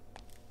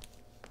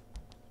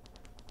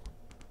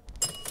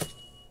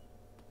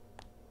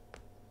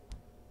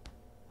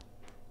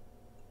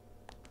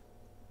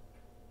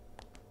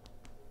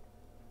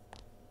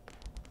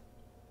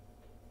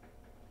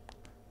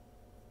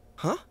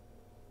 Huh?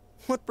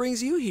 What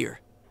brings you here?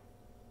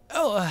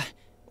 Oh,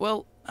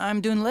 well, I'm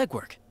doing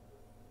legwork.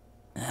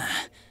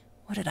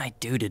 What did I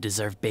do to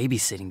deserve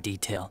babysitting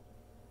detail?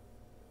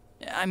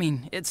 I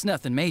mean, it's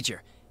nothing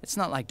major. It's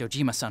not like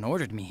Dojima-san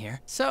ordered me here.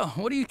 So,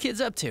 what are you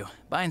kids up to?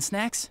 Buying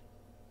snacks?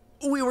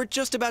 We were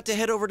just about to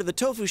head over to the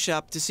tofu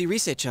shop to see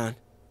Rise-chan.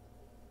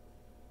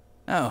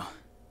 Oh,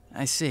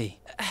 I see.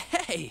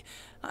 Hey,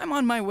 I'm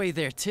on my way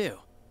there too.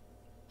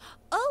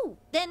 Oh,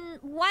 then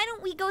why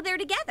don't we go there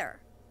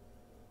together?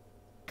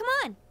 Come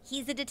on,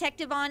 he's a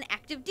detective on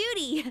active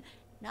duty.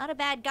 Not a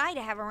bad guy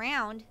to have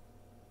around.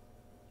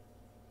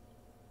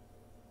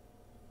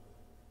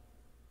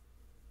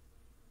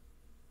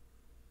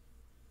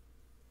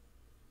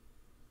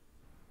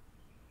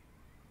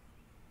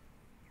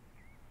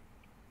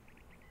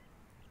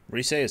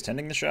 Rise is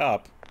tending the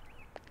shop.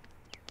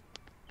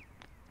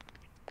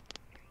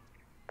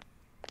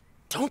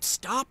 Don't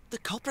stop. The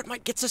culprit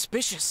might get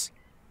suspicious.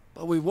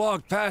 But we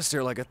walked past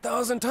her like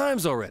 1,000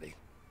 times already.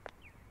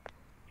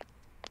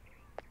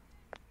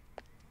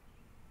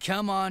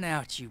 Come on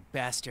out, you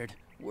bastard.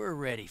 We're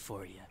ready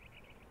for you.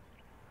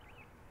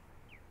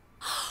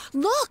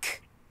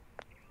 Look!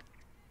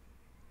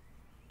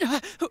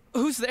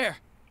 Who's there?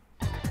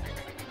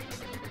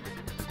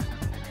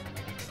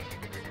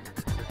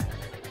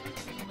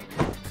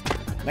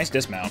 Nice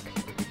dismount.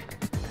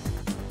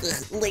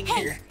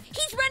 Hey,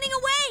 he's running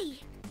away!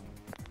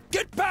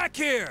 Get back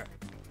here!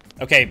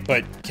 Okay,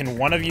 but can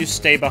one of you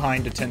stay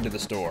behind to tend to the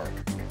store?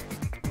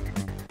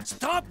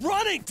 Stop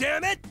running,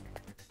 damn it!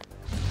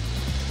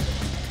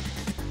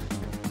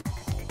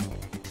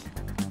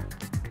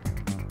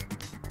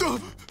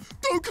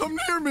 Don't come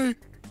near me!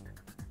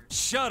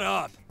 Shut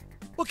up!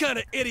 What kind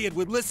of idiot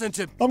would listen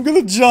to— I'm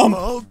gonna jump!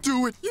 I'll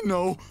do it, you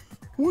know.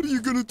 What are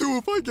you gonna do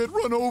if I get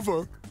run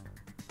over?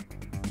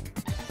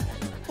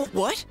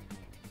 What?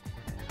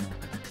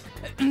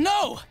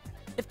 No!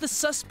 If the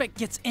suspect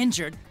gets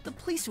injured, the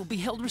police will be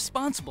held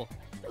responsible.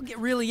 They'll get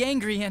really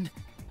angry and...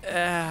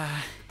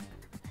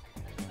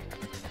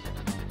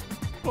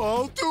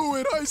 I'll do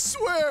it, I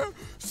swear!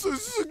 So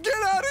get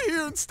out of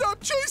here and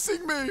stop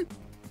chasing me!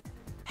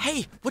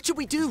 Hey, what should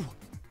we do?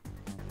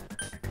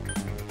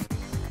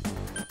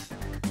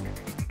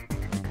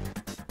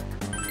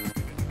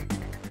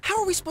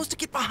 How are we supposed to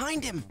get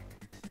behind him?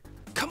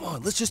 Come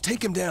on, let's just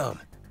take him down.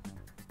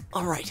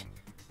 All right,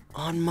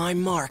 on my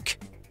mark.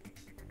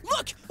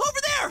 Look, over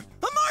there!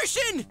 A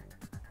Martian!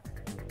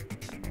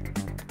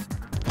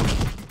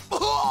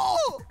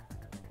 Oh!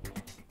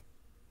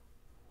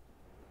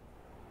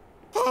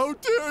 How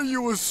dare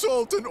you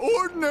assault an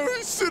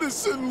ordinary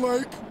citizen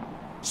like...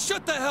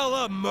 Shut the hell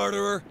up,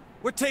 murderer!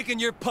 We're taking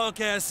your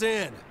punk ass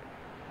in.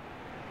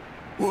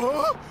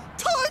 What?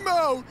 Time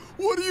out!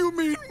 What do you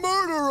mean,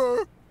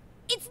 murderer?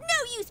 It's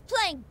no use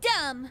playing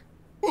dumb.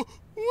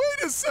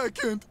 Wait a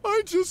second.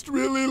 I just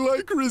really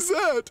like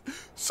Rosette,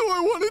 so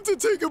I wanted to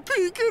take a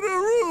peek in her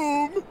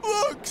room.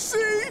 Look,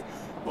 see?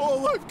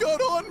 All I've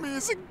got on me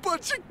is a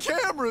bunch of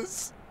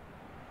cameras.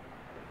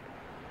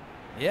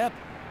 Yep,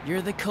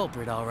 you're the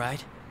culprit, all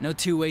right. No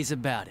two ways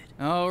about it.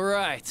 All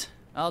right,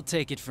 I'll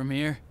take it from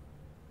here.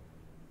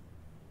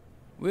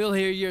 We'll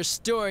hear your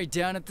story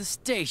down at the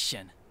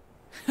station.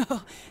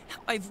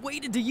 I've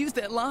waited to use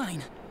that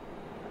line.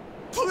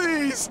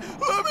 Please,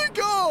 let me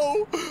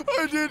go!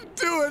 I didn't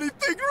do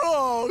anything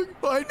wrong!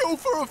 I know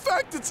for a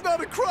fact it's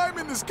not a crime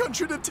in this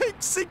country to take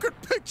secret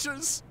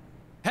pictures!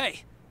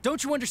 Hey,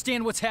 don't you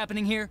understand what's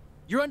happening here?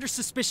 You're under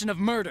suspicion of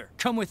murder.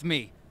 Come with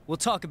me. We'll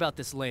talk about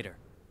this later.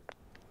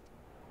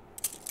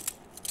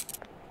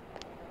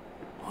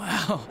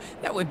 Wow,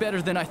 that went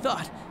better than I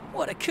thought.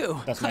 What a coup.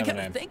 That's I my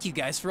gotta name. thank you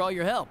guys for all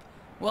your help.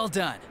 Well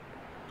done.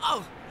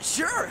 Oh,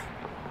 sure!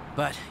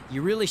 But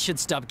you really should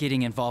stop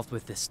getting involved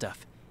with this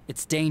stuff.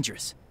 It's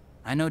dangerous.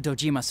 I know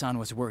Dojima-san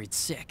was worried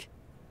sick.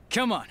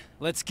 Come on,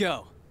 let's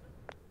go.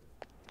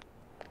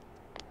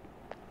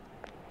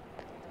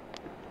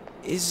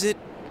 Is it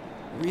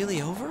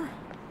really over?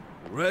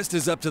 The rest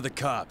is up to the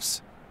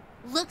cops.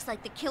 Looks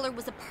like the killer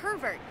was a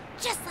pervert,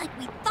 just like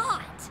we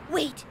thought.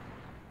 Wait,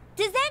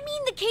 does that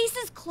mean the case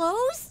is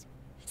closed?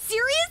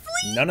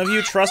 Seriously? None of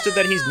you trusted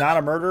that he's not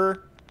a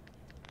murderer?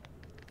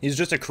 He's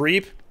just a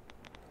creep?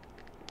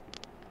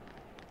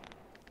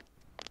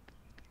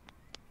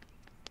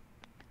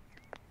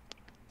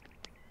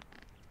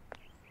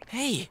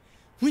 Hey,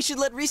 we should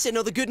let Risa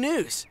know the good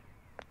news.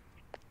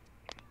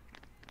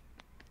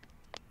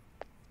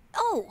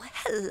 Oh,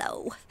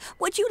 hello.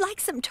 Would you like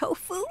some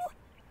tofu?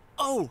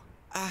 Oh,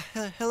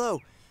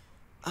 hello.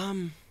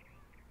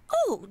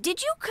 Oh,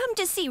 did you come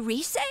to see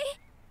Rise?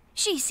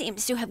 She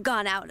seems to have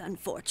gone out,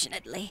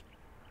 unfortunately.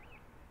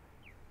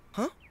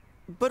 Huh?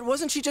 But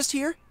wasn't she just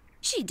here?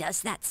 She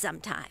does that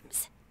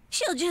sometimes.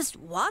 She'll just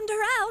wander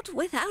out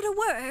without a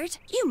word.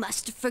 You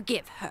must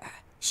forgive her.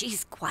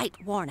 She's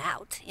quite worn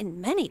out in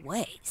many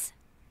ways.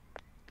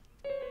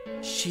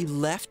 She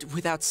left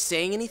without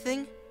saying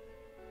anything?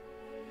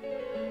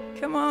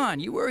 Come on,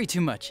 you worry too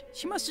much.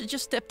 She must have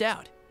just stepped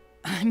out.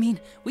 I mean,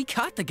 we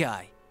caught the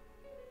guy.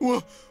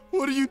 What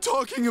are you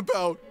talking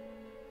about?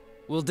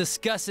 We'll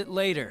discuss it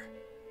later.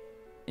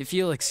 If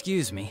you'll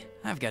excuse me,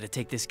 I've got to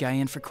take this guy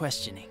in for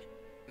questioning.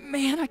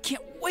 Man, I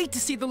can't wait to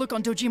see the look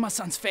on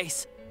Dojima-san's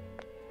face.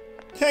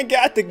 I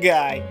got the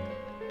guy.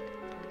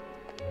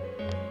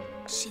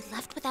 She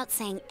left without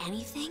saying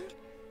anything?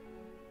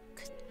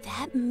 Could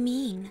that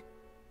mean...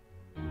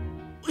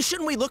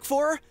 Shouldn't we look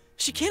for her?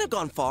 She can't have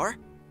gone far.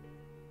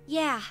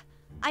 Yeah,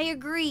 I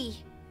agree.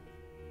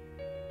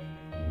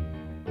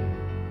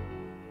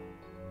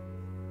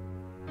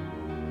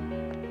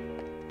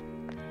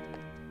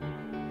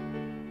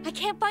 I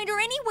can't find her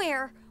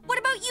anywhere. What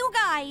about you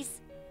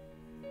guys?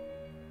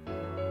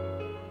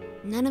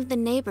 None of the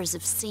neighbors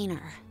have seen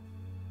her.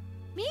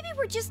 Maybe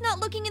we're just not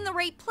looking in the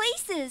right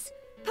places.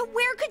 But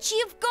where could she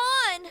have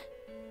gone?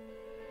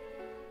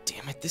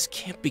 Damn it, this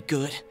can't be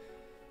good.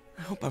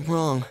 I hope I'm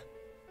wrong.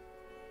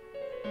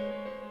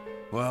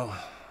 Well,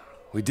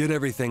 we did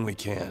everything we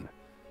can.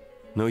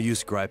 No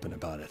use griping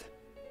about it.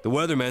 The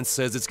weatherman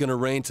says it's gonna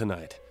rain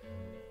tonight.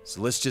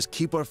 So let's just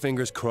keep our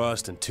fingers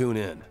crossed and tune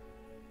in.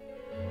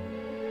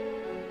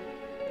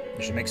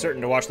 You should make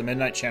certain to watch the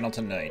Midnight Channel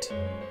tonight.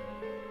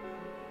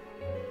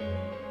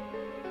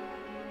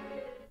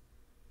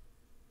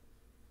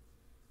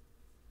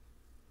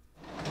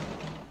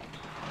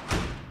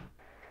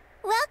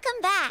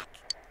 Welcome back.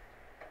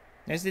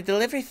 There's the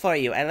delivery for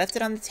you. I left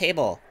it on the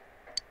table.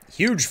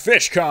 Huge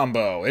fish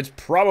combo. It's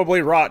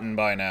probably rotten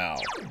by now.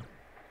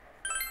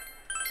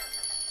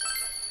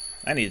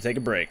 I need to take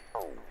a break.